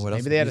they used. What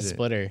else Maybe they had a is it?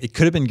 splitter. It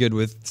could have been good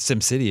with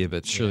SimCity,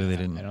 but surely they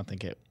didn't. I don't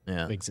think it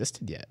Yeah.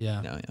 existed yet.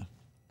 Yeah. No, yeah.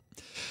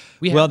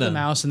 We have Well the done.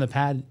 mouse and the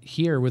pad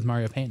here with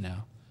Mario Paint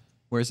now.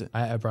 Where is it?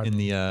 I brought in it.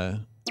 the.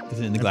 Is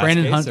it in the glass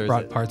Brandon case, Hunt or is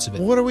brought it- parts of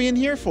it. What are we in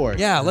here for?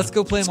 Yeah, let's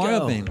go play Mario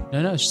go. Paint.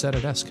 No, she's at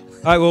her desk. All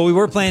right, well, we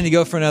were planning to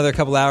go for another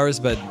couple hours,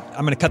 but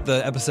I'm going to cut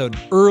the episode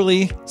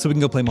early so we can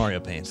go play Mario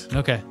Paint.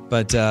 Okay.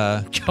 But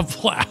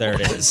Couple hours. There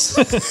it is.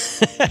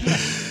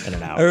 In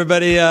an hour.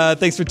 everybody,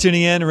 thanks for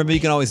tuning in. Remember,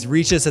 you can always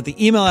reach us at the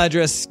email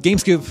address,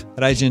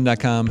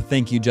 gamescoop@ign.com.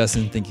 Thank you,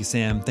 Justin. Thank you,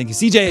 Sam. Thank you,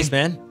 CJ. Thanks,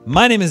 man.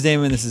 My name is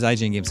Damon. This is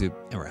IGN Gamescoop,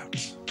 and we're out.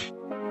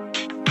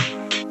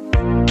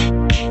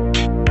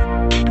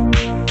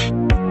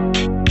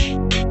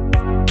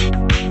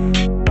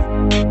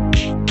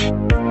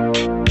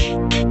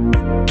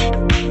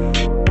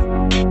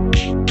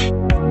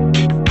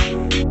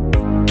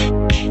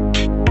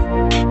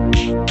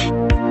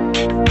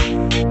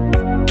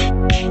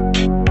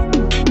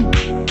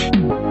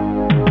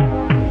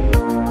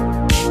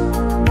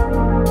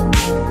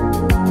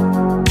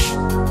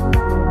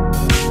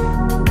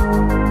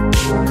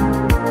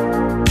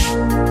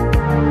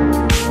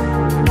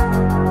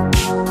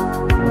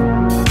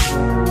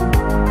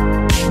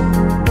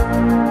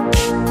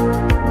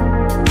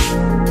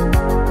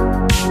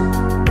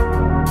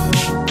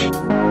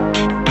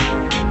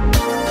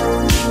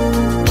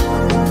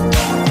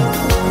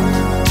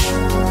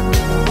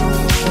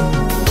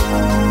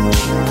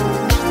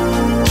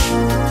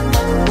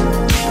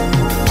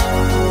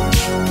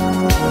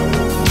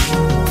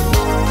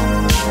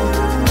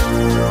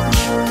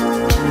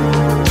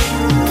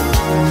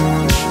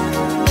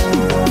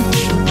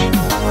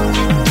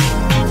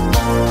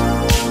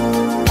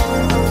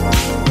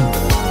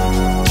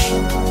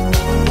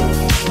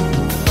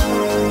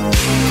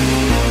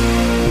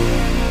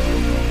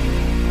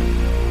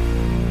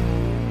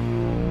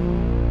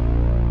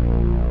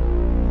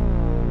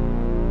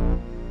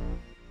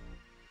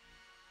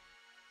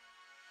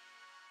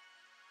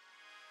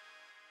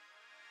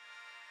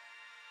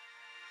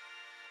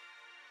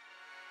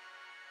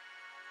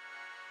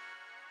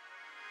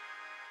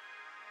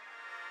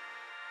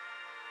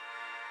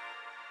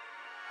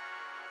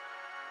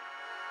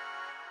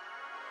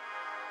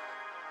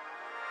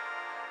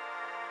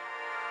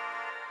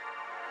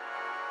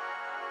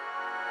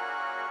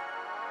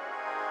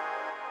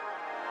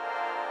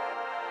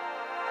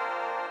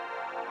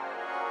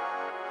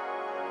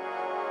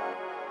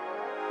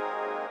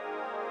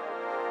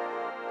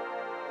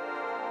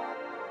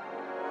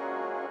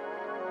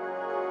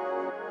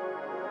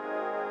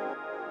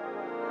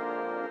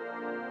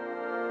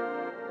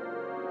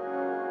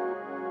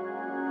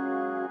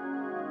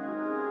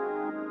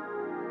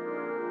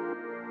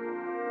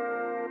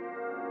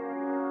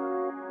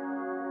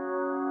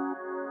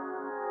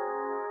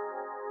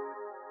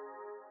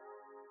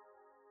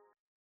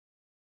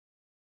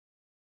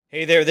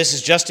 Hey there, this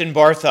is Justin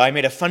Bartha. I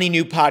made a funny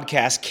new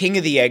podcast, King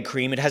of the Egg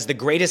Cream. It has the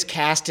greatest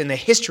cast in the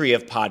history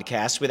of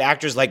podcasts with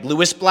actors like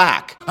Louis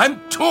Black, I'm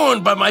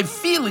torn by my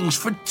feelings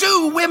for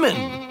two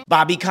women.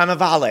 Bobby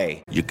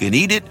Cannavale, You can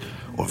eat it,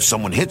 or if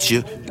someone hits you,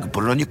 you can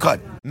put it on your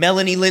cut.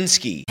 Melanie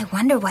Linsky, I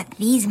wonder what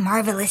these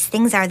marvelous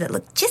things are that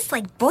look just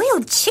like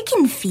boiled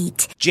chicken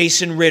feet.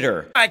 Jason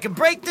Ritter, I can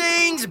break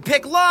things and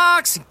pick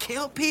locks and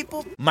kill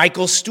people.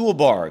 Michael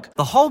Stuhlbarg,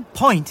 The whole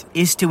point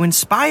is to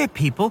inspire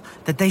people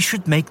that they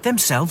should make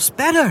themselves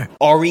better.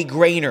 Ari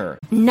Grainer,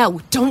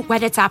 No, don't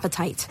whet its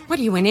appetite. What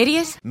are you, an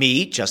idiot?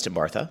 me, Justin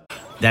Bartha,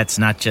 That's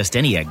not just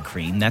any egg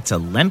cream, that's a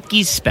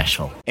Lemke's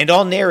special. and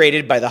all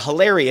narrated by the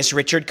hilarious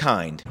Richard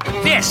Kind.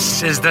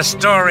 This is the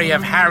story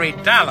of Harry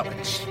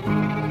Dalowitz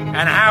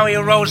and how he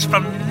rose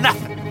from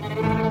nothing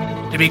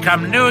to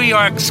become New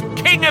York's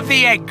King of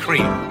the Egg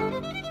Cream.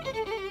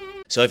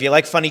 So if you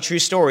like funny true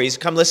stories,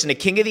 come listen to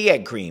King of the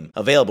Egg Cream,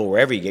 available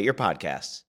wherever you get your podcasts.